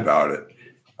anything bad about it.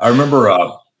 I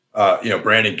remember,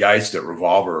 Brandon Geist at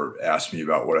Revolver asked me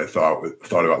about what I thought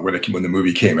about when the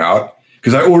movie came out,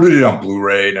 because I ordered it on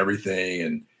Blu-ray and everything,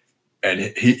 and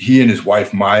he and his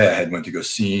wife Maya had went to go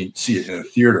see it in a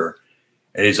theater,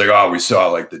 and he's like, "Oh, we saw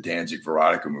like the Danzig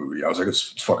Verotica movie." I was like,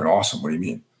 "It's fucking awesome. What do you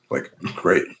mean? Like,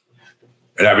 great."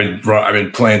 And I've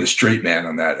been playing the straight man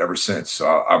on that ever since.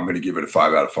 So I'm going to give it a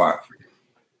 5 out of 5.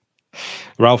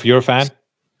 Ralph, you're a fan?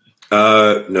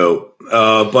 No,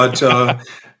 but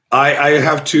I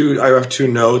have two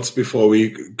notes before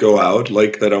we go out,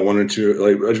 like that I wanted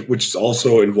to which is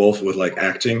also involved with like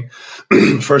acting.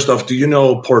 First off, do you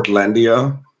know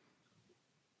Portlandia?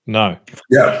 No.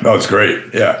 Yeah, no, it's great.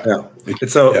 Yeah.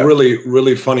 It's a really,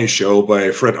 really funny show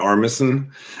by Fred Armisen,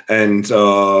 and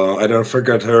I don't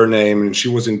forget her name, and she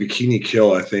was in Bikini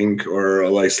Kill, I think, or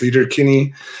like Sleater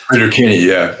Kinney.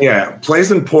 Yeah.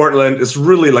 Plays in Portland. It's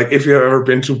really like, if you've ever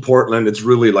been to Portland, it's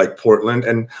really like Portland,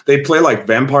 and they play like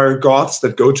vampire gods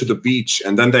that go to the beach,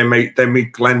 and then they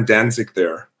meet Glenn Danzig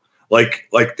there. Like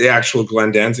the actual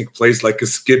Glenn Danzig plays like a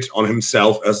skit on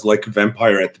himself as like a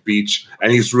vampire at the beach,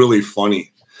 and he's really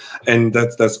funny, and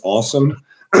that's awesome.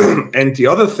 And the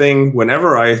other thing,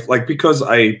 whenever because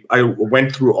I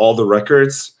went through all the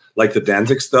records, like the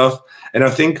Danzig stuff, and I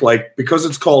think like because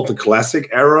it's called the classic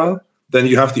era, then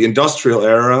you have the industrial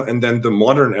era and then the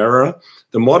modern era.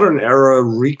 The modern era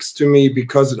reeks to me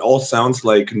because it all sounds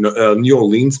like New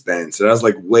Orleans bands. It has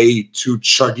like way too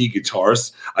chuggy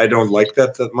guitars. I don't like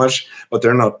that much, but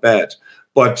they're not bad.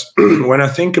 But when I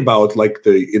think about like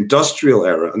the industrial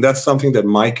era, and that's something that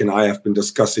Mike and I have been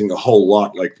discussing a whole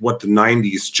lot, like what the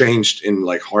 90s changed in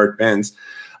like hard bands,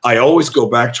 I always go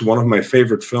back to one of my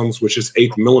favorite films, which is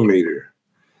 8mm,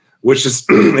 which is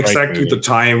exactly the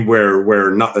time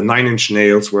where not the 9 Inch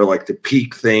Nails were like the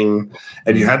peak thing.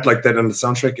 And you had like that on the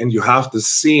soundtrack, and you have the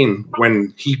scene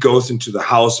when he goes into the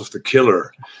house of the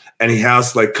killer and he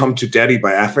has like Come to Daddy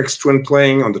by Aphex Twin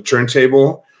playing on the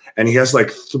turntable. and he has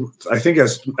like I think he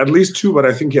has at least 2, but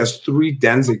I think he has 3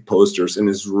 Danzig posters in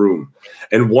his room.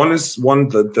 And one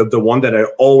the one that I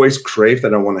always crave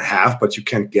that I want to have, but you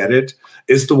can't get it,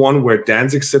 is the one where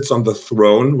Danzig sits on the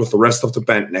throne with the rest of the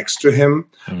band next to him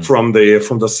from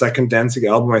the second Danzig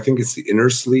album. I think it's the Inner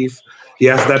Sleeve. He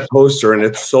has that poster, and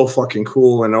it's so fucking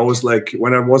cool. And I was like,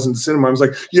 when I was in the cinema, I was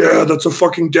like, yeah, that's a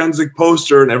fucking Danzig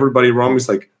poster. And everybody around me is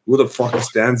like, who the fuck is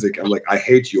Danzig? I'm like, I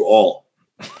hate you all.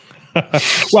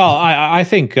 Well, I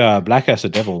think Black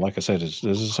Acid Devil, like I said,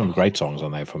 there's some great songs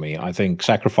on there for me. I think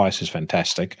Sacrifice is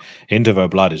fantastic. Hint of Her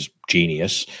Blood is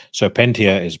genius.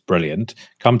 Serpentia is brilliant.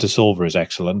 Come to Silver is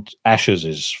excellent. Ashes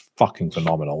is fucking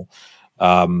phenomenal.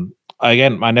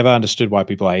 Again, I never understood why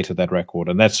people hated that record,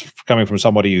 and that's coming from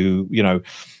somebody who, you know,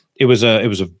 it was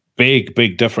a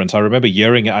big difference. I remember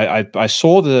hearing it. I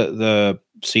saw the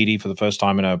CD for the first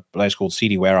time in a place called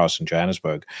CD Warehouse in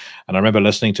Johannesburg, and I remember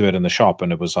listening to it in the shop,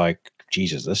 and it was like,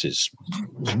 Jesus, this is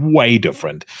way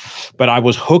different. But I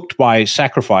was hooked by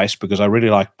Sacrifice because I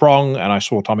really liked Prong, and I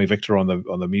saw Tommy Victor on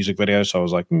the music video, so I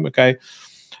was like, okay.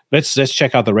 Let's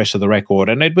check out the rest of the record.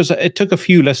 And it took a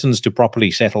few listens to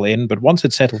properly settle in, but once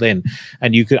it settled in,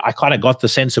 and I kind of got the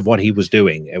sense of what he was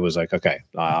doing. It was like, okay,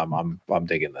 I'm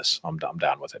digging this. I'm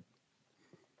down with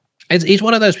it. He's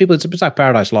one of those people. It's a bit like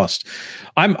Paradise Lost.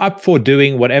 I'm up for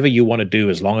doing whatever you want to do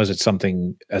as long as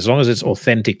it's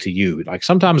authentic to you. Like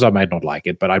sometimes I might not like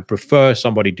it, but I prefer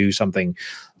somebody do something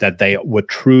that they were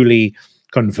truly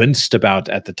convinced about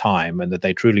at the time and that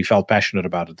they truly felt passionate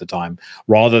about at the time,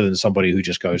 rather than somebody who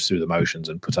just goes through the motions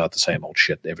and puts out the same old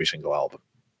shit every single album.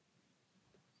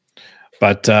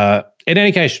 But in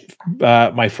any case,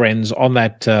 my friends, on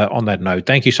that note,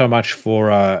 thank you so much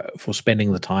for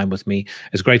spending the time with me.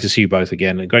 It's great to see you both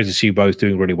again, and great to see you both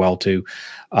doing really well too.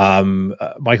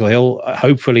 Michael Hill,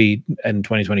 hopefully in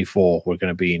 2024 we're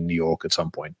going to be in New York at some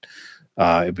point.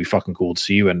 It'd be fucking cool to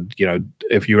see you. And you know,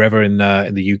 if you're ever in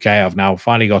the UK, I've now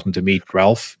finally gotten to meet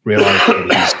Ralph. Realized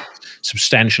that he's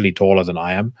substantially taller than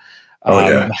I am.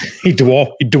 He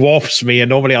dwarfs me, and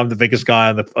normally I'm the biggest guy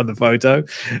on the photo.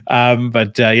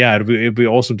 But yeah, it'd be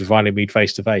awesome to finally meet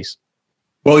face to face.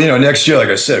 Well, you know, next year, like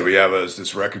I said, we have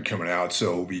this record coming out,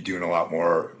 so we'll be doing a lot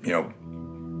more, you know,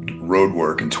 road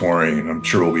work and touring, and I'm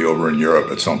sure we'll be over in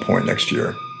Europe at some point next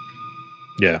year.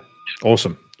 Yeah,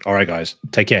 awesome. All right, guys,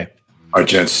 take care. All right,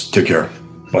 gents, take care.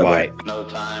 Bye-bye. Another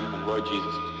time when Lord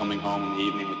Jesus was coming home in the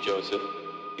evening with Joseph,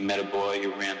 he met a boy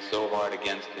who ran so hard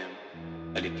against him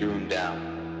that he threw him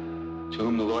down. To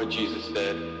whom the Lord Jesus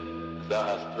said, "As thou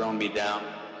hast thrown me down,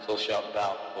 so shalt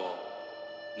thou fall,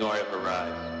 nor ever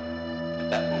rise." At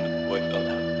that moment the boy fell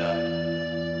down and died.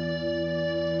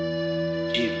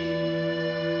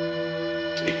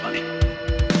 Jesus. Pretty funny.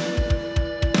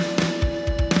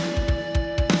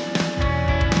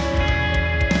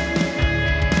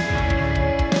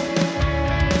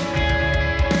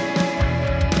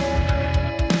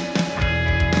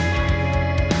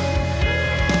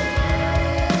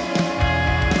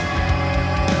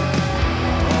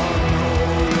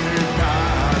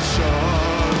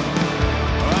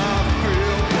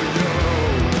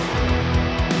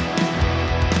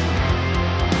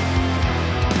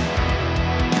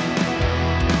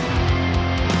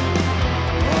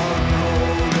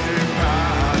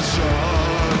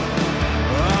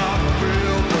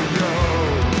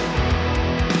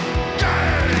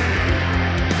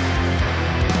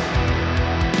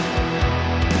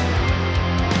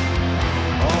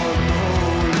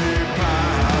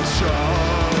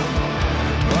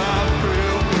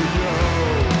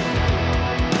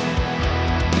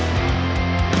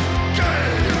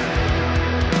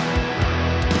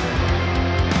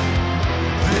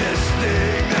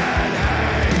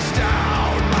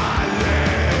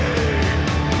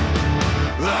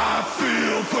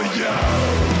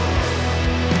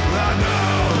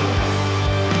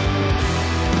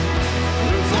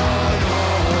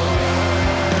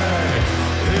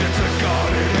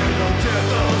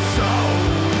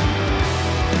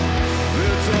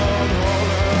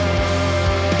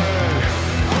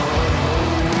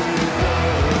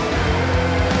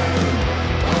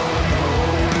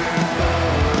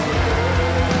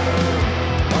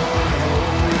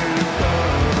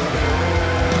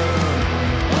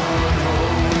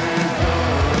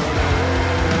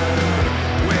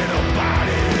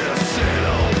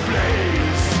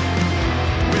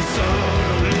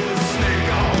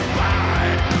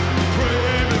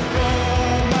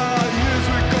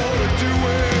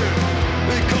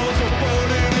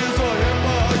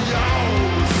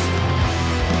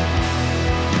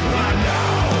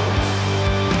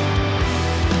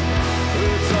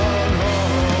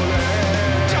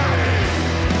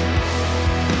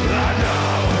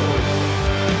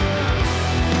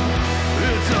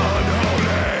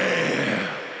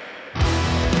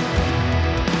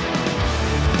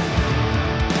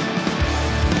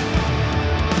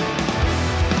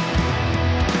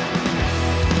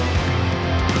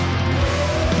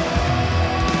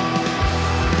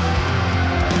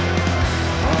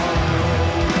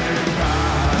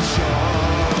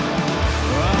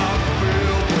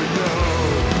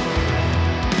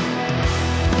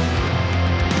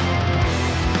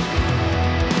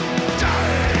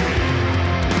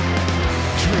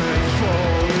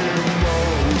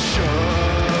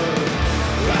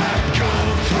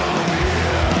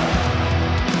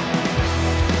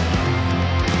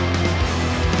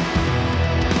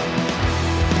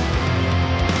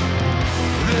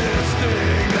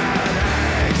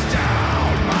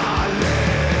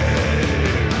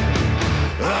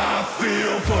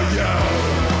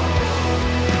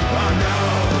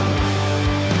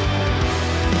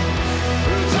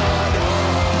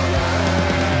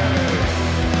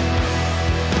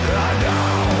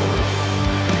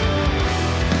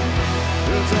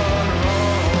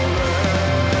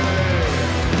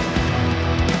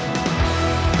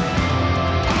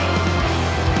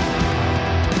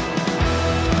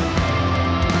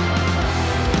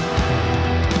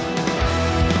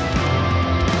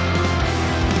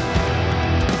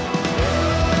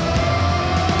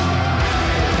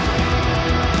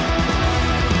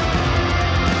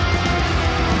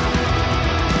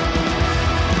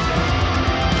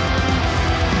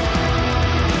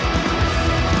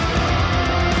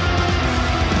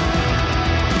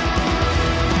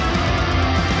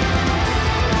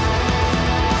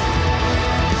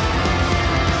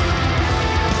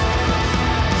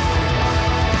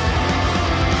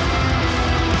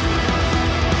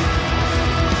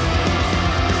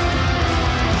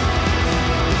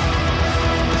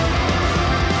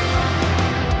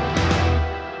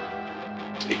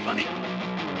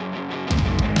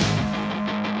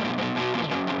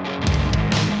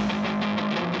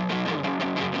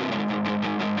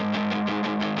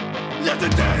 Let the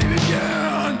day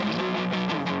begin.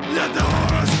 Let the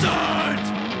horror start.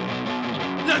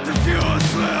 Let the fuel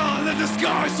swell. Let the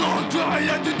skies all dry.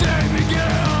 Let the day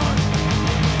begin.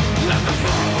 Let the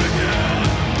fall begin.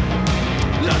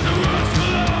 Let the worlds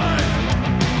collide.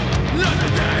 Let the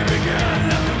day begin.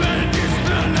 Let the humanity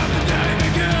spill. Let the day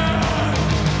begin.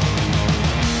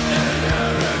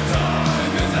 Inherent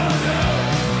time is out there.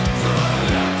 So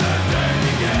let the day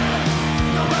begin.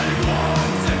 Nobody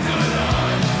wants it to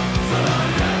life. So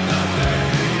let the day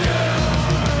begin.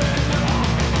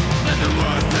 Let the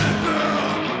world stand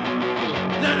firm.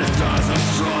 Let the stars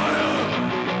destroy.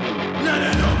 Let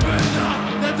it open up.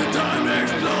 Let the time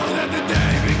explode. Let the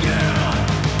day begin.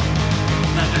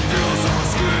 Let the jewels all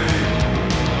scream.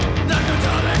 Let the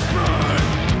tonics burn.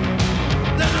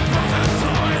 Let the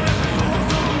prophesy. Let the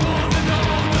fools all walk in their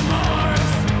own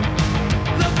demise.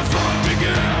 Let the fun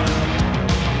begin.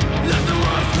 Let the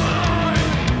worlds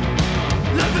collide.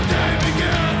 Let the day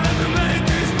begin. Let the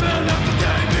humanity spill. Let the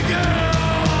day begin.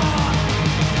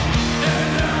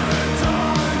 Inherent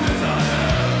time is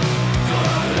ahead. So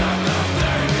let the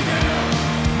day begin.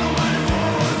 Nobody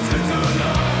wants it to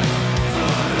lie. So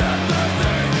let the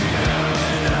day begin.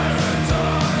 Inherent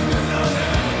time is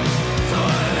ahead. So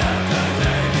let the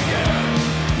day begin.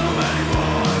 Nobody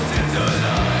wants it to lie. So let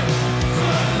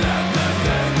the day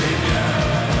begin.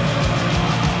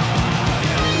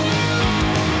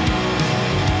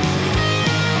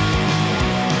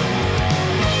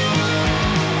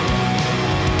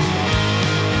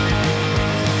 Inherent time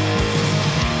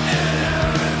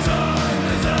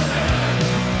is ahead.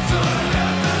 So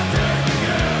let the day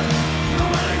begin.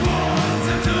 Nobody wants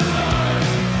it to lie.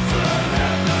 So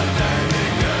let the day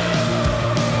begin.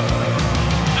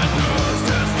 And the earth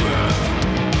is stripped.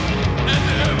 And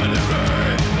the heaven is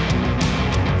rain.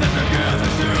 Let the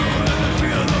gather do. Let the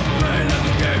feel the pain. Let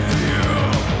the game to you.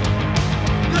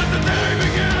 Let the day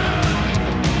begin.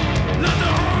 Let the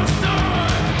horror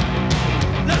start.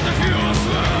 Let the fuel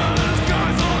swell. Let the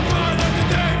skies all bright. Let the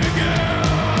day begin.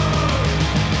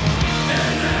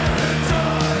 Inherent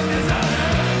time is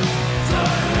ahead. So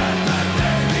let the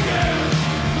day begin.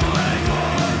 Nobody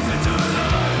wants it to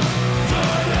lie. So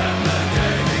let the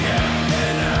day begin.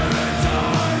 Inherent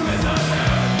time is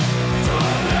ahead. So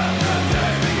let the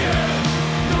day begin.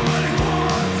 Nobody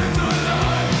wants it to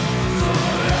lie. So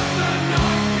let the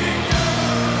night begin.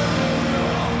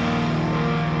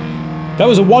 That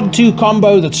was a 1-2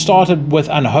 combo that started with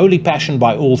Unholy Passion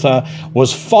by Ultha,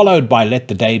 was followed by Let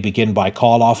the Day Begin by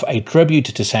Karloff, a tribute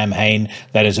to Samhain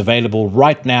that is available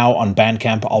right now on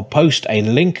Bandcamp. I'll post a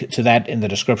link to that in the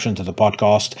description to the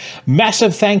podcast.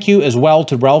 Massive thank you as well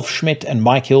to Ralph Schmidt and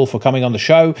Mike Hill for coming on the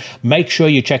show. Make sure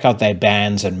you check out their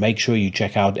bands and make sure you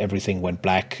check out Everything Went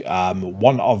Black.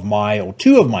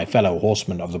 Two of my fellow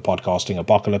horsemen of the podcasting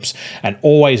apocalypse, and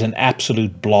always an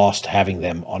absolute blast having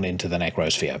them on Into the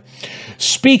Necrosphere.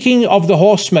 Speaking of the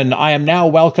Horsemen, I am now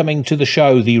welcoming to the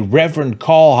show the Reverend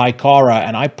Karl Haikara,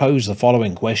 and I pose the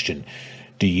following question.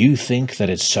 Do you think that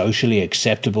it's socially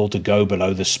acceptable to go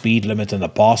below the speed limit in the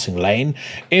passing lane?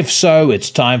 If so,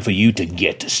 it's time for you to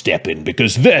get to stepping,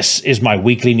 because this is my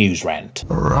weekly news rant.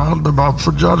 A roundabout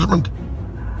for judgment.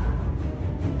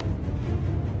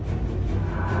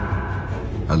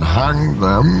 And hang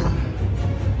them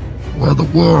where the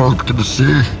world can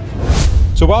see.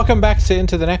 So welcome back to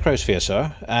Into the Necrosphere,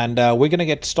 sir, and we're going to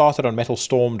get started on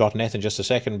metalstorm.net in just a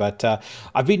second, but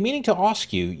I've been meaning to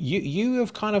ask you, you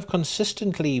have kind of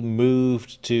consistently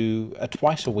moved to a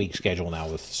twice-a-week schedule now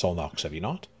with Sol Nox, have you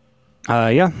not?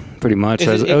 Yeah, pretty much,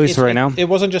 at least right now. It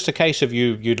wasn't just a case of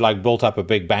you'd like built up a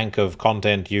big bank of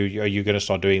content, are you going to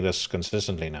start doing this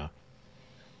consistently now?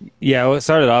 Yeah, well, it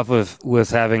started off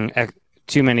with having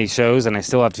too many shows, and I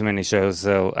still have too many shows.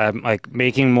 So I'm like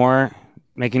making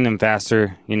them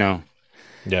faster, you know.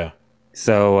 Yeah.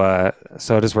 So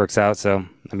so it just works out. So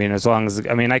I mean, as long as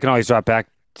I can always drop back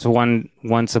to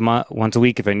once a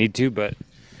week if I need to, but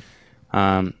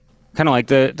kind of like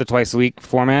the twice a week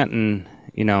format, and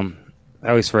you know,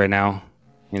 at least for right now,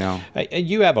 you know.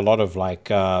 You have a lot of like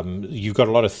you've got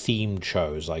a lot of themed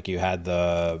shows. Like you had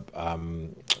the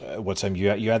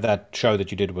you had that show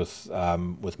that you did with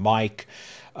Mike.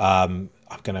 I'm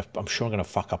sure I'm gonna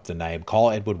fuck up the name.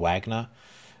 Carl Edward Wagner.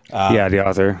 Yeah, the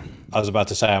author. I was about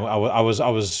to say I was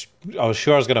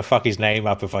sure I was going to fuck his name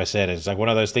up if I said it. It's like one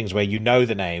of those things where you know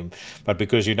the name, but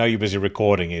because you know you're busy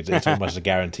recording it, it's almost a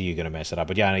guarantee you're going to mess it up.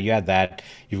 But yeah, you had that.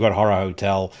 You've got Horror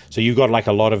Hotel, so you've got like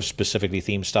a lot of specifically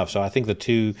themed stuff. So I think the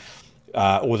two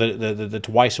or the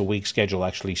twice a week schedule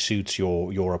actually suits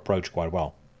your approach quite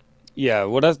well. Yeah,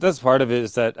 well, that's part of it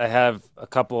is that I have a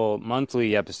couple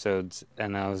monthly episodes,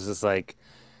 and I was just like,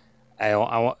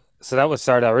 so that was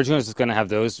started. Originally, I was just going to have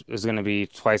those. It was going to be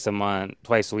twice a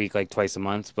week, like twice a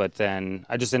month. But then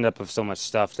I just ended up with so much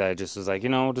stuff that I just was like, you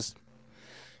know, just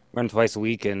run twice a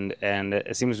week, and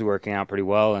it seems to be working out pretty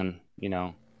well. And you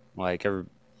know, like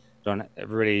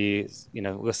everybody, you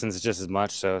know, listens just as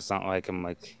much. So it's not like I'm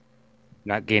like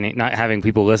not having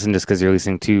people listen just because you're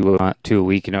listening to a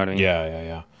week. You know what I mean?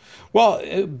 Yeah.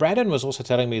 Well, Brandon was also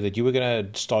telling me that you were going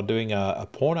to start doing a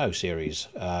porno series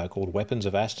called Weapons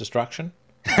of Mass Destruction.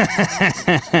 Yeah,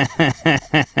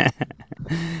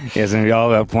 it's gonna be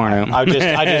all about porno. I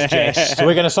just jest. So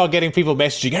we're gonna start getting people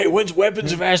messaging, "Hey, when's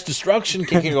Weapons of Mass Destruction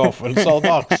kicking off?" And Sol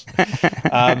Nox.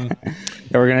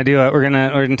 We're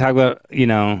gonna talk about, you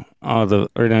know,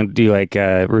 we're gonna do like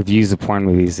reviews of porn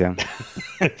movies. Yeah.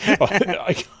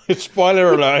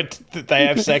 Spoiler alert! They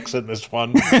have sex in this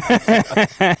one.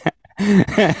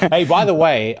 Hey, by the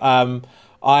way,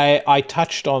 I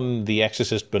touched on The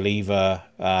Exorcist Believer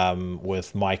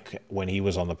with Mike when he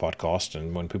was on the podcast,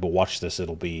 and when people watch this,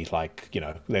 it'll be like, you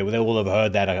know, they will have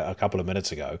heard that a couple of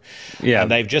minutes ago. Yeah, and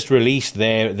they've just released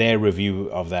their review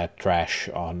of that trash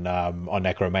on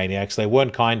Necromaniacs. They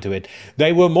weren't kind to it.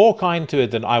 They were more kind to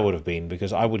it than I would have been,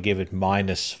 because I would give it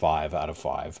 -5 out of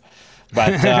 5.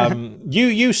 But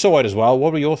you saw it as well.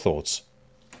 What were your thoughts?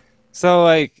 So,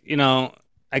 like, you know,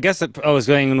 I guess I was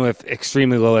going in with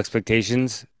extremely low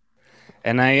expectations,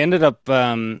 and I ended up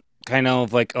kind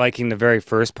of like liking the very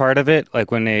first part of it,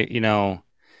 like when they, you know,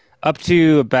 up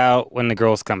to about when the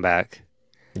girls come back.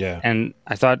 Yeah. And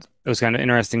I thought it was kind of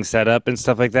interesting setup and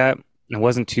stuff like that. It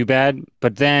wasn't too bad,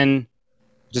 but then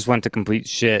just went to complete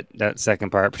shit that second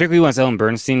part, particularly once Ellen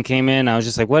Bernstein came in. I was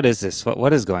just like, what is this?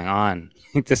 What is going on?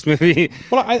 This movie.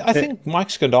 Well, I think Mike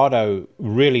Scandato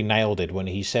really nailed it when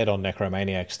he said on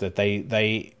Necromaniacs that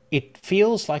it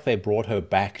feels like they brought her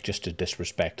back just to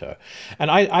disrespect her,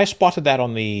 and I spotted that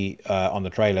on the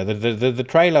trailer. The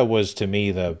trailer was, to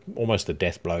me, almost the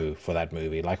death blow for that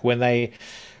movie. Like when they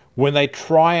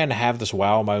try and have this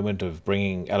wow moment of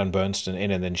bringing Ellen Burstyn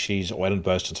in, and then she's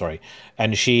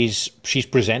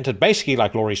presented basically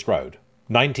like Laurie Strode,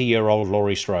 90-year-old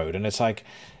Laurie Strode, and it's like,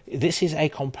 this is a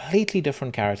completely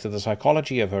different character. The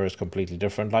psychology of her is completely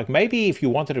different. Like, maybe if you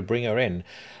wanted to bring her in,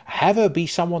 have her be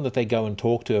someone that they go and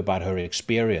talk to about her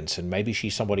experience, and maybe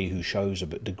she's somebody who shows a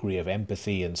degree of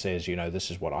empathy and says, you know, this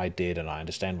is what I did and I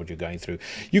understand what you're going through.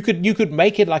 You could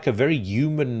make it like a very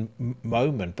human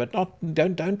moment, but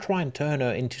don't try and turn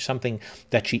her into something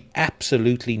that she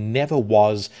absolutely never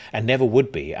was and never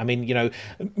would be. I mean, you know,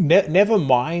 never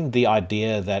mind the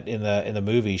idea that in the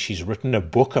movie she's written a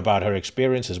book about her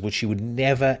experiences, which she would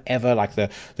never ever, like the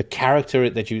character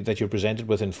that you're presented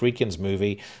with in Friedkin's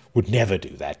movie would never do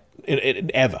that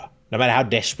ever, no matter how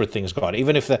desperate things got.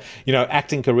 Even if the, you know,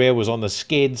 acting career was on the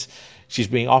skids, she's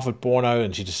being offered porno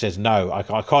and she just says, no, I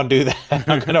can't do that.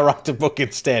 I'm going to write a book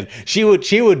instead. She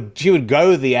would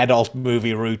go the adult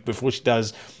movie route before she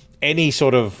does any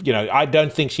sort of, you know, I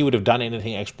don't think she would have done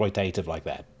anything exploitative like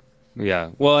that.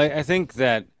 Yeah, well, I think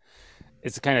that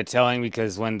it's kind of telling,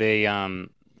 because when they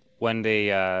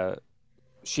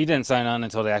she didn't sign on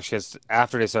until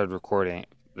after they started recording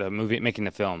the movie, making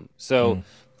the film. So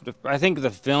I think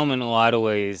the film in a lot of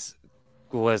ways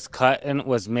was cut and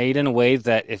was made in a way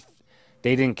that if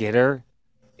they didn't get her,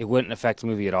 it wouldn't affect the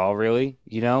movie at all, really.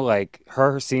 You know, like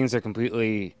her scenes are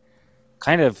completely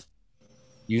kind of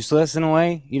useless in a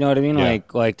way. You know what I mean? Yeah.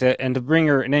 To bring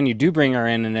her, and then you do bring her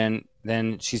in, and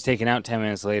then she's taken out 10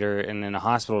 minutes later and in a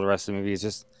hospital the rest of the movie is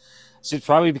just. So it's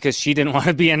probably because she didn't want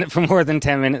to be in it for more than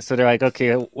 10 minutes. So they're like,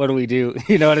 okay, what do we do?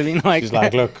 You know what I mean? Like, she's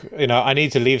like, look, you know, I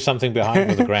need to leave something behind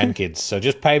with the grandkids. So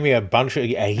just pay me a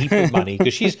heap of money.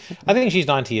 Because I think she's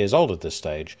 90 years old at this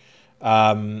stage.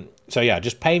 So yeah,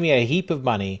 just pay me a heap of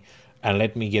money and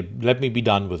let me be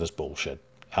done with this bullshit.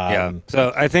 Yeah.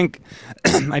 So I think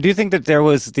I do think that there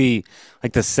was the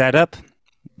setup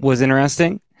was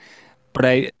interesting, but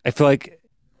I feel like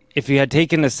if you had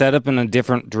taken the setup in a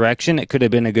different direction, it could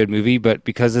have been a good movie. But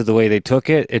because of the way they took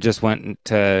it, it just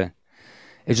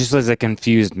was a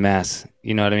confused mess.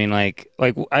 You know what I mean? Like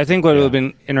I think what would have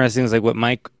been interesting is like what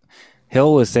Mike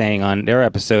Hill was saying on their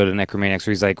episode of Necromaniacs,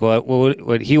 where he's like, well,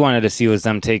 what he wanted to see was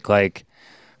them take like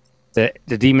the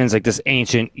demons, like this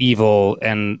ancient evil,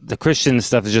 and the Christian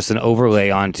stuff is just an overlay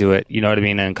onto it. You know what I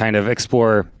mean? And kind of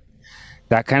explore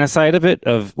that kind of side of it,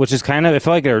 which is kind of, I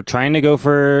feel like they're trying to go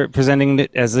for presenting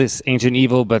it as this ancient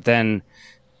evil, but then,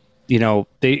 you know,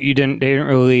 they didn't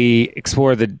really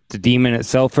explore the demon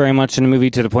itself very much in the movie,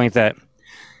 to the point that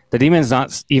the demon's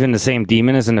not even the same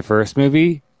demon as in the first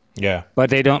movie. Yeah.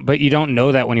 But you don't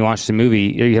know that when you watch the movie.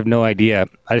 You have no idea.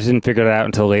 I just didn't figure it out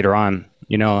until later on.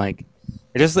 You know, like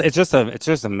it's just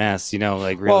a mess, you know,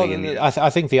 like really. Well, I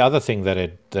think the other thing that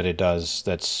it does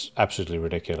that's absolutely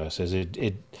ridiculous is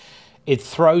it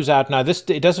throws out, now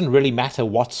it doesn't really matter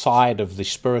what side of the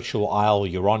spiritual aisle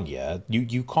you're on here.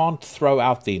 You can't throw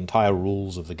out the entire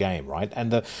rules of the game, right?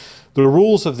 And the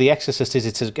rules of The Exorcist is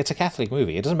it's a Catholic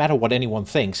movie. It doesn't matter what anyone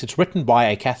thinks. It's written by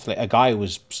a guy who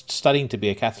was studying to be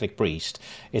a Catholic priest.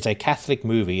 It's a Catholic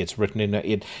movie. It's written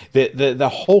the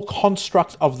whole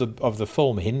construct of the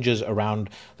film hinges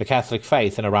around the Catholic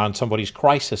faith and around somebody's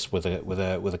crisis with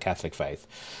a Catholic faith.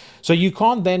 So you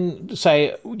can't then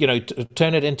say, you know,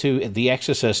 turn it into The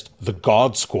Exorcist, the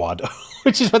God Squad,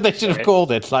 which is what they should have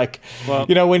called it. Like, well,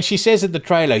 you know, when she says in the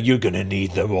trailer, "You're gonna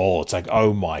need them all," it's like,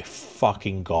 oh my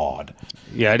fucking God.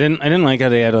 Yeah, I didn't like how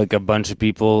they had like a bunch of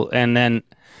people, and then,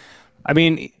 I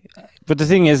mean, but the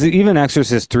thing is, even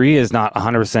Exorcist 3 is not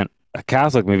 100% a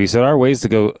Catholic movie, so there are ways to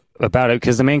go about it,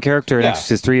 because the main character in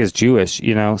Exorcist 3 is Jewish,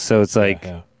 you know, so it's like.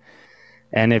 Yeah.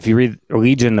 And if you read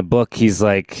Legion, the book, he's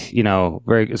like, you know,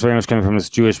 it's very much coming from this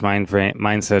Jewish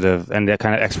mindset of, and that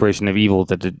kind of exploration of evil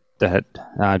that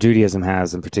Judaism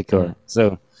has in particular. Mm.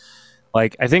 So,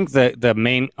 like, I think the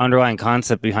main underlying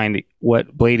concept behind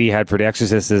what Blady had for The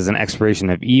Exorcist is an exploration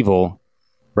of evil,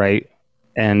 right?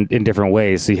 And in different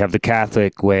ways. So you have the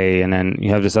Catholic way, and then you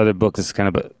have this other book that's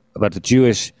kind of about the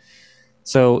Jewish.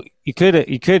 So you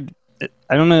could.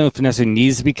 I don't know if it necessarily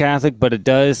needs to be Catholic, but it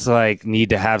does like need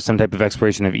to have some type of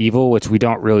exploration of evil, which we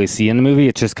don't really see in the movie.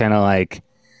 It's just kind of like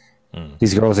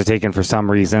these girls are taken for some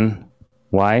reason.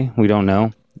 Why? We don't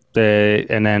know.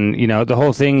 And then, you know, the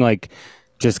whole thing like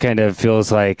just kind of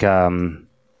feels like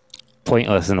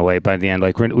pointless in a way by the end.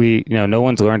 Like we you know, no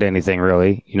one's learned anything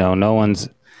really. You know, no one's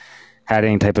had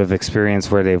any type of experience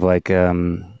where they've like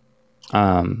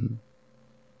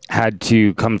had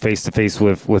to come face to face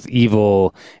with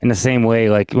evil in the same way.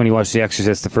 Like when you watch The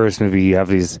Exorcist, the first movie, you have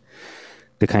the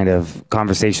kind of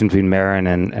conversation between Marin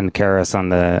and Karis on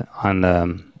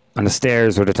the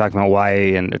stairs, where they're talking about why,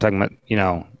 and they're talking about, you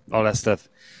know, all that stuff.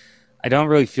 I don't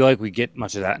really feel like we get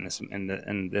much of that in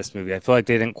this movie. I feel like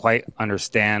they didn't quite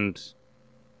understand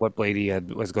what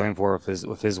Blady was going for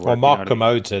with his work. Well, Mark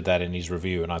Commode said that in his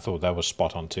review, and I thought that was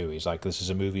spot on too. He's like, this is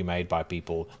a movie made by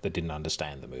people that didn't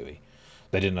understand the movie.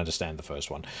 They didn't understand the first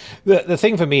one. The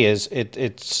thing for me is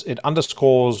it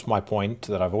underscores my point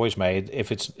that I've always made.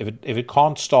 If it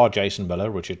can't star Jason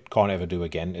Miller, which it can't ever do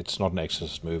again, it's not an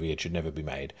Exorcist movie. It should never be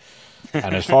made.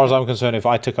 And as far as I'm concerned, if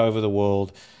I took over the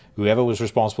world, whoever was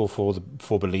responsible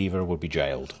for Believer would be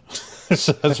jailed.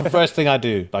 So that's the first thing I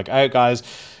do. Like, oh guys,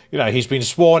 you know, he's been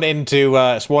sworn into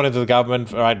the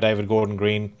government. All right, David Gordon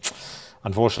Green.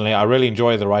 Unfortunately, I really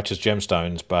enjoy The Righteous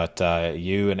Gemstones, but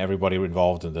you and everybody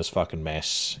involved in this fucking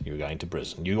mess, you're going to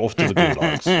prison. You're off to the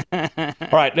gulags. All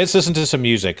right, let's listen to some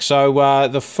music. So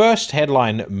the first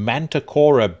headline,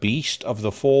 Manticora, Beast of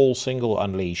the Fall single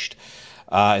unleashed.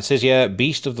 It says here,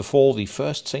 Beast of the Fall, the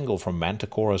first single from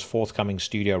Manticora's forthcoming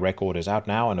studio record, is out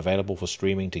now and available for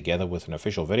streaming together with an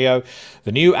official video.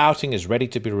 The new outing is ready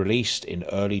to be released in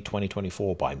early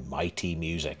 2024 by Mighty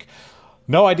Music.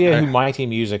 No idea who Mighty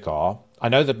Music are. I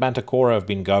know that Manticora have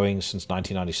been going since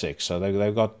 1996, so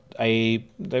they've got a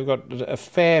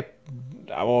fair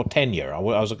tenure. I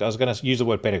was going to use the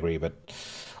word pedigree, but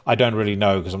I don't really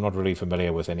know because I'm not really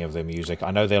familiar with any of their music. I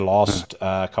know their last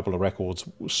couple of records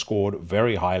scored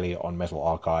very highly on Metal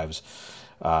Archives.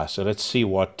 So let's see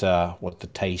what the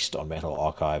taste on Metal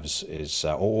Archives is,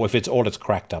 or if it's all it's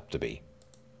cracked up to be.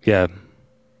 Yeah.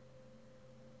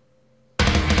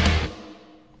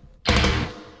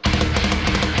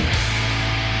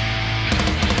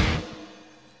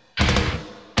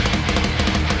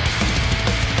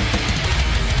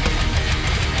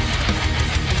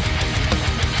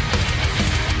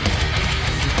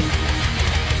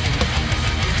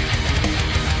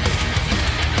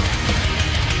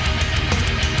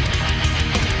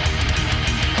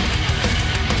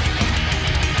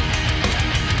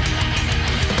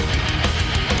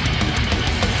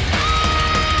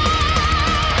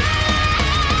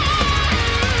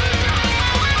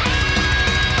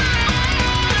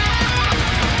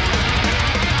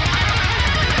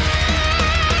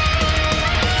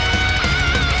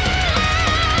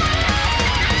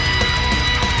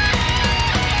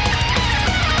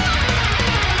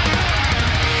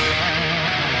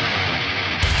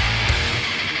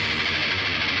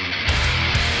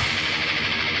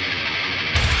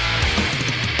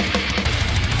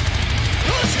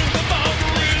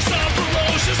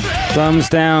 Thumbs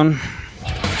down.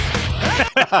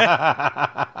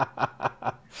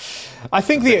 I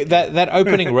think that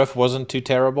opening riff wasn't too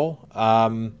terrible,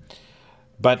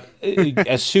 but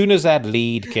as soon as that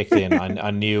lead kicked in,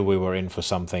 I knew we were in for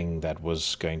something that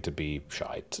was going to be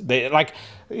shite.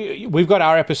 We've got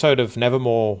our episode of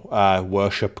Nevermore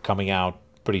Worship coming out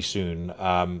pretty soon,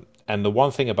 and the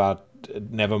one thing about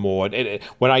Nevermore,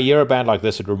 when I hear a band like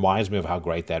this, it reminds me of how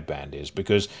great that band is,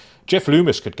 because Jeff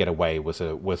Loomis could get away with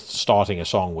starting a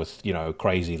song with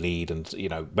crazy lead, and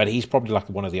but he's probably like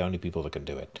one of the only people that can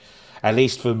do it, at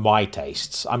least for my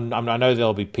tastes. I know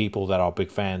there'll be people that are big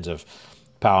fans of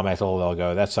power metal. They'll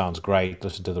go, that sounds great,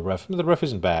 listen to the riff. The riff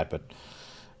isn't bad, but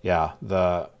yeah,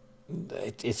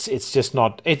 it's just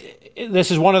not it.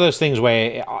 This is one of those things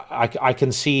where I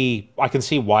can see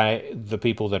why the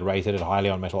people that rated it highly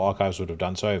on Metal Archives would have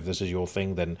done so. If this is your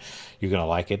thing, then you're gonna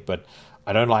like it. But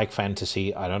I don't like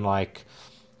fantasy. I don't like.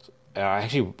 I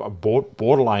actually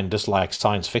borderline dislike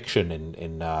science fiction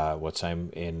in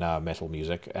metal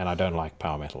music, and I don't like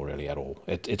power metal really at all.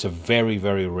 It's a very,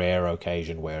 very rare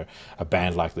occasion where a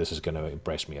band like this is going to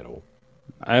impress me at all.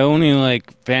 I only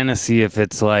like fantasy if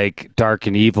it's like dark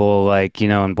and evil, like,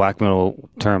 in black metal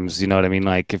terms, you know what I mean?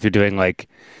 Like if you're doing like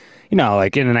In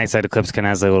the Night Side Eclipse kind of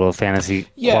has a little fantasy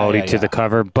quality to the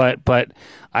cover. But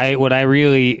what I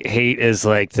really hate is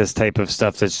like this type of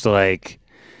stuff that's like,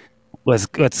 let's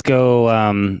go,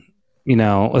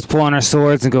 let's pull on our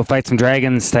swords and go fight some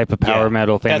dragons type of power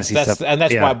metal fantasy stuff. And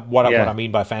that's what I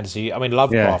mean by fantasy. I mean,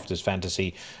 Lovecraft is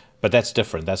fantasy, but that's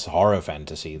different. That's horror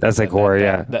fantasy. That's like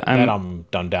horror, that I'm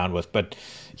done down with. But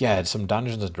yeah, it's some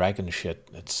Dungeons and Dragons shit.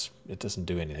 It doesn't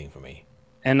do anything for me.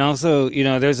 And also,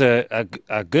 there's a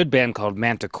good band called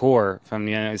Manticore from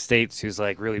the United States who's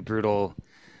like really brutal,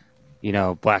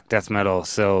 black death metal.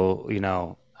 So,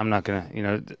 I'm not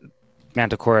gonna,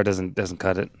 Manticore doesn't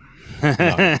cut it.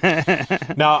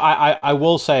 Now, I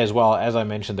will say as well, as I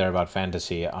mentioned there about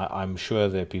fantasy, I'm sure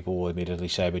that people will immediately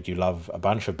say, but you love a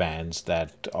bunch of bands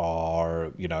that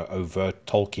are, overt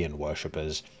Tolkien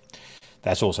worshippers.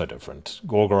 That's also different.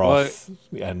 Gorgoroth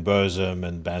and Burzum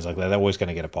and bands like that, they're always going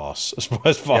to get a pass, as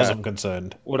far as I'm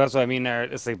concerned. Well, that's what I mean there.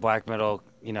 It's like black metal,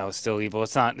 still evil.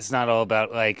 It's not all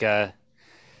about like that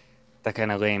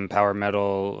kind of lame power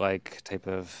metal like type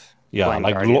of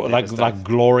like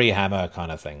Glory Hammer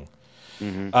kind of thing.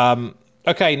 Mm-hmm.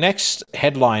 Okay, next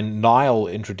headline. Nile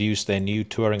introduced their new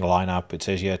touring lineup. It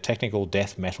says here, Technical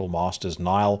Death Metal Masters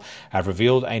Nile have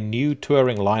revealed a new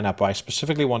touring lineup. I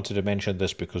specifically wanted to mention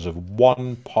this because of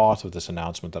one part of this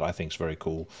announcement that I think is very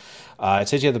cool. It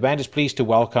says here, the band is pleased to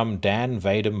welcome Dan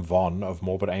Vadem Von of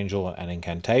Morbid Angel and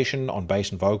Incantation on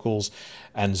bass and vocals,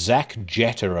 and Zach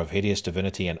Jeter of Hideous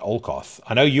Divinity and Olkoth.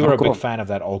 I know you're a big fan of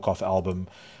that Olkoth album.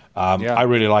 I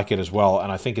really like it as well,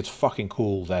 and I think it's fucking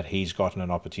cool that he's gotten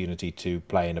an opportunity to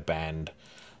play in a band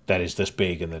that is this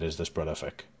big and that is this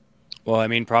prolific. Well, I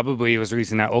mean, probably he was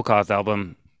releasing that Olkoth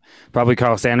album. Probably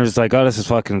Carl Sanders is like, oh, this is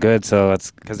fucking good. So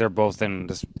that's because they're both in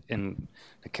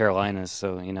the Carolinas.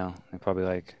 So they're probably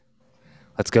like,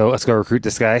 let's go recruit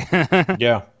this guy.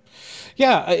 Yeah.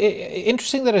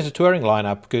 Interesting that it's a touring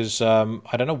lineup because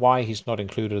I don't know why he's not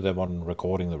included them on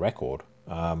recording the record.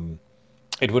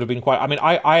 It would have been quite. I mean,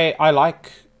 I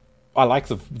like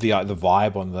the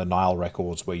vibe on the Nile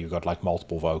records where you've got like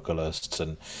multiple vocalists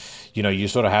and you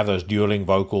sort of have those dueling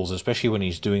vocals, especially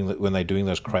when they're doing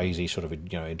those crazy sort of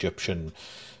Egyptian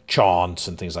chants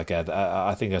and things like that.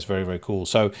 I think that's very, very cool.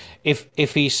 So if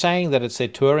he's saying that it's their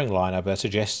touring lineup, that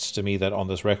suggests to me that on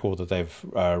this record that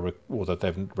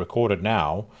they've recorded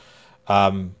now,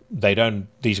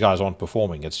 these guys aren't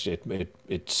performing.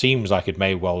 It seems like it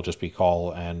may well just be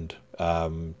Carl and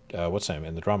what's his name,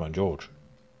 and the drummer, and George.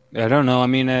 I don't know. I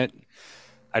mean, I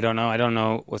don't know. I don't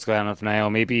know what's going on with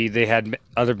Nile. Maybe they had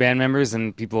other band members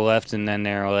and people left, and then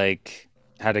they're like,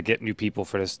 had to get new people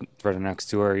for the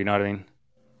next tour. You know what I mean?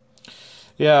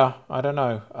 Yeah, I don't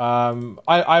know.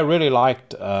 I really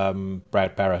liked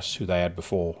Brad Paris, who they had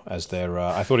before, as their.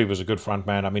 I thought he was a good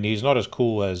frontman. I mean, he's not as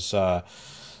cool as the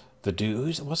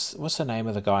dude. What's the name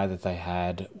of the guy that they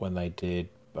had when they did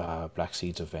Black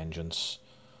Seeds of Vengeance?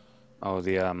 Oh,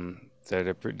 the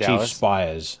Chief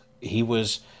Spires. He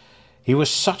was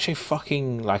such a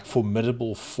fucking like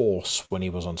formidable force when he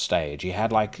was on stage. He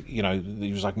had he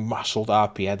was like muscled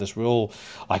up. He had this real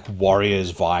like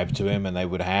warriors vibe to him, and they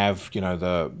would have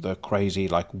the crazy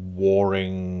like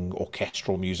warring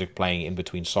orchestral music playing in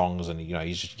between songs, and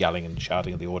he's just yelling and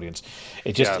shouting at the audience.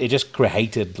 It just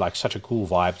created like such a cool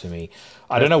vibe to me.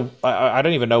 I don't know. I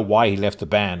don't even know why he left the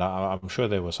band. I'm sure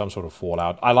there was some sort of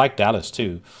fallout. I like Dallas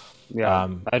too. Yeah,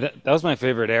 that was my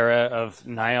favorite era of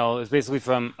Nile. It's basically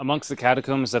from Amongst the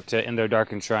Catacombs up to In Their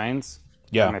Darkened Shrines.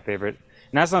 Yeah. They're my favorite.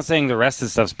 And that's not saying the rest of the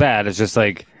stuff's bad. It's just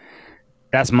like,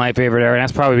 that's my favorite era. And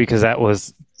that's probably because that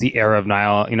was the era of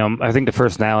Nile. You know, I think the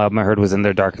first Nile album I heard was In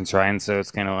Their Darkened Shrines. So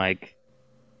it's kind of like,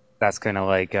 that's kind of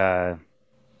like,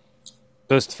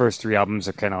 those first three albums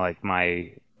are kind of like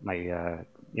my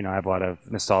you know, I have a lot of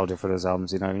nostalgia for those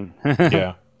albums, you know what I mean?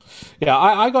 Yeah. Yeah,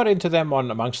 I got into them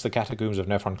on Amongst the Catacombs of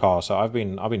Nephron-Ka, so I've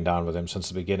been down with them since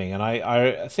the beginning, and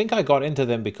I think I got into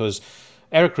them because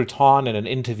Eric Rutan in an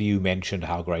interview mentioned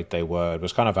how great they were. It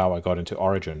was kind of how I got into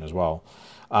Origin as well.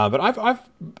 But I've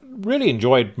really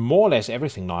enjoyed more or less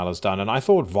everything Nile has done, and I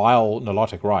thought Vile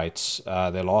Nilotic Rites,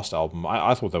 their last album,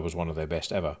 I thought that was one of their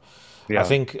best ever. Yeah. I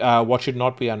think What Should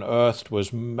Not Be Unearthed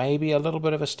was maybe a little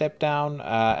bit of a step down,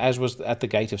 as was At the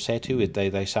Gate of Setu.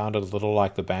 They sounded a little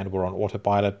like the band were on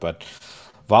autopilot, but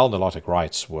Vile Nilotic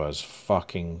Rites was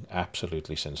fucking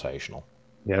absolutely sensational.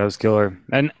 Yeah, that was killer.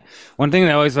 And one thing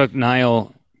that I always liked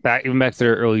Nile, even back to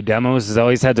their early demos, is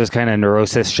always had those kind of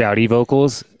Neurosis shouty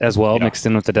vocals as well, mixed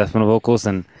in with the death metal vocals,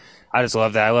 and I just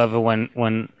love that. I love it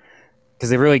when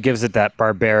because it really gives it that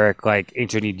barbaric, like,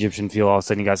 ancient Egyptian feel. All of a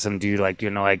sudden you got some dude, like, you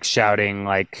know, like shouting,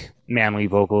 like, manly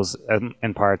vocals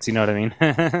and parts, you know what I mean?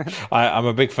 I'm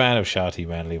a big fan of shouty,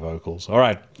 manly vocals. All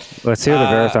right. Let's hear the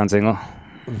Varathron single.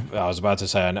 I was about to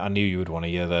say, I knew you would want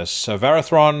to hear this. So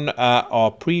Varathron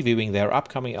are previewing their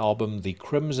upcoming album, The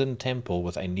Crimson Temple,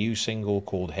 with a new single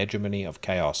called Hegemony of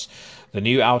Chaos. The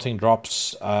new outing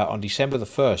drops on December the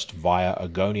 1st via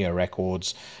Agonia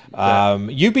Records.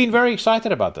 You've been very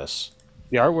excited about this.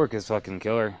 The artwork is fucking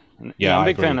killer. Yeah, I'm a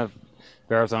big fan of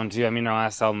Varathron too. I mean, our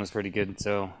last album was pretty good,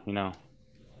 so, you know.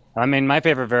 I mean, my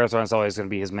favorite Varathron is always going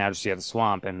to be His Majesty of the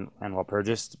Swamp and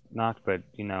Walpurgis knocked, but,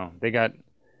 you know, they've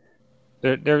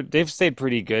stayed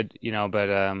pretty good, you know, but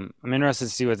I'm interested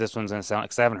to see what this one's going to sound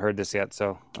like, because I haven't heard this yet,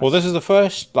 so. Well, this is the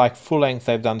first, like, full-length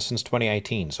they've done since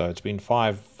 2018, so it's been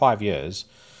five years.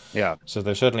 Yeah. So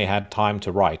they've certainly had time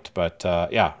to write, but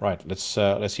yeah, right.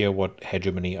 Let's hear what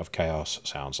Hegemony of Chaos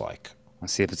sounds like.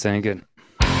 Let's see if it's any good.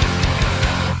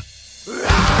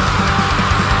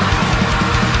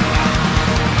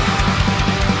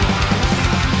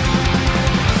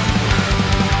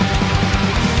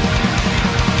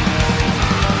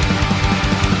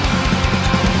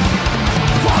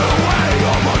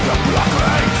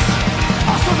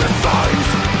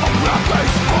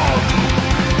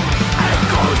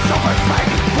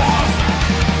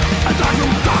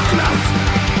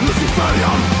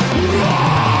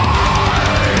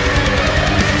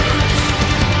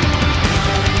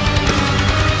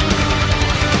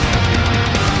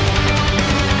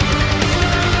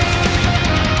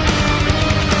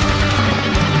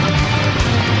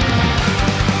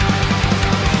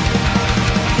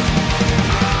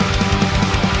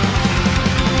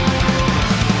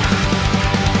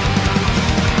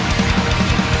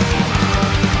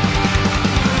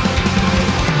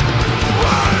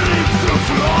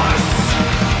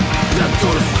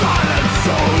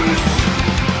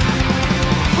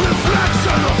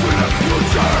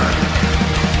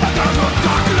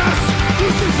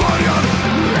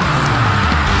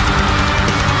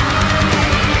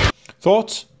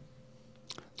 Thoughts?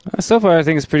 So far, I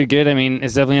think it's pretty good. I mean, it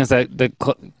definitely has the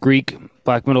Greek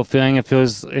black metal feeling. It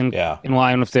feels in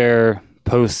line with their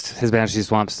post His Majesty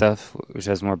Swamp stuff, which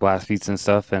has more blast beats and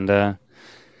stuff. And I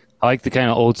like the kind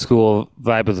of old school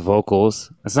vibe of the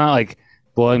vocals. It's not like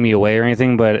blowing me away or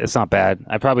anything, but it's not bad.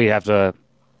 I probably have to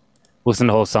listen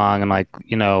to the whole song and, like,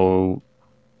 you know,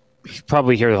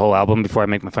 probably hear the whole album before I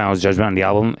make my final judgment on the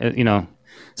album. You know,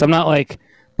 so I'm not like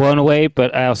blown away,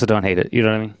 but I also don't hate it. You know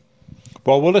what I mean?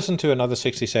 Well, we'll listen to another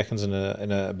 60 seconds in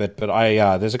a bit, but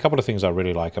there's a couple of things I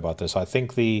really like about this. I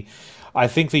think the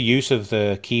use of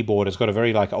the keyboard has got a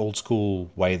very, like, old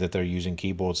school way that they're using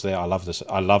keyboards there. I love this.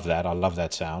 I love that. I love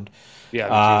that sound.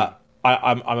 Yeah.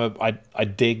 I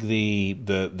dig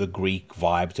the Greek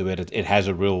vibe to it. It has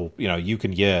a real, you know, you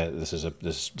can hear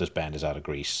this band is out of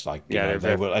Greece. Like, yeah, it's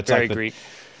very like Greek.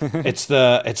 it's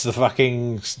the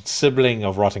fucking sibling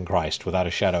of Rotting Christ, without a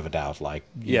shadow of a doubt. Like,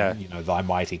 yeah, you know, Thy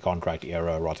Mighty Contract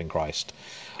era Rotting Christ.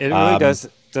 It really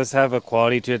does have a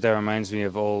quality to it that reminds me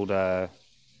of old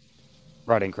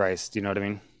Rotting Christ. You know what I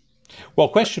mean? Well,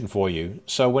 question for you.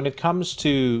 So when it comes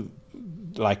to,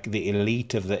 like, the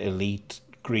elite of the elite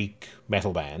Greek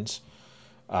metal bands,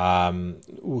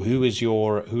 who is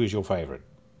your favorite?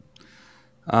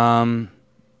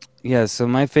 Yeah, so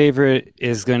my favorite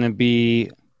is going to be,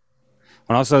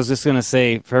 and also I was just going to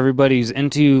say, for everybody who's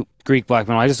into Greek black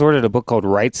metal, I just ordered a book called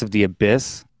Rites of the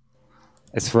Abyss.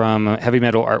 It's from Heavy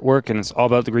Metal Artwork, and it's all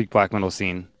about the Greek black metal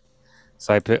scene.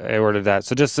 So I ordered that.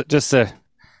 So just so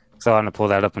I want to pull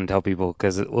that up and tell people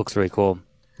because it looks really cool.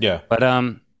 Yeah. But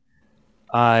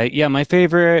yeah, my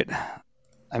favorite.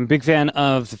 I'm a big fan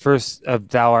of the first of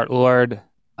Thou Art Lord,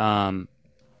 Rotting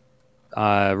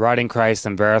Christ,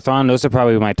 and Varathon. Those are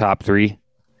probably my top three.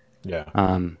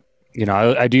 Yeah. You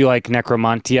know, I do like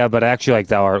Necromantia, but I actually like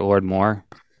Thou Art Lord more,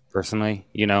 personally.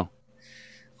 You know,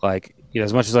 like, you know,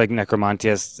 as much as I like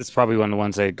Necromantia, it's probably one of the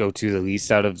ones I go to the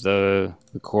least out of the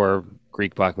core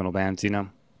Greek black metal bands. You know,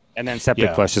 and then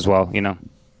Septic Flesh as well. You know.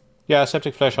 Yeah,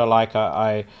 Septic Flesh I like.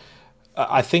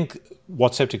 I think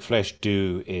what Septic Flesh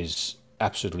do is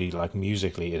absolutely, like,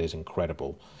 musically it is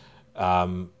incredible.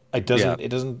 It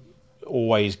doesn't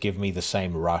always give me the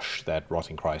same rush that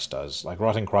Rotting Christ does. Like,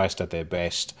 Rotting Christ at their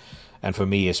best, and for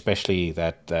me especially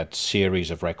that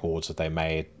series of records that they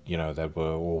made, you know, that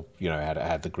were all, you know,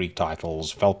 had the Greek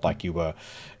titles, felt like you were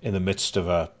in the midst of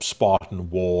a Spartan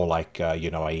war, like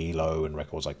you know, Aelo and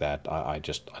records like that. I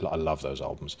love those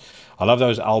albums. I love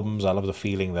those albums. I love the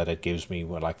feeling that it gives me,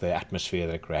 like the atmosphere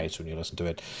that it creates when you listen to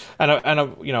it.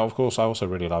 And you know, of course, I also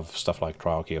really love stuff like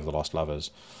Triarchy of the Lost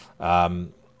Lovers.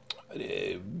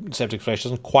 Septic Flesh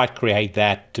doesn't quite create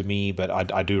that to me, but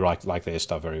I do like their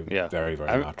stuff very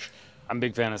much. I'm a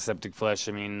big fan of Septic Flesh.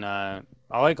 I mean, I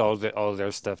like all of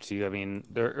their stuff too. I mean,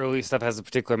 their early stuff has a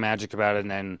particular magic about it,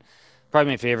 and then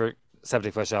probably my favorite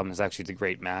Septic Flesh album is actually The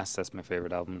Great Mass. That's my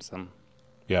favorite album. So.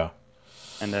 Yeah.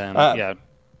 And then yeah,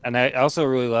 and I also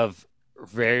really love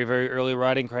very, very early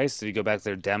Rotting Christ. If you go back to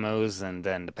their demos and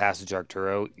then the Passage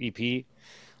Arturo EP,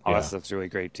 all that stuff's really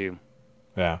great too.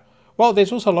 Yeah. Well,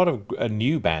 there's also a lot of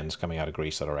new bands coming out of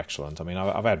Greece that are excellent. I mean,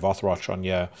 I've had Vothroch on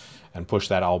here and pushed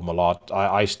that album a lot.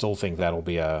 I still think that'll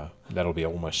be a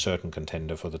almost certain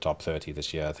contender for the top 30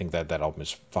 this year. I think that album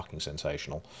is fucking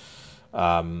sensational.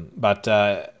 But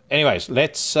anyways,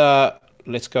 let's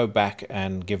go back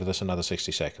and give this another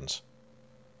 60 seconds.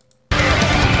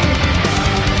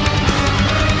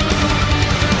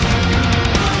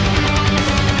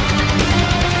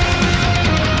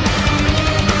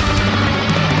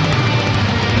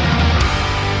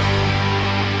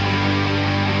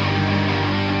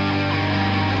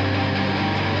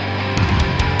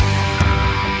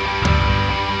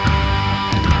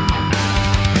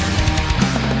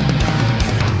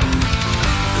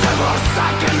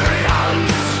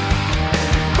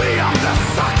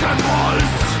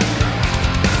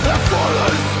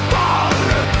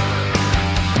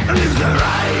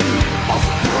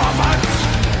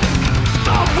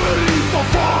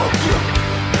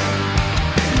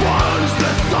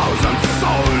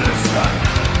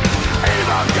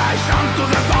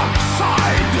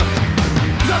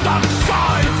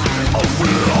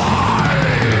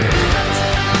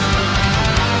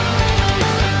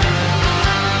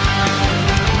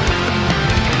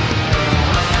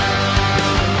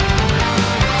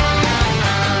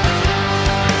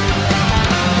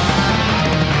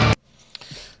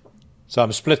 So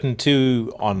I'm split in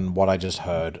two on what I just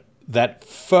heard. That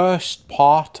first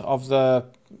part of the,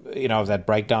 you know, that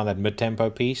breakdown, that mid-tempo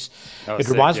piece, it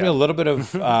reminds me a little bit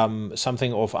of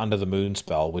something off Under the Moon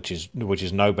Spell, which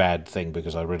is no bad thing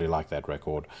because I really like that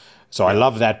record. So I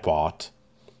love that part.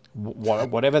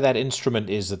 Whatever that instrument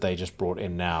is that they just brought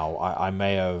in now, I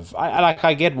may have,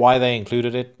 I get why they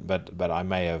included it, but I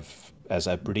may have, as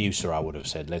a producer, I would have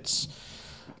said, let's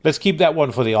keep that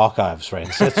one for the archives,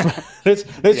 friends. Let's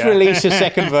release a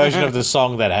second version of the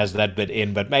song that has that bit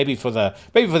in, but maybe for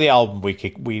the album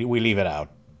we leave it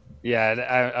out.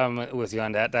 Yeah, I'm with you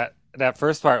on that. That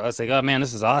first part, I was like, oh man,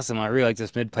 this is awesome. I really like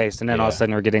this mid pace, and then all of a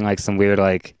sudden we're getting like some weird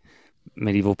like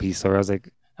medieval piece. Where I was like,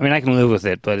 I mean, I can live with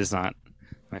it, but it's not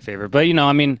my favorite. But you know,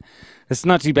 I mean, it's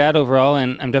not too bad overall,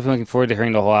 and I'm definitely looking forward to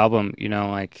hearing the whole album. You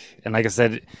know, like I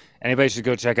said, anybody should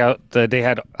go check out they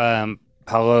had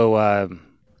Paolo.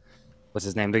 What's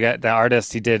his name? The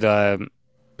artist, he did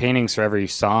paintings for every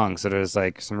song. So there's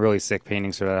like some really sick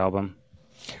paintings for that album.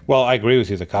 Well, I agree with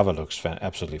you. The cover looks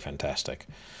absolutely fantastic.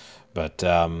 But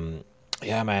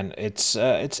yeah, man, it's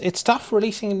tough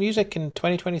releasing music in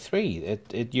 2023.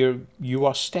 You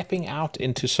are stepping out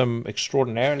into some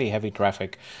extraordinarily heavy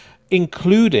traffic,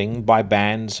 including by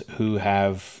bands who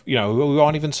have, you know, who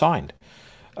aren't even signed.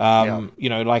 You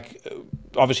know, like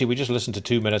obviously we just listened to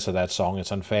 2 minutes of that song.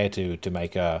 It's unfair to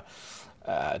make a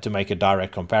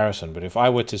direct comparison, but if I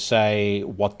were to say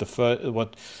what the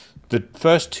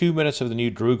first 2 minutes of the new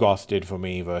Drugoth did for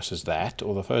me versus that,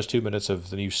 or the first 2 minutes of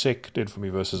the new Sick did for me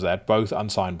versus that, both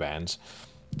unsigned bands,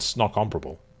 it's not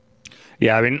comparable.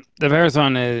 Yeah, I mean, the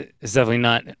Marathon is definitely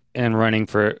not in running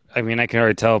for. I mean, I can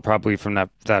already tell probably from that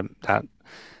it's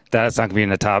not gonna be in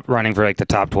the top running for like the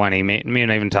top 20, maybe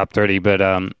not even top 30, but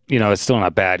you know, it's still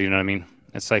not bad. You know what I mean?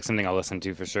 it's like something I'll listen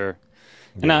to for sure.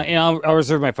 And I'll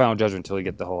reserve my final judgment until we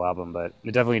get the whole album, but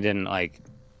it definitely didn't like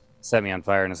set me on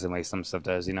fire in the same way some stuff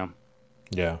does, you know?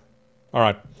 Yeah. All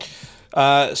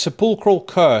right. Sepulchral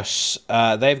Curse.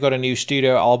 They've got a new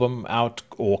studio album out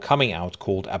or coming out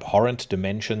called Abhorrent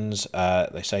Dimensions.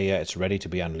 They say it's ready to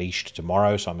be unleashed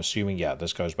tomorrow, so I'm assuming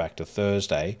this goes back to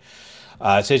Thursday.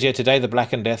 It says today the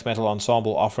black and death metal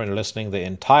ensemble offering listening the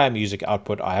entire music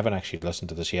output. I haven't actually listened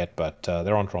to this yet, but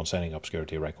they're on Transcending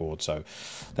Obscurity Records, so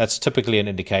that's typically an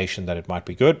indication that it might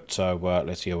be good. So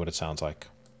let's hear what it sounds like.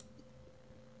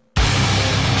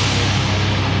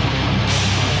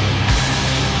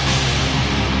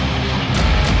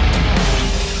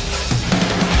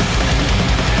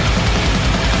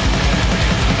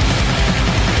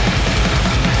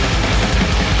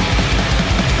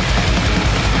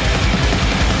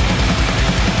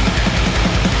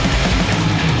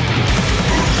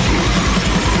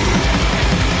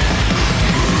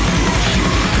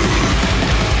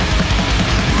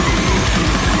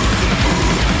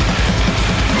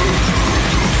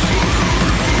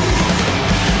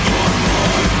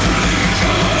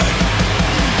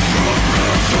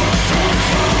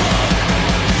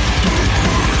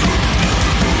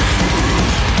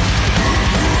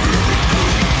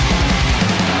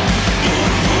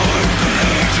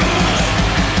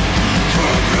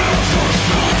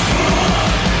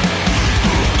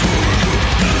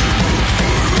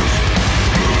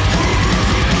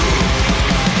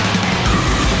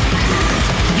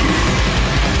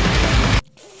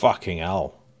 Fucking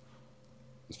hell.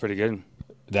 It's pretty good.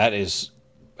 That is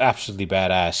absolutely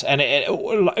badass. And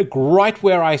right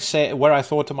where I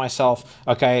thought to myself,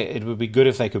 okay, it would be good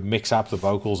if they could mix up the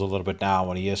vocals a little bit now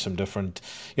when you hear some different,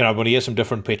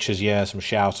 pitches, some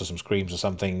shouts or some screams or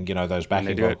something, those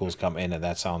backing vocals come in and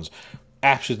that sounds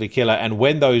absolutely killer. And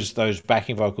when those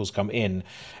backing vocals come in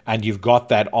and you've got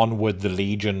that Onward the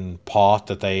Legion part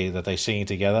that they sing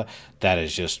together, that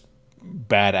is just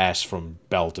badass from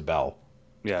bell to bell.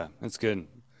 Yeah, it's good.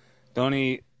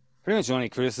 Pretty much the only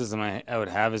criticism I would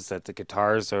have is that the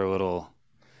guitars are a little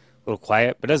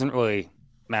quiet, but it doesn't really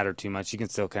matter too much. You can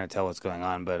still kind of tell what's going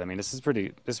on. But I mean, this is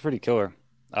pretty killer.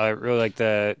 I really like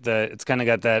it's kind of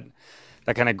got that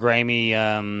kind of grimy,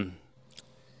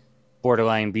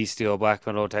 borderline bestial black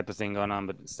metal type of thing going on,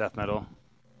 but it's death metal.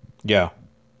 Yeah.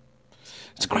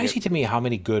 It's crazy to me how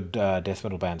many good death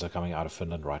metal bands are coming out of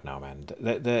Finland right now, man.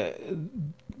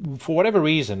 For whatever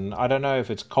reason, I don't know if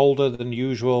it's colder than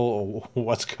usual or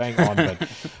what's going on, but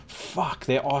fuck,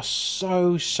 there are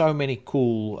so many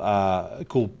cool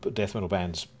death metal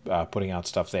bands putting out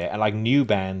stuff there, and like new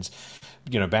bands,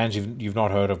 bands you've not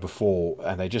heard of before,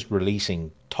 and they're just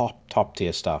releasing top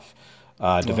tier stuff.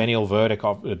 Devenial Verdict.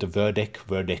 Last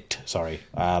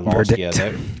year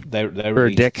they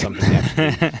released something.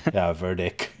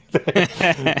 Verdict.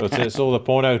 It's all the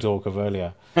porno talk of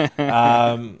earlier. But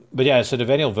so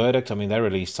Devenial Verdict. I mean, they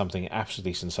released something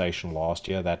absolutely sensational last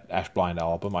year. That Ashblind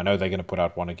album. I know they're going to put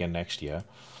out one again next year.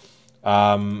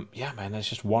 Man, there's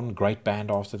just one great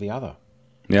band after the other.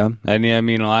 Yeah, I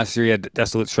mean, last year you had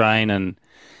Desolate Shrine and.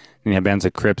 You have bands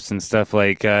like Crypts and stuff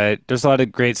like there's a lot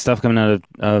of great stuff coming out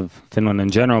of Finland in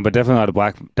general, but definitely a lot of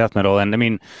black death metal. And I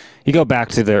mean, you go back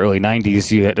to the early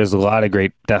 90s, there's a lot of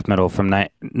great death metal from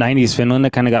 90s Finland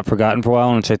that kind of got forgotten for a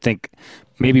while, which I think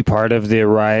maybe part of the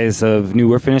rise of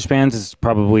newer Finnish bands is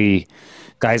probably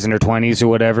guys in their 20s or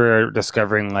whatever are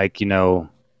discovering a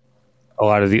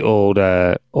lot of the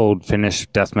old Finnish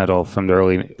death metal from the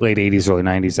late 80s, early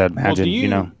 90s, I'd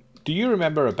imagine. Do you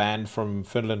remember a band from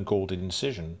Finland called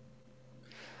Incision?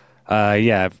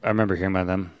 Yeah, I remember hearing about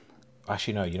them.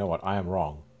 Actually, no, you know what? I am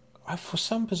wrong. For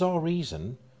some bizarre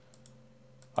reason,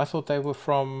 I thought they were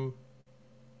from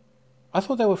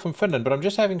Finland, but I'm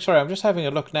just having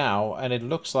a look now, and it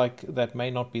looks like that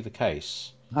may not be the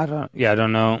case. I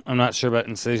don't know. I'm not sure about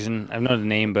Incision. I know the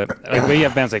name, but you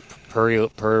have bands like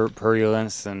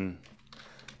Purulence and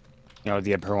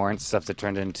the Abhorrent stuff that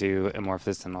turned into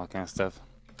Amorphous and all kind of stuff.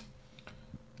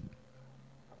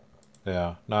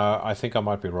 Yeah, no, I think I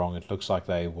might be wrong. It looks like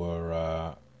they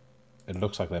were. It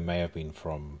looks like they may have been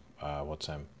from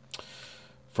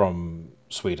from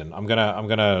Sweden. I'm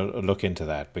gonna look into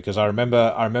that because I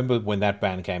remember when that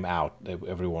band came out,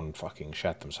 everyone fucking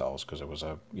shat themselves because it was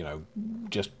a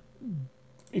just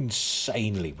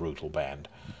insanely brutal band.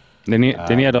 Then you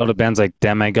had all the bands like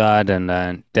Demigod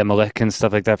and Demolic and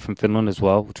stuff like that from Finland as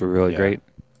well, which were really great.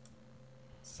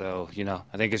 So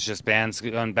I think it's just bands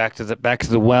going back to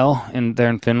the well there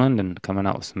in Finland and coming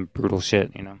out with some brutal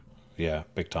shit. Yeah,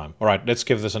 big time. All right, let's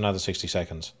give this another 60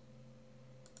 seconds.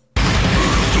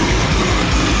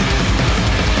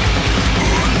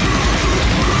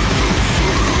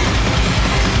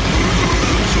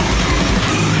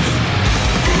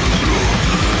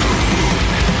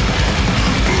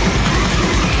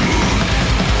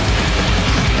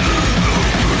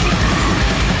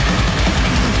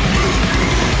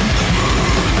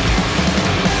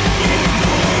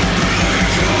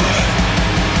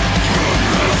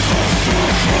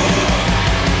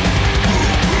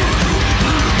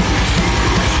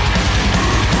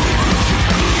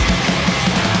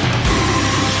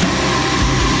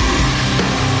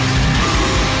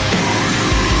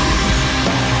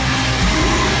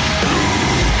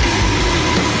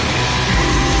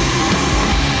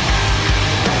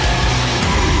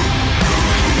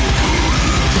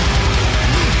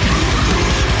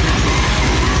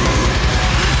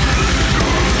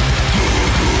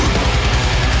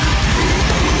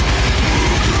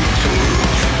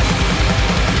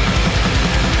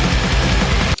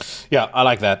 Yeah, I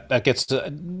like that. That gets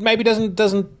maybe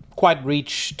doesn't quite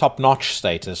reach top notch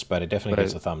status, but it definitely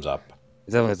gets a thumbs up.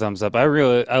 It's definitely a thumbs up. I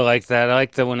like that. I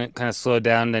like that when it kind of slowed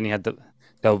down. Then you had the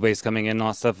double bass coming in and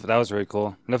all stuff. That was really cool.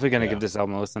 I'm definitely gonna give this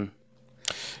album a listen.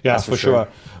 Yeah, for sure.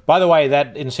 By the way,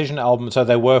 that Incision album, so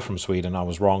they were from Sweden. I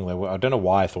was wrong. I don't know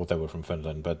why I thought they were from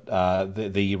Finland, but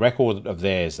the record of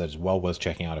theirs that is well worth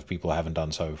checking out if people haven't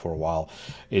done so for a while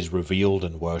is Revealed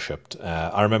and Worshipped.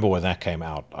 I remember when that came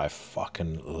out. I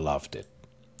fucking loved it.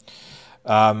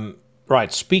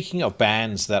 Right, speaking of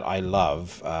bands that I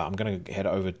love, I'm going to head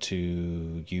over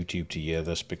to YouTube to hear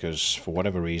this because for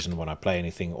whatever reason, when I play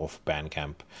anything off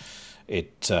Bandcamp,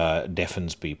 it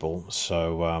deafens people.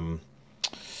 So...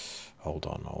 Hold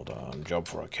on. Job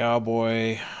for a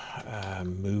Cowboy.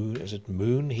 Is it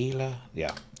Moon Healer? Yeah.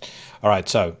 All right,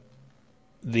 so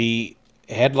the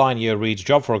headline here reads,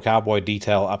 Job for a Cowboy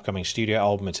detail upcoming studio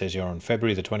album. It says here on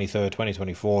February the 23rd,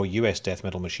 2024, US death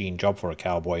metal machine Job for a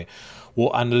Cowboy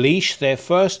will unleash their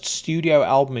first studio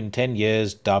album in 10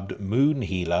 years, dubbed Moon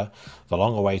Healer. The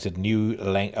long-awaited new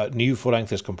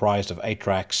full-length is comprised of 8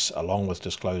 tracks, along with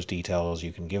disclosed details.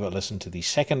 You can give a listen to the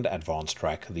second advanced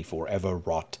track, The Forever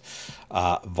Rot,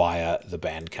 via the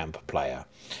Bandcamp player.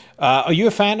 Are you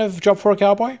a fan of Job for a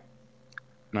Cowboy?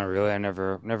 Not really. I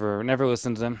never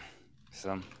listened to them.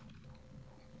 So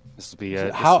this will be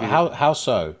how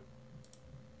so?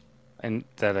 And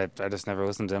that I just never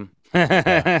listened to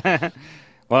them.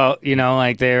 Well,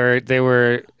 like they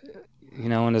were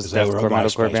one of those deathcore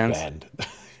metalcore bands. Band.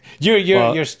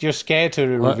 You're scared to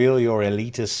reveal your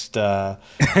elitist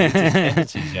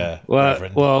entities,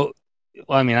 well,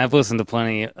 I mean, I've listened to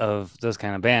plenty of those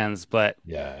kind of bands, but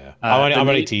yeah. I'm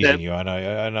only teasing you. I know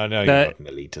you're not an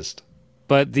elitist.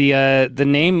 But the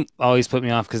name always put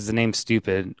me off because the name's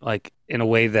stupid, like in a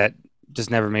way that just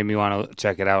never made me want to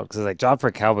check it out. Because it's like, Job for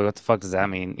a Cowboy, what the fuck does that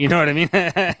mean? You know what I mean?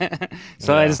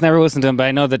 So I just never listened to them, but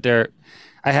I know that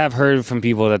I have heard from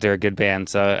people that they're a good band.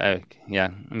 So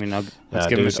let's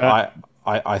give them a shot.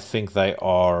 I think they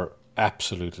are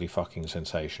absolutely fucking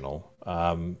sensational.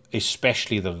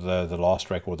 Especially the last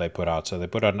record they put out. So they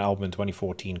put out an album in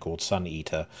 2014 called Sun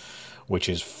Eater, which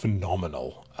is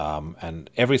phenomenal. And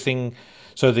everything.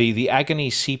 So the Agony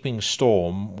Seeping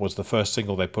Storm was the first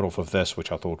single they put off of this,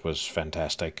 which I thought was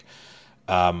fantastic.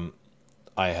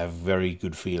 I have very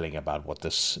good feeling about what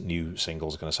this new single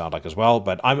is going to sound like as well.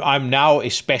 But I'm now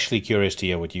especially curious to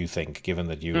hear what you think, given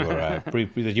that you were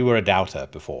that you were a doubter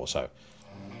before. So.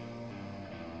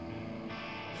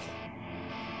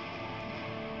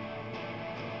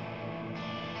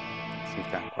 Seems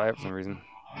kind of quiet for some reason.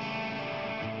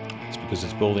 It's because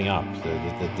it's building up.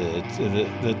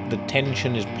 The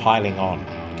tension is piling on.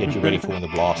 Get you ready for when the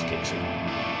blast kicks in.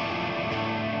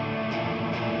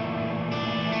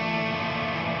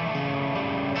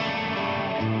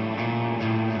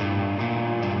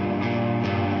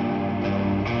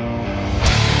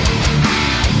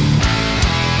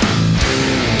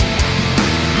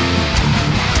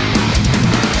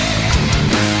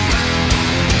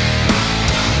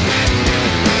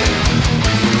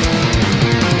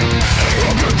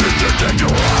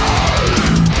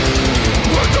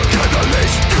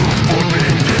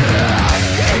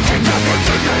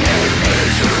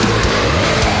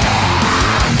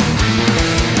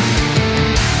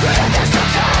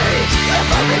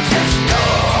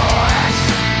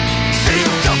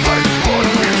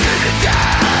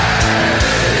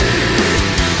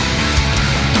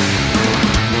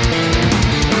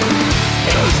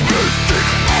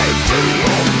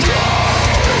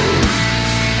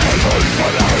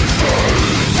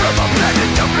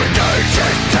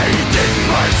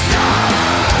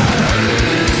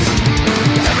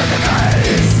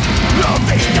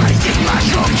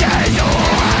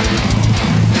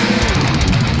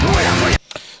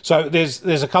 So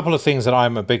there's a couple of things that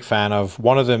I'm a big fan of.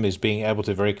 One of them is being able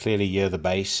to very clearly hear the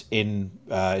bass in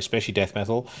especially death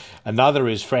metal. Another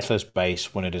is fretless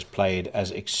bass when it is played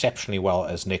as exceptionally well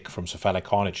as Nick from Cephalic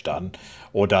Carnage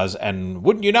does. And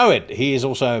wouldn't you know it, he is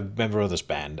also a member of this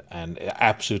band and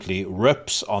absolutely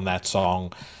rips on that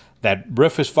song. That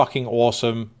riff is fucking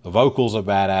awesome. The vocals are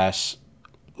badass.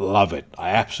 Love it. I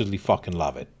absolutely fucking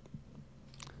love it.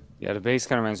 Yeah, the bass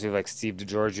kind of reminds me of like Steve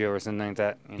DiGiorgio or something like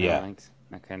that. Like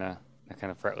that kind of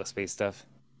fretless bass stuff.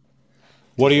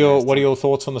 What are your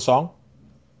thoughts on the song?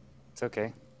 It's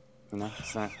okay.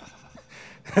 It's not.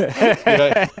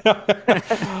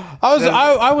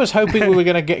 I was hoping we were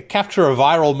going to capture a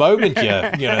viral moment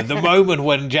here. The moment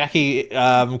when Jackie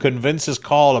convinces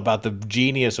Karl about the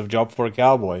genius of Job for a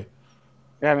Cowboy.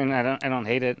 Yeah, I mean, I don't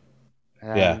hate it.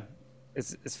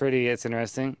 It's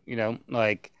interesting.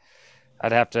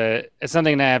 I'd have to. It's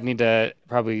something that I need to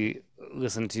probably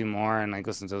listen to more and like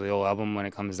listen to the whole album when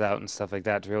it comes out and stuff like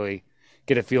that to really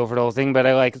get a feel for the whole thing. But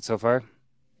I like it so far.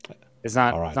 It's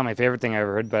not. All right. It's not my favorite thing I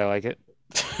ever heard, but I like it.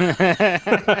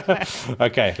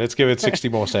 Okay, let's give it 60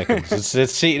 more seconds.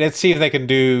 Let's see if they can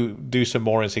do some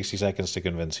more in 60 seconds to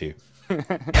convince you.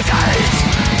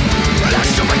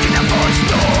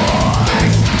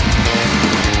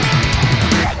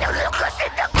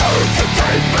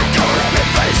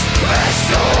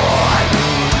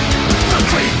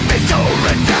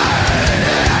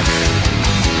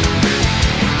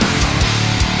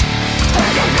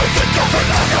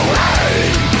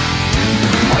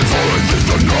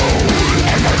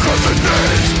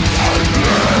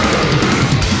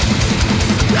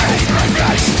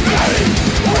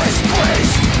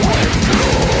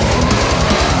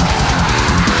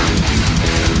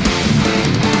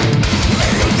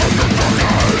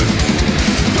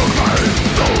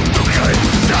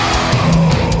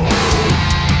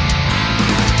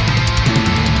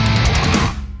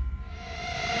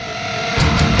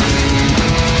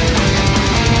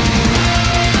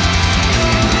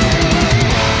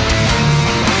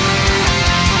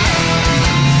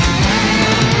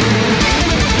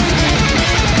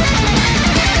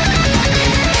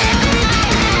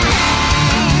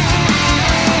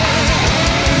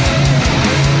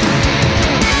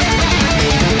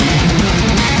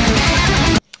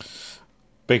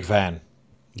 Big fan.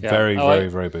 Yeah,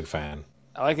 Very big fan.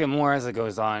 I like it more as it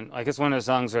goes on. Like it's one of those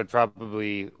songs where I'd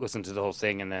probably listen to the whole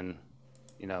thing and then,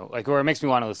 like, or it makes me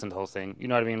want to listen to the whole thing. You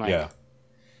know what I mean? Like, Yeah.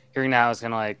 hearing now is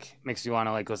kind of like makes you want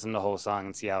to like listen to the whole song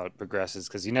and see how it progresses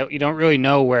because you don't really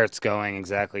know where it's going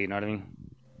exactly. You know what I mean?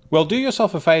 Well, do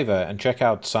yourself a favor and check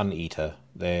out Sun Eater,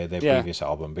 their previous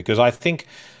album, because I think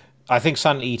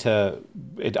Sun Eater.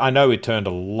 I know it turned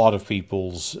a lot of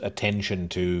people's attention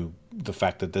to the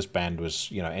fact that this band was,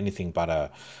 anything but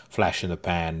a flash in the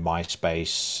pan,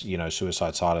 MySpace,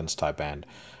 Suicide Silence type band.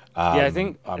 I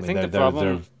think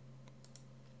the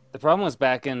problem was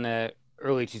back in the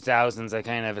early 2000s. I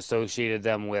kind of associated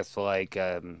them with like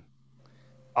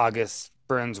August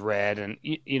Burns Red and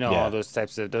all those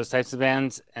types of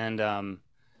bands. And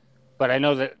but I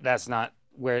know that's not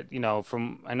where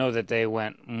I know that they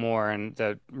went more in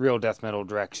the real death metal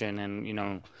direction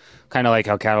and kind of like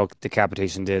how Cattle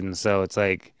Decapitation did. And so it's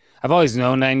like I've always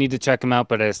known that I need to check them out,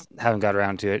 but I just haven't got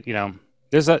around to it.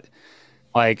 There's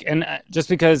just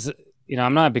because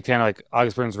I'm not a big fan of like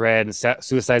August Burns Red and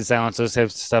Suicide Silence, those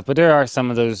types of stuff, but there are some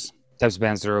of those types of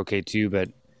bands that are okay too. But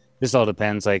this all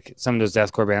depends. Like some of those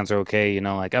deathcore bands are okay,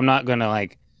 like I'm not gonna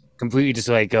like completely just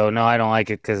like go, no, I don't like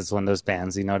it because it's one of those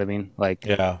bands. You know what I mean? Like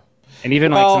yeah. And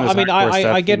even like some of those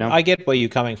I get stuff, I get where you're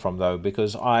coming from though,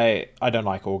 because I don't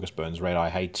like August Burns Red. I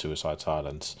hate Suicide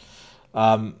Silence.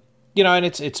 And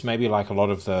it's maybe like a lot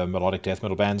of the melodic death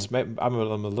metal bands. I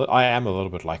am a little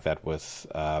bit like that with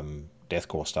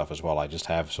deathcore stuff as well. I just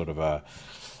have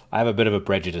I have a bit of a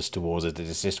prejudice towards it.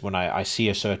 It's just when I see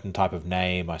a certain type of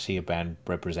name, I see a band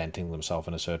representing themselves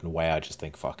in a certain way, I just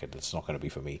think, fuck it, it's not going to be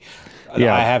for me.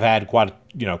 Yeah. I have had quite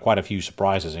a few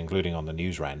surprises, including on the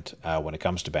news rant, when it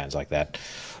comes to bands like that.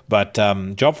 But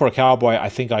Job for a Cowboy, I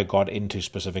think I got into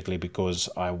specifically because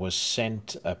I was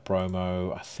sent a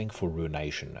promo, I think for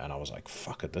Ruination, and I was like,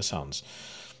 fuck it, this sounds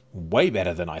way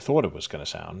better than I thought it was going to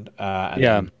sound.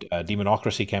 Then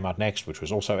Demonocracy came out next, which was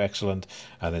also excellent,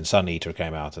 and then Sun Eater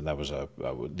came out, and that was a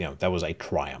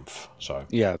triumph. So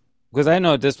yeah, because I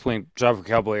know at this point, Job for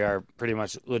Cowboy are pretty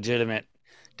much legitimate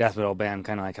death metal band,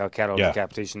 kind of like how Cattle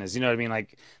Decapitation is. You know what I mean?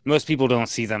 Like most people don't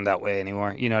see them that way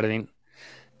anymore. You know what I mean?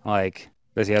 Like,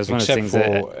 but yeah, it was one of those things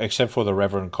except for the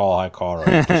Reverend Karl Haikara,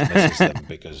 who dismisses them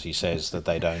because he says that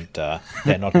they're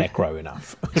not necro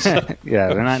enough. Yeah,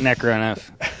 they're not necro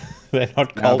enough. They're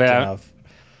not cult enough.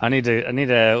 I need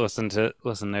to listen to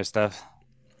their stuff.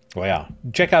 Well, yeah.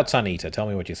 Check out Sun Eater. Tell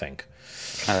me what you think.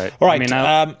 All right. All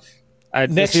right.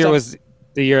 This year was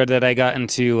the year that I got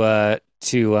into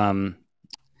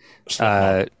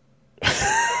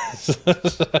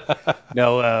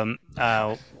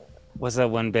what's that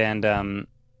one band?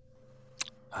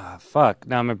 Fuck.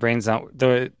 Now my brain's not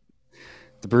the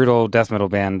brutal death metal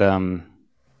band.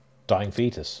 Dying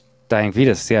Fetus. Dying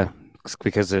Fetus. Yeah.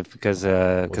 Because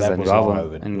that new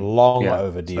album long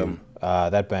overdue. So,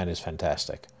 that band is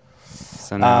fantastic.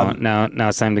 So now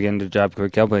it's time to get into Job For A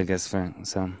Cowboy, I guess.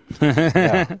 So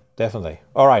yeah, definitely.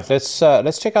 All right, let's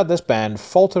check out this band,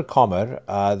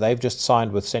 Fotterkammer. They've just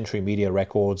signed with Century Media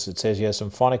Records. It says here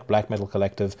symphonic black metal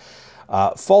collective.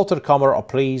 Fotterkammer are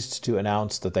pleased to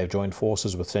announce that they've joined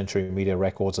forces with Century Media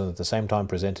Records and at the same time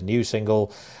present a new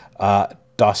single,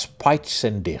 Das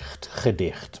Peitschendicht,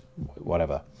 Gedicht,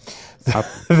 whatever.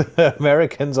 The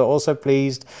Americans are also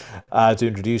pleased to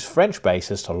introduce French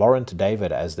bassist Laurent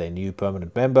David as their new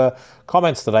permanent member.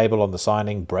 Comments the label on the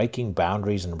signing, breaking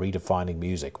boundaries and redefining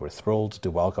music. We're thrilled to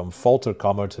welcome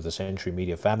Fotterkammer to the Century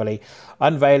Media family,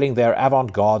 unveiling their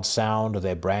avant-garde sound.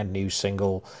 Their brand new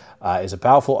single is a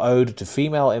powerful ode to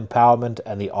female empowerment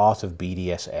and the art of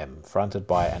BDSM. Fronted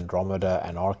by Andromeda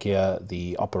Anarchia,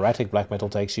 the operatic black metal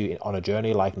takes you on a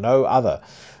journey like no other.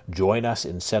 Join us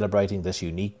in celebrating this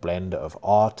unique blend of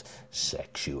art,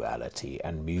 sexuality,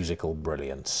 and musical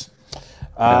brilliance.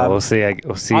 We'll see.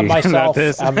 We'll see. I myself about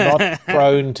this. am not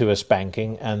prone to a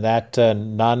spanking, and that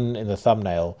nun in the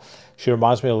thumbnail, she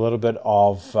reminds me a little bit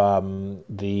of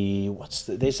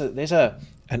there's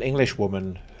an English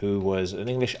woman who was an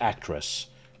English actress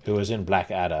who was in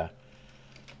Blackadder.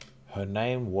 Her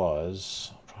name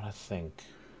was, I'm trying to think.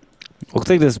 Looks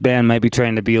like this band might be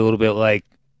trying to be a little bit like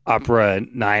Opera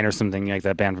 9 or something, like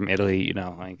that band from Italy, you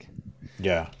know, like.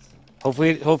 Yeah.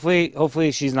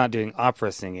 Hopefully she's not doing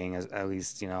opera singing, at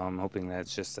least, you know. I'm hoping that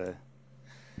it's just a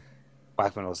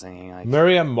black metal singing. Like.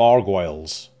 Miriam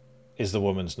Margoyles is the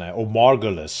woman's name. Or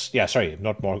Margolis. Yeah, sorry,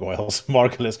 not Margoyles.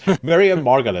 Margolis. Miriam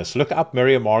Margolis. Look up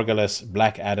Miriam Margolis,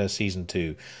 Blackadder Season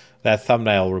 2. That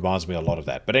thumbnail reminds me a lot of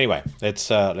that. But anyway, let's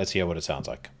hear what it sounds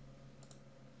like.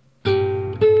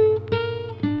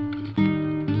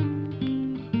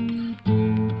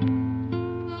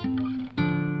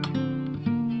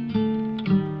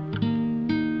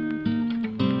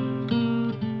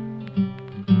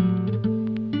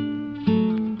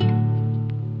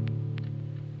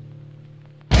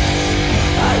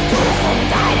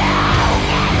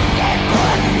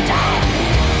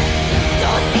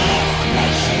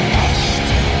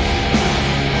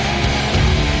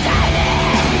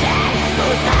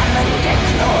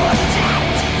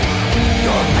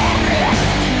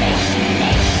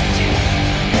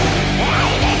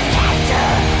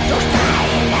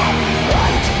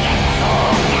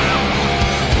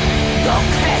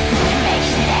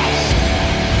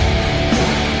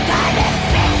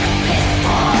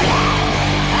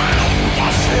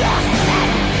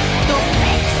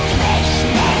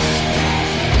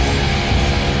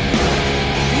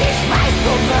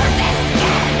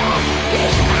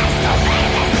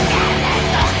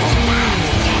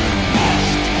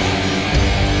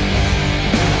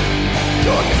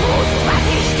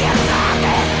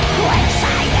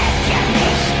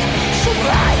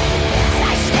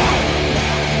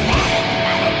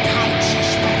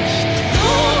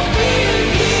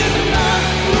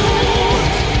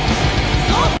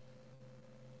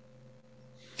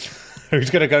 Who's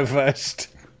going to go first?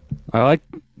 I like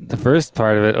the first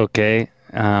part of it. Okay.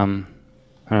 I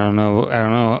don't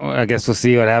know. I guess we'll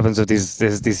see what happens with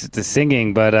the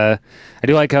singing. But I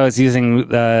do like how it's using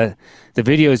the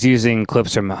video is using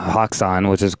clips from Hoxon,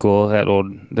 which is cool. That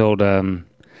old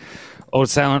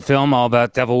silent film all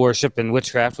about devil worship and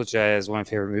witchcraft, which is one of my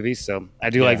favorite movies. So I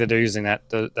do like that they're using that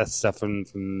stuff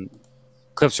from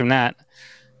clips from that.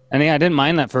 And yeah, I didn't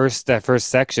mind that first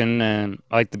section, and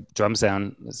I like the drum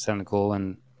sound. It sounded cool,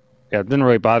 and yeah, it didn't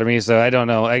really bother me. So I don't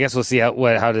know. I guess we'll see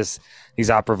how these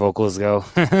opera vocals go.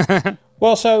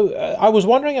 Well, so I was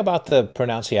wondering about the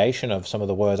pronunciation of some of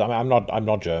the words. I mean, I'm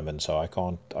not German, so I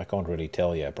can't really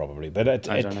tell you probably. But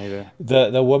I don't either.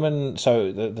 The woman,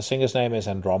 so the singer's name is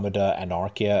Andromeda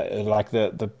Anarchia. Like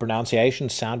the pronunciation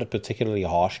sounded particularly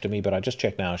harsh to me, but I just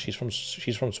checked now. She's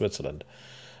from Switzerland.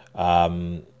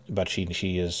 But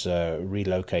she is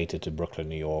relocated to Brooklyn,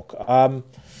 New York.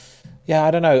 Yeah,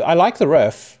 I don't know. I like the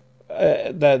riff.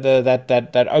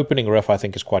 That opening riff I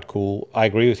think is quite cool. I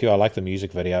agree with you. I like the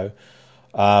music video.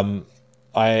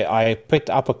 I picked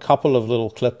up a couple of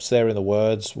little clips there in the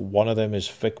words. One of them is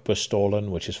Fick Pistolen,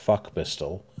 which is fuck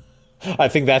pistol. I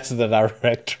think that's the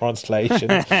direct translation.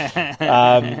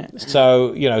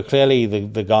 So, you know, clearly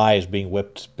the guy is being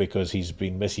whipped because he's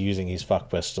been misusing his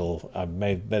fuck pistol.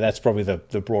 That's probably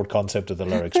the broad concept of the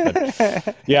lyrics.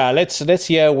 But yeah, let's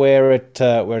hear where it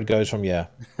goes from here.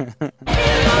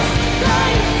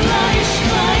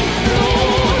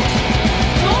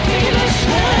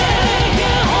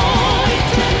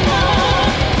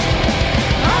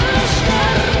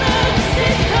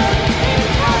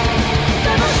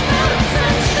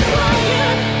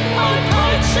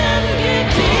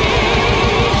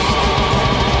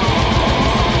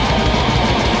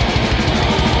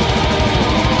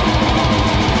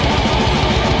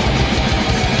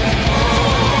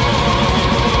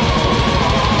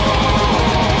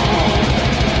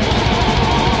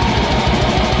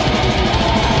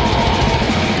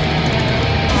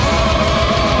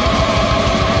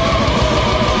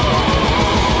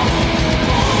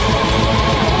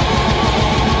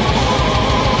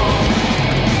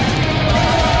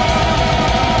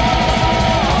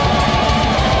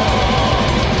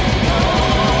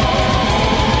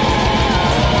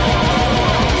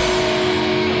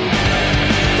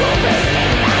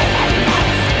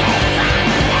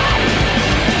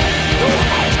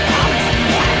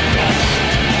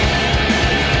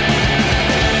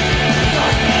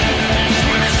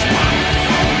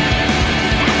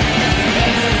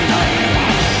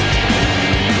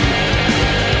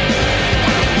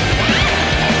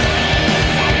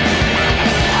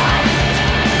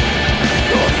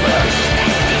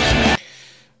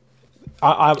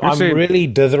 I'm really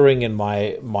dithering in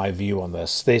my view on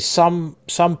this. There's some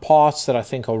parts that I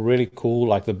think are really cool,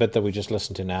 like the bit that we just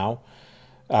listened to now.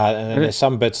 And then there's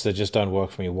some bits that just don't work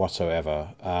for me whatsoever.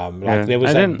 There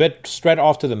was that bit straight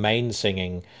after the main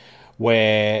singing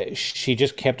where she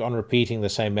just kept on repeating the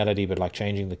same melody but like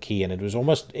changing the key, and it was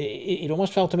almost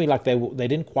felt to me like they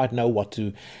didn't quite know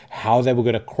how they were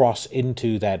going to cross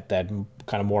into that kind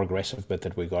of more aggressive bit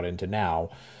that we got into now,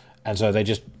 and so they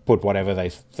just put whatever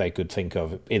they could think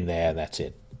of in there, and that's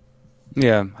it.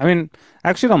 Yeah, I mean, I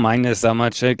actually don't mind this that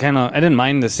much. I didn't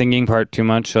mind the singing part too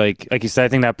much. Like you said, I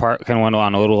think that part kind of went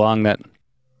on a little long. But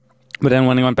then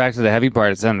when they went back to the heavy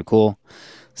part, it sounded cool.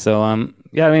 So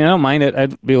yeah, I mean, I don't mind it.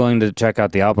 I'd be willing to check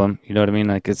out the album. You know what I mean?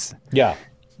 Like it's not.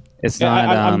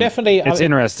 I'm definitely. It's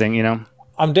interesting, you know.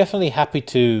 I'm definitely happy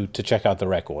to check out the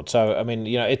record. So I mean,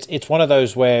 you know, it's one of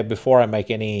those where before I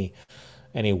make any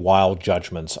wild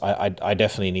judgments, I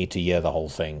definitely need to hear the whole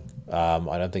thing.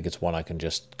 I don't think it's one I can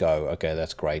just go, okay,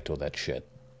 that's great or that's shit.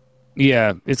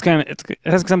 Yeah, it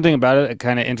has something about it that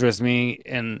kind of interests me,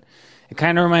 and it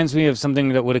kind of reminds me of something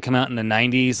that would have come out in the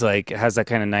 90s. Like, it has that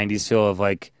kind of 90s feel of,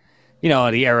 like, you know,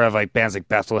 the era of, like, bands like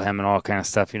Bethlehem and all kind of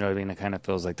stuff, you know what I mean? It kind of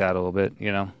feels like that a little bit,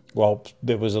 you know? Well,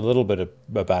 there was a little bit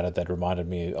about it that reminded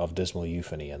me of Dismal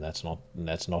Euphony, and that's not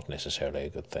necessarily a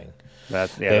good thing.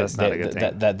 That's not a good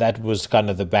thing. That was kind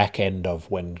of the back end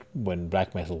of when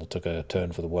black metal took a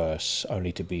turn for the worse,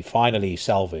 only to be finally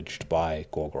salvaged by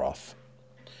Gorgoroth.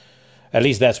 At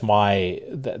least that's my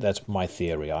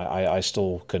theory. I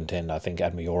still contend. I think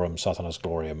Ad Majorem Satanas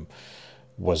Gloriam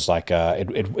was like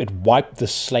it wiped the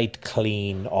slate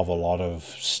clean of a lot of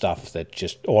stuff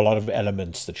or a lot of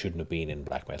elements that shouldn't have been in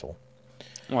black metal.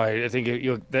 Well, I think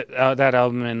that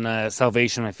album in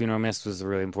Salvation, My Funeral Mist was a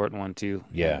really important one too.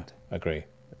 Yeah, agree.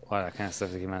 A lot of that kind of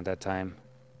stuff that came out at that time.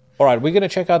 All right, we're going to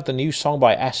check out the new song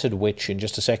by Acid Witch in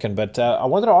just a second, but I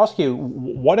wanted to ask you,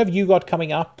 what have you got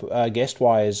coming up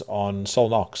guest-wise on Sol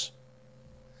Nox?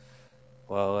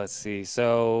 Well, let's see.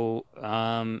 So,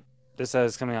 this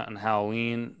is coming out on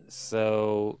Halloween.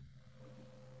 So,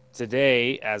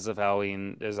 today, as of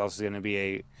Halloween, there's also going to be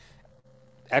a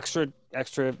extra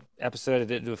episode I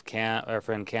did with our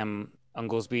friend Cam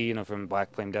Unglesby, you know, from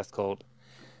Black Flame Death Cult.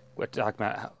 We're talking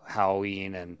about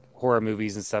Halloween and horror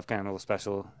movies and stuff, kind of a little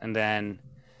special. And then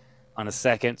on the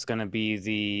 2nd, it's going to be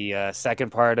the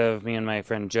second part of me and my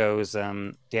friend Joe's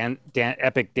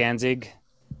epic Danzig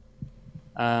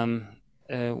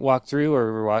walkthrough,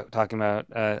 where we're talking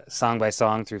about song by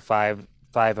song through five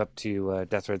up to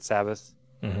Death Red Sabbath.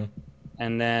 Mm-hmm.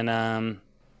 And then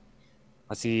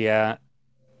let's see, and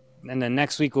then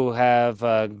next week we'll have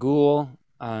Ghoul,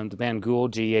 the band Ghoul,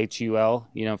 Ghul,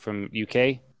 you know, from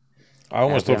UK. I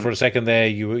almost thought for a second there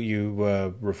you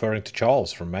were referring to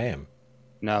Charles from Mayhem.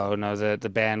 No, the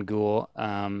band Ghoul.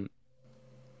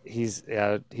 He's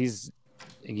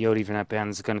Yodi from that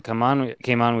band is going to come on.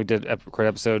 We did a record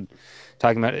episode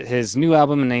talking about his new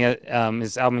album, and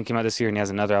his album came out this year, and he has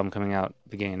another album coming out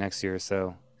beginning of next year.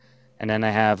 So, and then I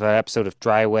have an episode of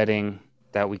Dry Wedding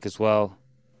that week as well,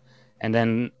 and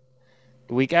then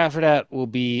the week after that will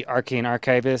be Arcane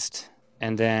Archivist.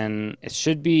 And then it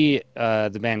should be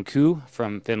the band Ku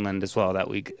from Finland as well that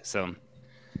week. So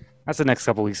that's the next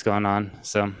couple weeks going on.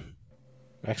 So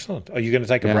excellent. Are you going to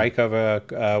take a break over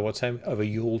over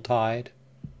Yuletide?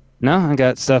 No, I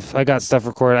got stuff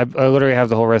recorded. I literally have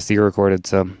the whole rest of the year recorded.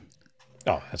 So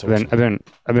that's awesome.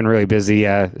 I've been really busy.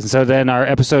 Yeah. So then our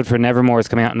episode for Nevermore is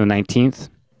coming out on the 19th.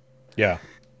 Yeah.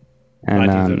 And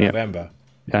 19th of November.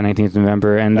 19th of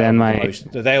November, and then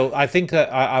I think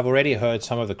that I've already heard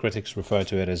some of the critics refer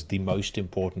to it as the most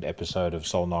important episode of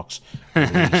Sol Nox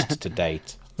released to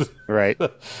date. Right,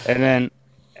 and then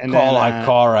Karl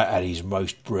Haikara at his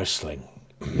most bristling.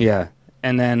 Yeah,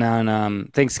 and then on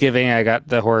Thanksgiving I got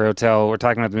the Horror Hotel. We're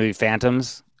talking about the movie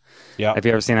Phantoms. Yeah, have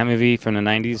you ever seen that movie from the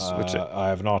 90s? Which I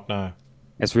have not. No,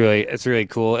 it's really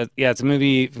cool. It's a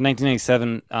movie from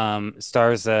 1997.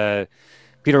 Stars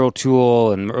Peter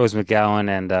O'Toole and Rose McGowan,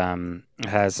 and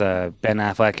has Ben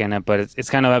Affleck in it. But it's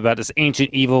kind of about this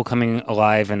ancient evil coming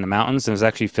alive in the mountains. And it was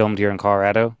actually filmed here in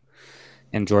Colorado,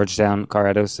 in Georgetown,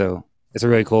 Colorado. So it's a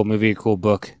really cool movie, cool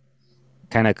book.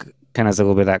 Kind of has a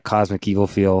little bit of that cosmic evil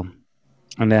feel.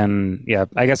 And then,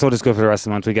 I guess we'll just go for the rest of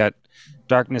the month. We got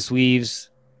Darkness Weaves.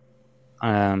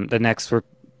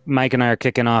 Mike and I are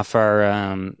kicking off our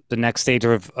the next stage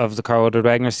of the Karl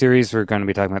Wagner series. We're going to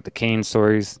be talking about the Kane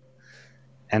stories.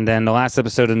 And then the last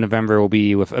episode in November will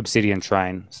be with Obsidian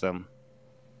Shrine. So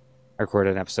I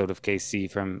recorded an episode of KC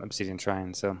from Obsidian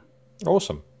Shrine. So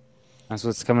awesome. That's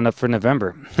what's coming up for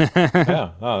November.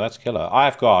 Yeah, no, that's killer.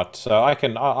 I've got so I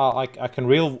can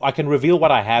reveal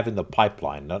what I have in the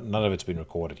pipeline. None of it's been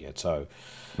recorded yet, so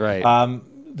Right.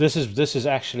 this is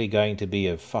actually going to be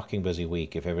a fucking busy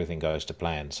week if everything goes to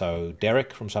plan. So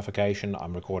Derek from Suffocation,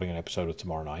 I'm recording an episode of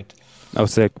tomorrow night. Oh,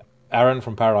 sick. Aaron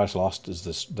from Paradise Lost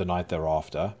is the night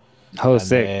thereafter. Oh, And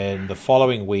sick. then the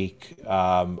following week,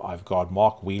 I've got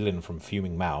Mark Whelan from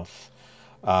Fuming Mouth.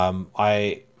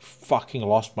 I fucking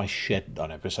lost my shit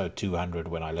on episode 200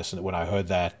 when I heard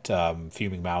that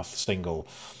Fuming Mouth single.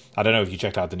 I don't know if you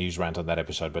checked out the news rant on that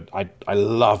episode, but I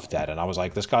loved that, and I was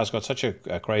like, this guy's got such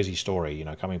a crazy story, you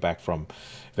know, coming back from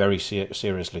very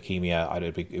serious leukemia.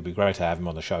 It'd be great to have him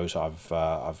on the show. So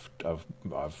I've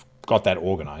got that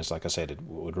organized. Like I said, it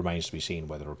remains to be seen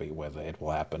whether it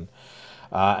will happen.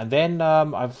 And then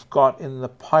I've got in the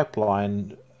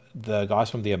pipeline the guys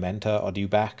from the Amenta are due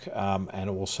back, and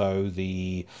also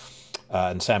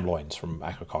and Sam Loynes from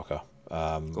Akrakoka.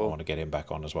 I want to get him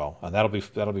back on as well, and that'll be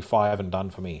 5 and done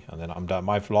for me. And then I'm done.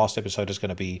 My last episode is going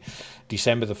to be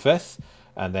December the 5th,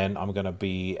 and then I'm going to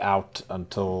be out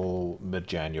until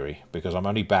mid-January because I'm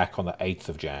only back on the 8th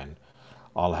of Jan.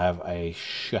 I'll have a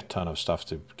shit ton of stuff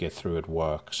to get through at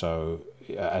work. So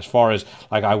as far as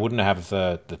like, I wouldn't have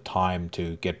the time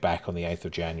to get back on the 8th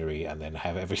of January and then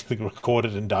have everything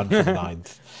recorded and done for the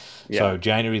 9th. Yeah. So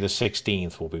January the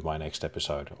 16th will be my next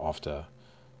episode after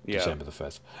December the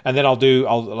 5th. And then I'll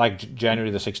like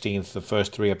January the 16th, the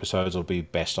first 3 episodes will be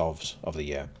best ofs of the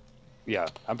year. Yeah,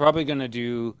 I'm probably gonna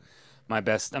do my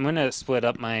best. I'm gonna split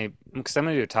up because I'm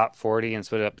gonna do a top 40 and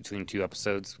split it up between 2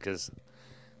 episodes. Because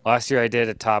last year I did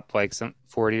a top like some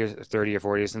 40 or 30 or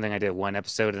 40 or something. I did 1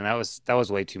 episode, and that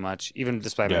was way too much. Even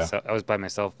just by myself, I was by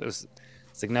myself. It's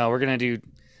like, no, we're gonna do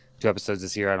 2 episodes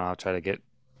this year, and I'll try to get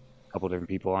a couple different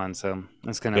people on. So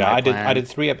that's kind of I did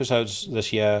 3 episodes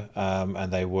this year,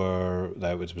 and it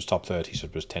was top 30, so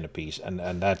it was 10 apiece, and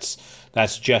that's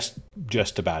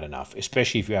just about enough,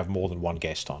 especially if you have more than one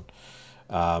guest on.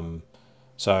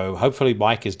 So hopefully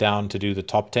Mike is down to do the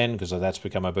top 10 because that's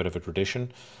become a bit of a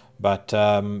tradition. But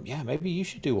maybe you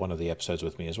should do one of the episodes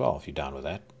with me as well if you're down with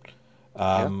that.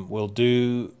 We'll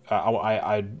do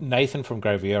Nathan from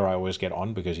Gravier I always get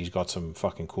on because he's got some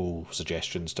fucking cool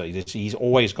suggestions. He's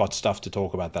always got stuff to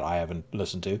talk about that I haven't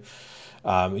listened to.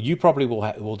 You probably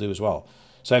will do as well.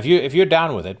 So if you're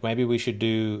down with it, maybe you should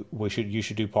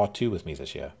do part 2 with me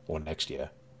this year or next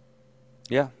year.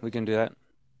 Yeah, we can do that.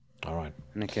 All right.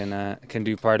 And I can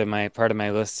do part of my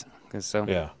list.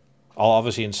 Yeah. I'll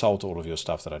obviously insult all of your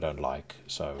stuff that I don't like,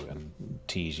 and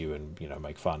tease you and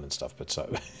make fun and stuff. But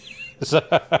so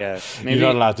yeah, maybe, you're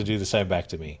not allowed to do the same back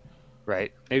to me.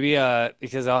 Right? Maybe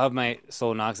because I'll have my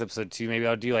Sol Nox episode 2. Maybe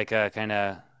I'll do like a kind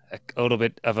of a little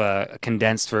bit of a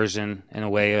condensed version in a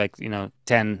way, like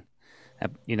 10,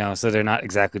 so they're not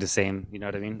exactly the same. You know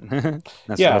what I mean?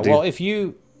 Yeah. Well, if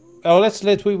you. Oh, we'll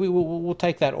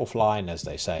take that offline, as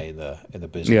they say in the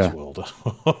business world.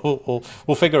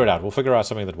 we'll figure it out. We'll figure out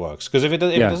something that works. Because if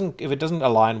it doesn't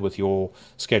align with your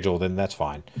schedule, then that's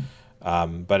fine.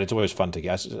 But it's always fun to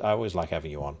get. I always like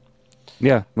having you on.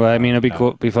 Yeah. Well, I mean, it'll be cool.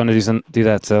 It'll be fun to do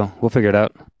that. So we'll figure it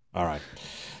out. All right.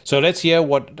 So let's hear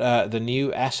what the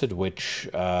new Acid Witch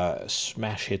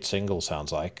smash hit single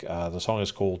sounds like. The song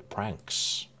is called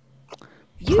Pranks.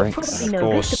 And of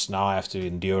course, now I have to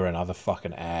endure another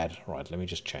fucking ad. Right, let me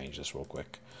just change this real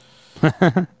quick.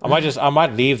 I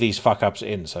might leave these fuck ups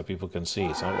in so people can see.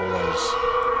 It's not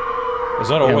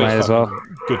always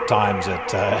good times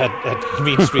at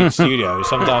Mean Street Studios.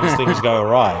 Sometimes things go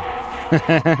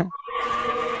awry.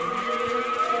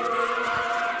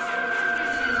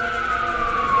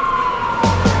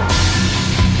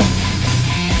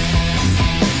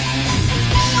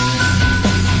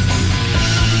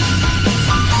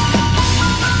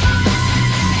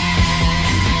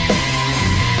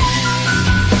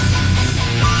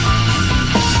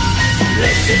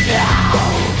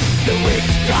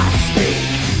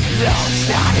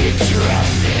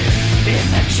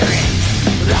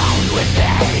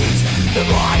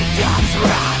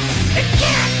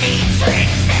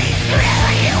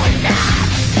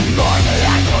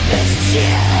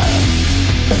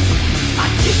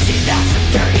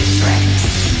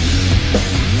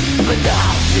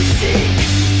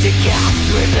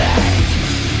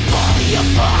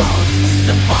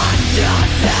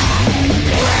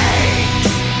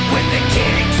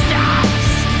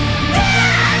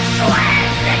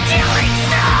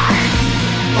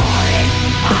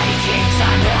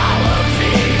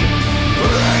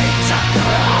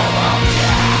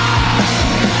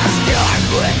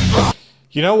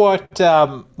 You know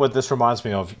what this reminds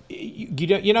me of?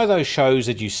 You know those shows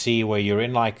that you see where you're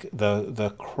in like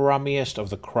the crummiest of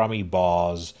the crummy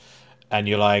bars, and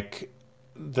you're like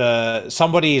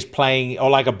somebody is playing, or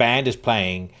like a band is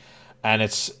playing, and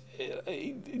it's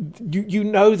you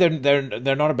know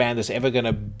they're not a band that's ever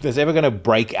gonna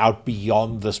break out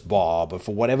beyond this bar, but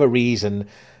for whatever reason,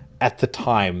 at the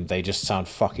time they just sound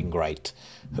fucking great.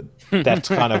 That's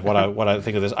kind of what I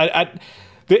think of this.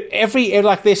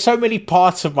 There's so many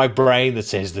parts of my brain that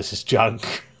says this is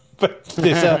junk, but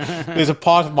there's a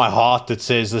part of my heart that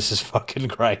says this is fucking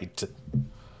great.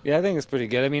 Yeah, I think it's pretty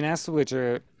good. I mean, Switch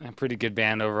are a pretty good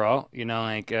band overall. You know,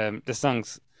 like the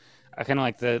songs, I kind of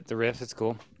like the riff. It's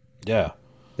cool. Yeah.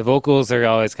 The vocals are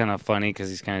always kind of funny because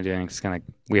he's kind of doing this kind of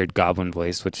weird goblin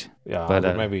voice, which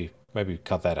but maybe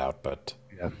cut that out. But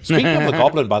yeah. Speaking of the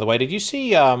goblin, by the way, did you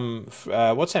see what's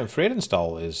name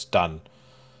Fredenstall is done?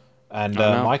 And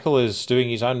Michael is doing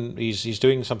his own. He's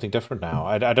doing something different now.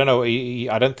 I don't know.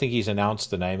 I don't think he's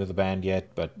announced the name of the band yet.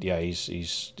 But yeah,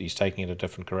 he's taking it a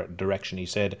different direction. He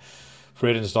said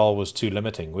Fredenstall was too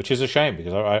limiting, which is a shame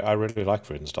because I really like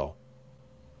Fredenstall.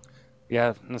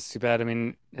 Yeah, that's too bad. I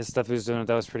mean, his stuff he was doing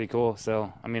that was pretty cool.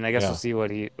 So I mean, I guess we'll see what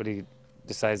he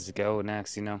decides to go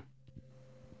next. You know.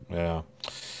 Yeah.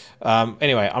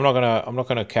 Anyway, I'm not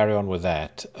gonna carry on with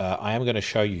that. I am gonna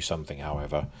show you something,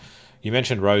 however. You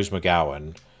mentioned Rose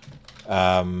McGowan.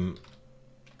 I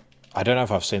don't know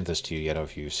if I've sent this to you yet or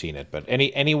if you've seen it, but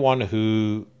anyone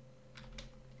who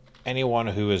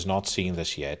has not seen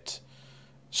this yet,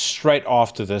 straight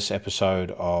after this episode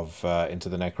of Into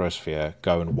the Necrosphere,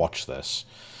 go and watch this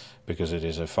because it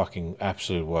is a fucking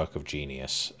absolute work of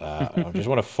genius. I just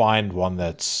want to find one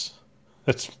that's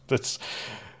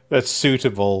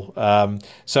suitable.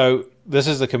 So this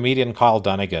is the comedian Kyle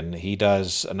Dunnigan. He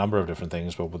does a number of different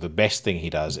things, but the best thing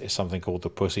he does is something called the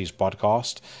Pussies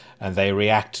Podcast, and they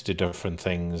react to different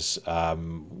things.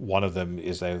 One of them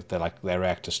is they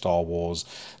react to Star Wars,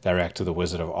 they react to The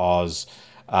Wizard of Oz.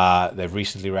 They've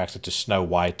recently reacted to Snow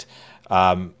White.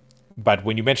 But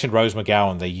when you mentioned Rose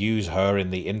McGowan, they use her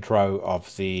in the intro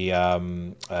of the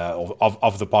of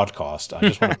the podcast. I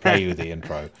just want to play you the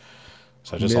intro.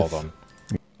 So just hold on.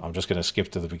 I'm just going to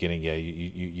skip to the beginning. Yeah,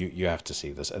 you have to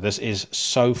see this. This is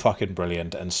so fucking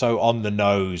brilliant and so on the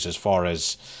nose as far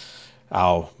as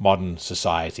our modern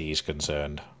society is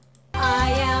concerned.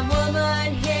 I am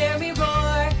woman, hear me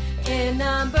roar. In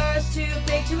numbers too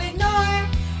big to ignore,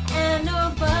 and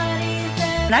nobody's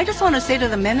ever... And I just want to say to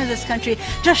the men of this country,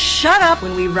 just shut up.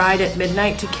 When we ride at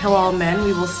midnight to kill all men,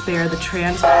 we will spare the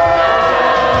trans.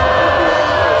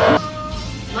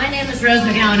 My name is Rose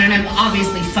McGowan, and I'm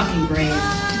obviously fucking brave.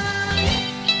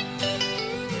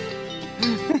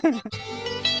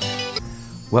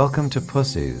 Welcome to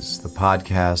Pussies, the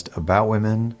podcast about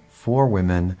women, for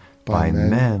women, by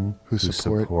men who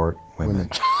support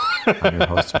women. I'm your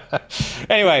host.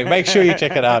 Anyway, make sure you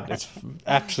check it out. It's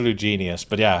absolute genius.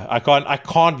 But yeah, I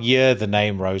can't hear the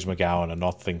name Rose McGowan and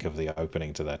not think of the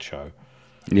opening to that show.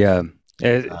 Yeah.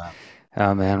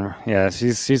 Oh man, yeah,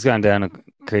 she's gone down a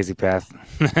crazy path.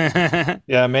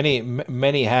 Yeah,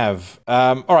 many have.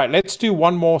 All right, let's do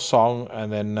one more song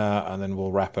and then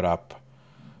we'll wrap it up.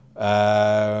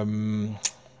 I'm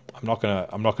not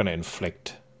gonna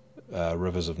inflict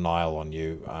Rivers of Nile on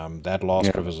you. That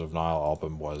last Rivers of Nile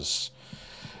album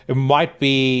it might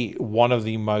be one of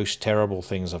the most terrible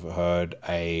things I've heard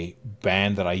a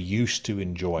band that I used to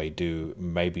enjoy do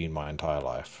maybe in my entire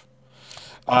life.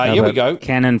 Here we go.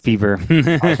 Cannon Fever.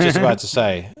 I was just about to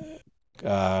say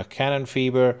Cannon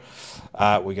Fever.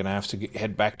 We're gonna have to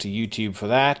head back to YouTube for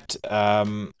that.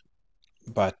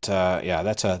 But yeah,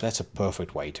 that's a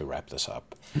perfect way to wrap this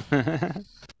up.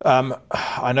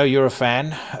 I know you're a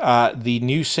fan. The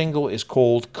new single is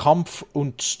called Kampf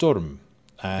und Sturm,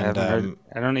 and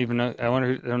I don't even know. I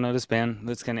don't know this band.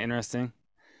 That's kind of interesting.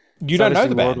 You don't know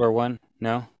the band? World War I?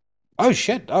 No. Oh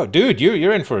shit! Oh dude,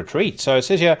 you're in for a treat. So it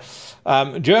says here,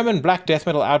 German black death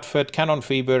metal outfit Cannon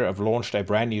Fever have launched a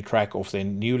brand new track off their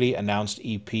newly announced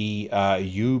EP,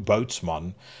 U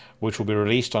Boatsman, which will be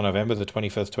released on November the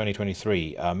 25th,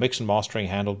 2023. Mix and mastering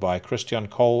handled by Christian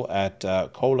Cole at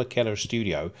Kohler Keller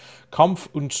Studio. Kampf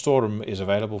und Sturm is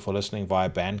available for listening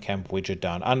via Bandcamp widget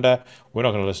down under. We're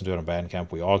not going to listen to it on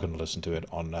Bandcamp. We are going to listen to it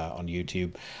on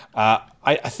YouTube.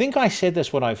 I think I said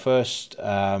this when I first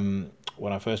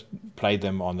played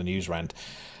them on the news rant.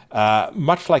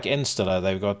 Much like Enstiller,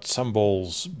 they've got some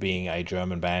balls being a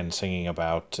German band singing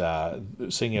about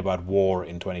war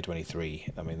in 2023.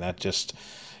 I mean,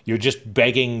 you're just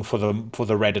begging for the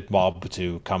Reddit mob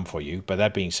to come for you. But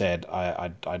that being said,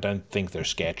 I don't think they're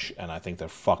sketch, and I think they're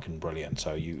fucking brilliant.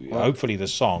 So hopefully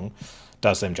this song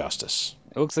does them justice.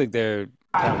 It looks like they're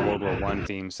kind of World War One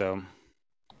theme, so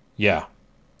Yeah.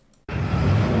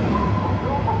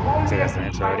 so that's an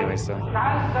intro anyway. So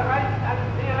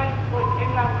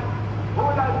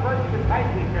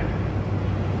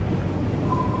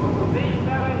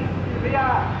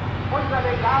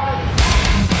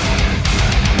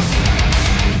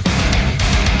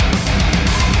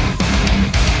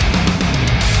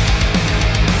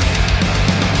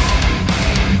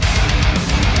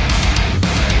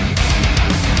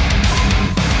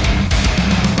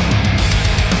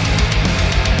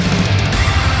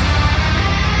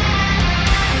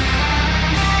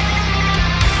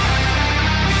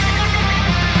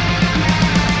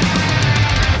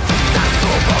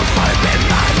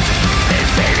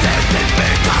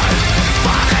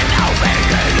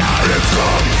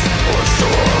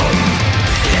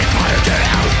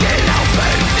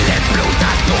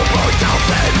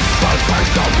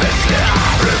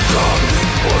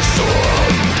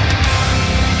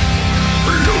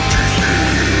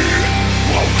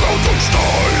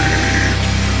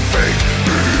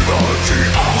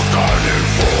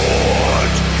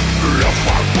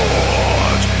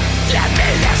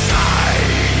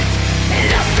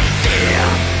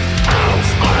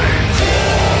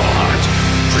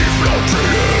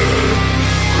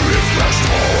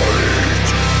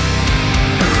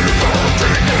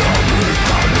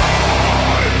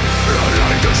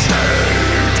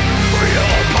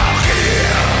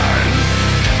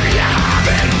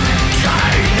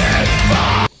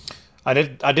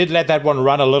I did let that one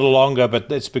run a little longer, but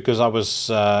it's because I was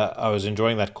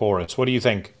enjoying that chorus. What do you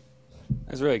think?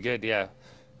 that's really good. Yeah,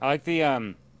 I like the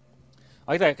I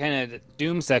like that kind of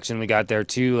doom section we got there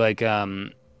too. Like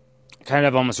kind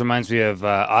of almost reminds me of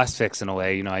Asphyx in a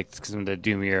way. You know, like some of the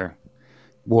doomier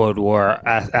World War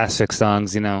Asphyx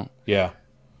songs. You know. Yeah.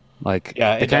 Like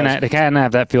yeah, they kind of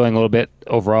have that feeling a little bit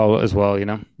overall as well, you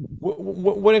know.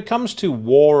 When it comes to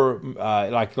war,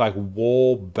 like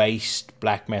war-based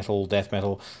black metal, death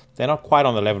metal, they're not quite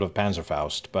on the level of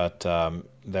Panzerfaust, but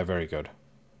they're very good.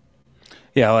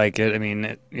 Yeah, I like it. I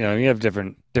mean, you know, you have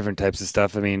different types of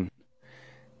stuff. I mean,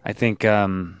 I think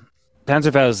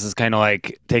Panzerfaust is kind of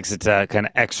like takes it to kind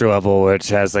of extra level, which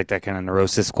has like that kind of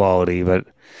neurosis quality, but.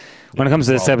 When it comes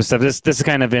to this type of stuff, this is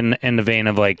kind of in the vein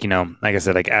of like, you know, like I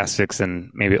said, like Asphyx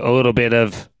and maybe a little bit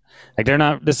of like they're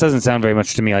not. This doesn't sound very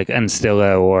much to me like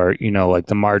Enstilla or you know like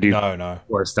the Marduk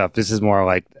or stuff. This is more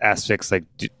like Asphyx, like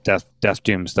Death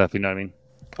Doom stuff. You know what I mean?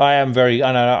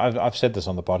 I know I've said this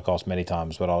on the podcast many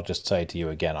times, but I'll just say it to you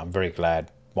again. I'm very glad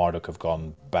Marduk have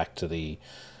gone back to the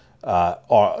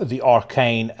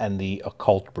arcane and the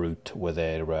occult route with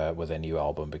their new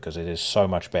album because it is so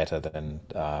much better than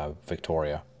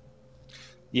Victoria.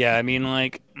 Yeah, I mean,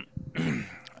 like,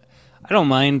 I don't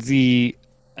mind the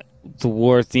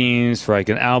war themes for like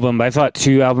an album, but I thought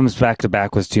 2 albums back to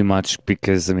back was too much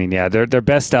because I mean, yeah, their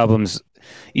best albums,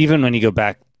 even when you go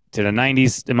back to the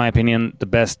 '90s, in my opinion, the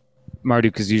best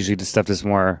Marduk is usually the stuff that's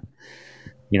more,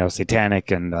 you know, satanic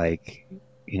and like,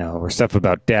 you know, or stuff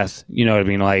about death. You know what I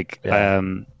mean? Like,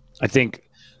 I think,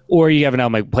 or you have an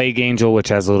album like Plague Angel, which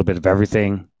has a little bit of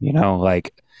everything. You know,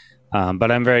 like.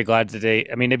 But I'm very glad today.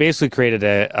 I mean, they basically created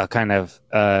a kind of,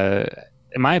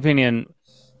 in my opinion,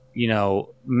 you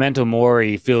know, Memento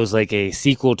Mori feels like a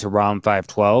sequel to ROM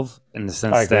 512 in the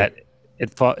sense that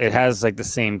it has like the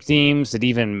same themes. It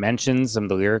even mentions some of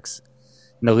the lyrics.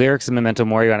 And the lyrics in Memento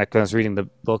Mori, when I was reading the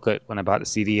booklet when I bought the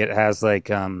CD, it has like,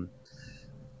 you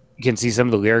can see some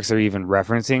of the lyrics are even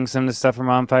referencing some of the stuff from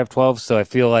ROM 512. So I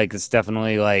feel like it's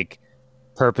definitely like,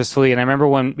 purposefully, and I remember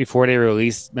when before they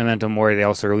released Memento Mori, they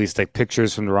also released like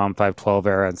pictures from the ROM 512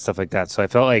 era and stuff like that. So I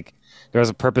felt like there was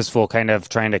a purposeful kind of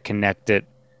trying to connect it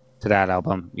to that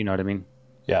album. You know what I mean?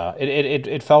 Yeah,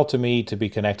 it felt to me to be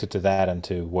connected to that and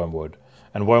to Wormwood,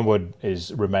 and Wormwood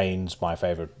remains my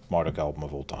favorite Marduk album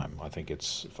of all time. I think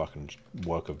it's fucking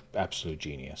work of absolute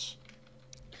genius.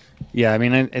 Yeah, I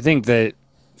mean, I think that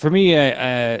for me,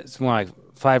 it's more like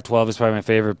 512 is probably my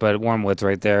favorite, but Wormwood's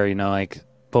right there. You know, like.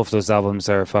 Both those albums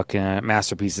are fucking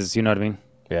masterpieces. You know what I mean?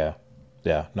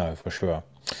 Yeah, no, for sure.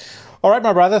 All right,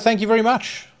 my brother. Thank you very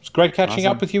much. It's great catching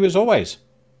up with you as always.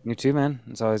 You too, man.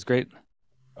 It's always great.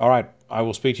 All right. I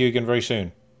will speak to you again very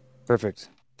soon. Perfect.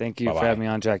 Thank you for having me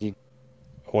on, Jackie.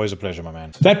 Always a pleasure, my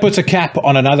man. That puts a cap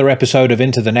on another episode of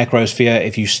Into the Necrosphere.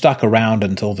 If you stuck around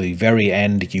until the very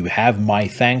end, you have my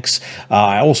thanks.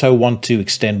 I also want to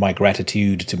extend my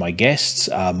gratitude to my guests,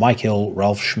 Mike Hill,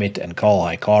 Ralph Schmidt, and Karl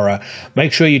Haikara.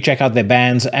 Make sure you check out their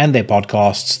bands and their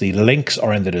podcasts. The links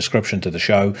are in the description to the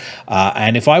show.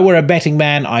 And if I were a betting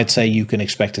man, I'd say you can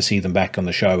expect to see them back on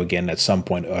the show again at some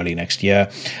point early next year.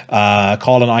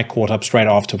 Karl and I caught up straight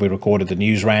after we recorded the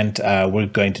news rant. We're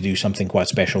going to do something quite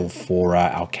special for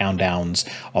our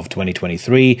countdowns of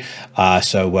 2023.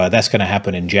 So that's going to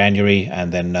happen in January,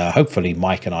 and then hopefully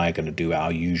Mike and I are going to do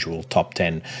our usual top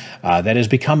 10 that has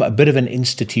become a bit of an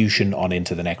institution on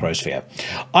Into the Necrosphere.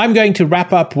 I'm going to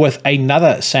wrap up with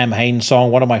another Samhain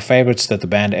song, one of my favorites that the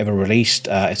band ever released.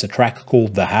 It's a track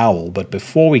called The Howl, but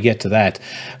before we get to that,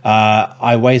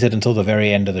 I waited until the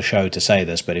very end of the show to say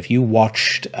this, but if you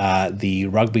watched the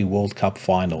Rugby World Cup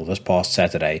final this past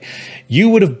Saturday, you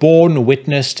would have borne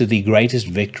witness to the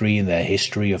greatest victory in the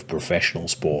history of professional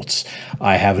sports.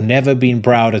 I have never been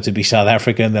prouder to be South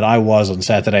African than I was on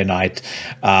Saturday night,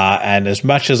 and as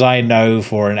much as I know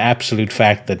for an absolute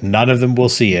fact that none of them will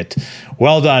see it,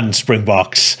 well done,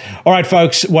 Springboks. All right,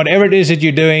 folks, whatever it is that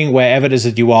you're doing, wherever it is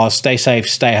that you are, stay safe,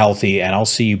 stay healthy, and I'll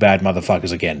see you bad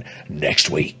motherfuckers again next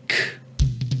week.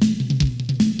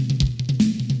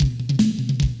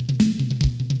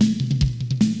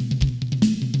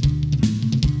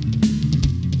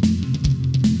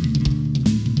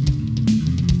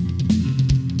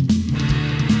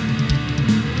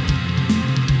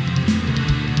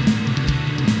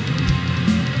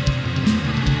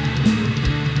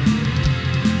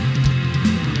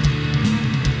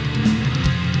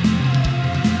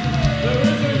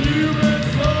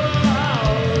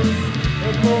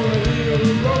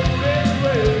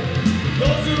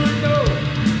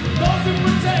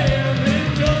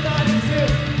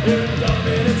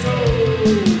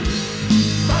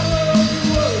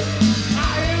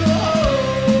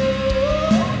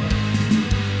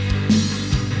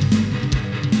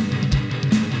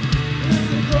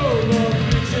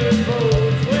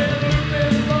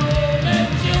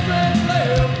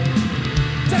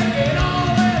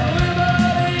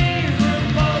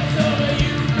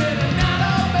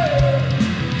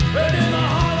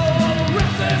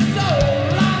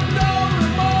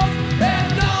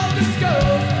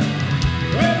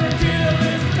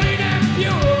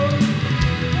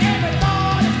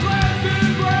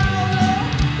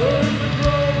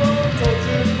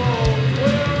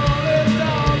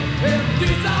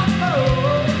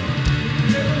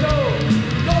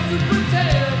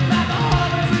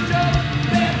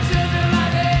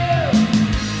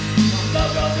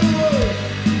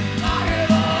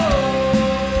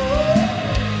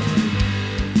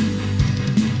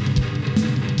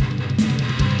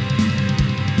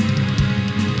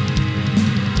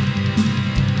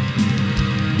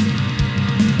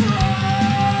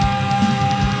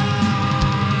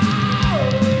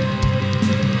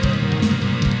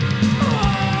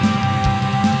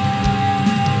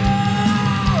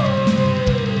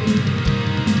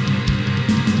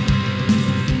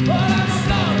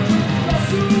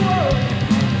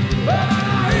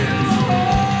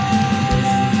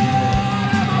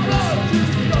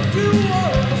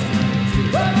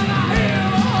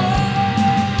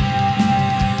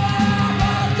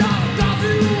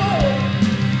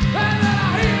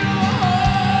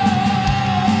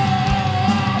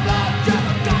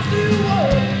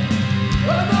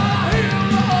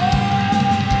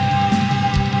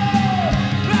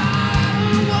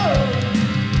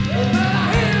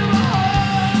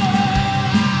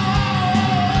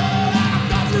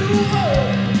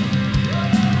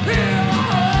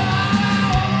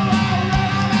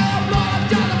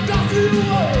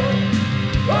 You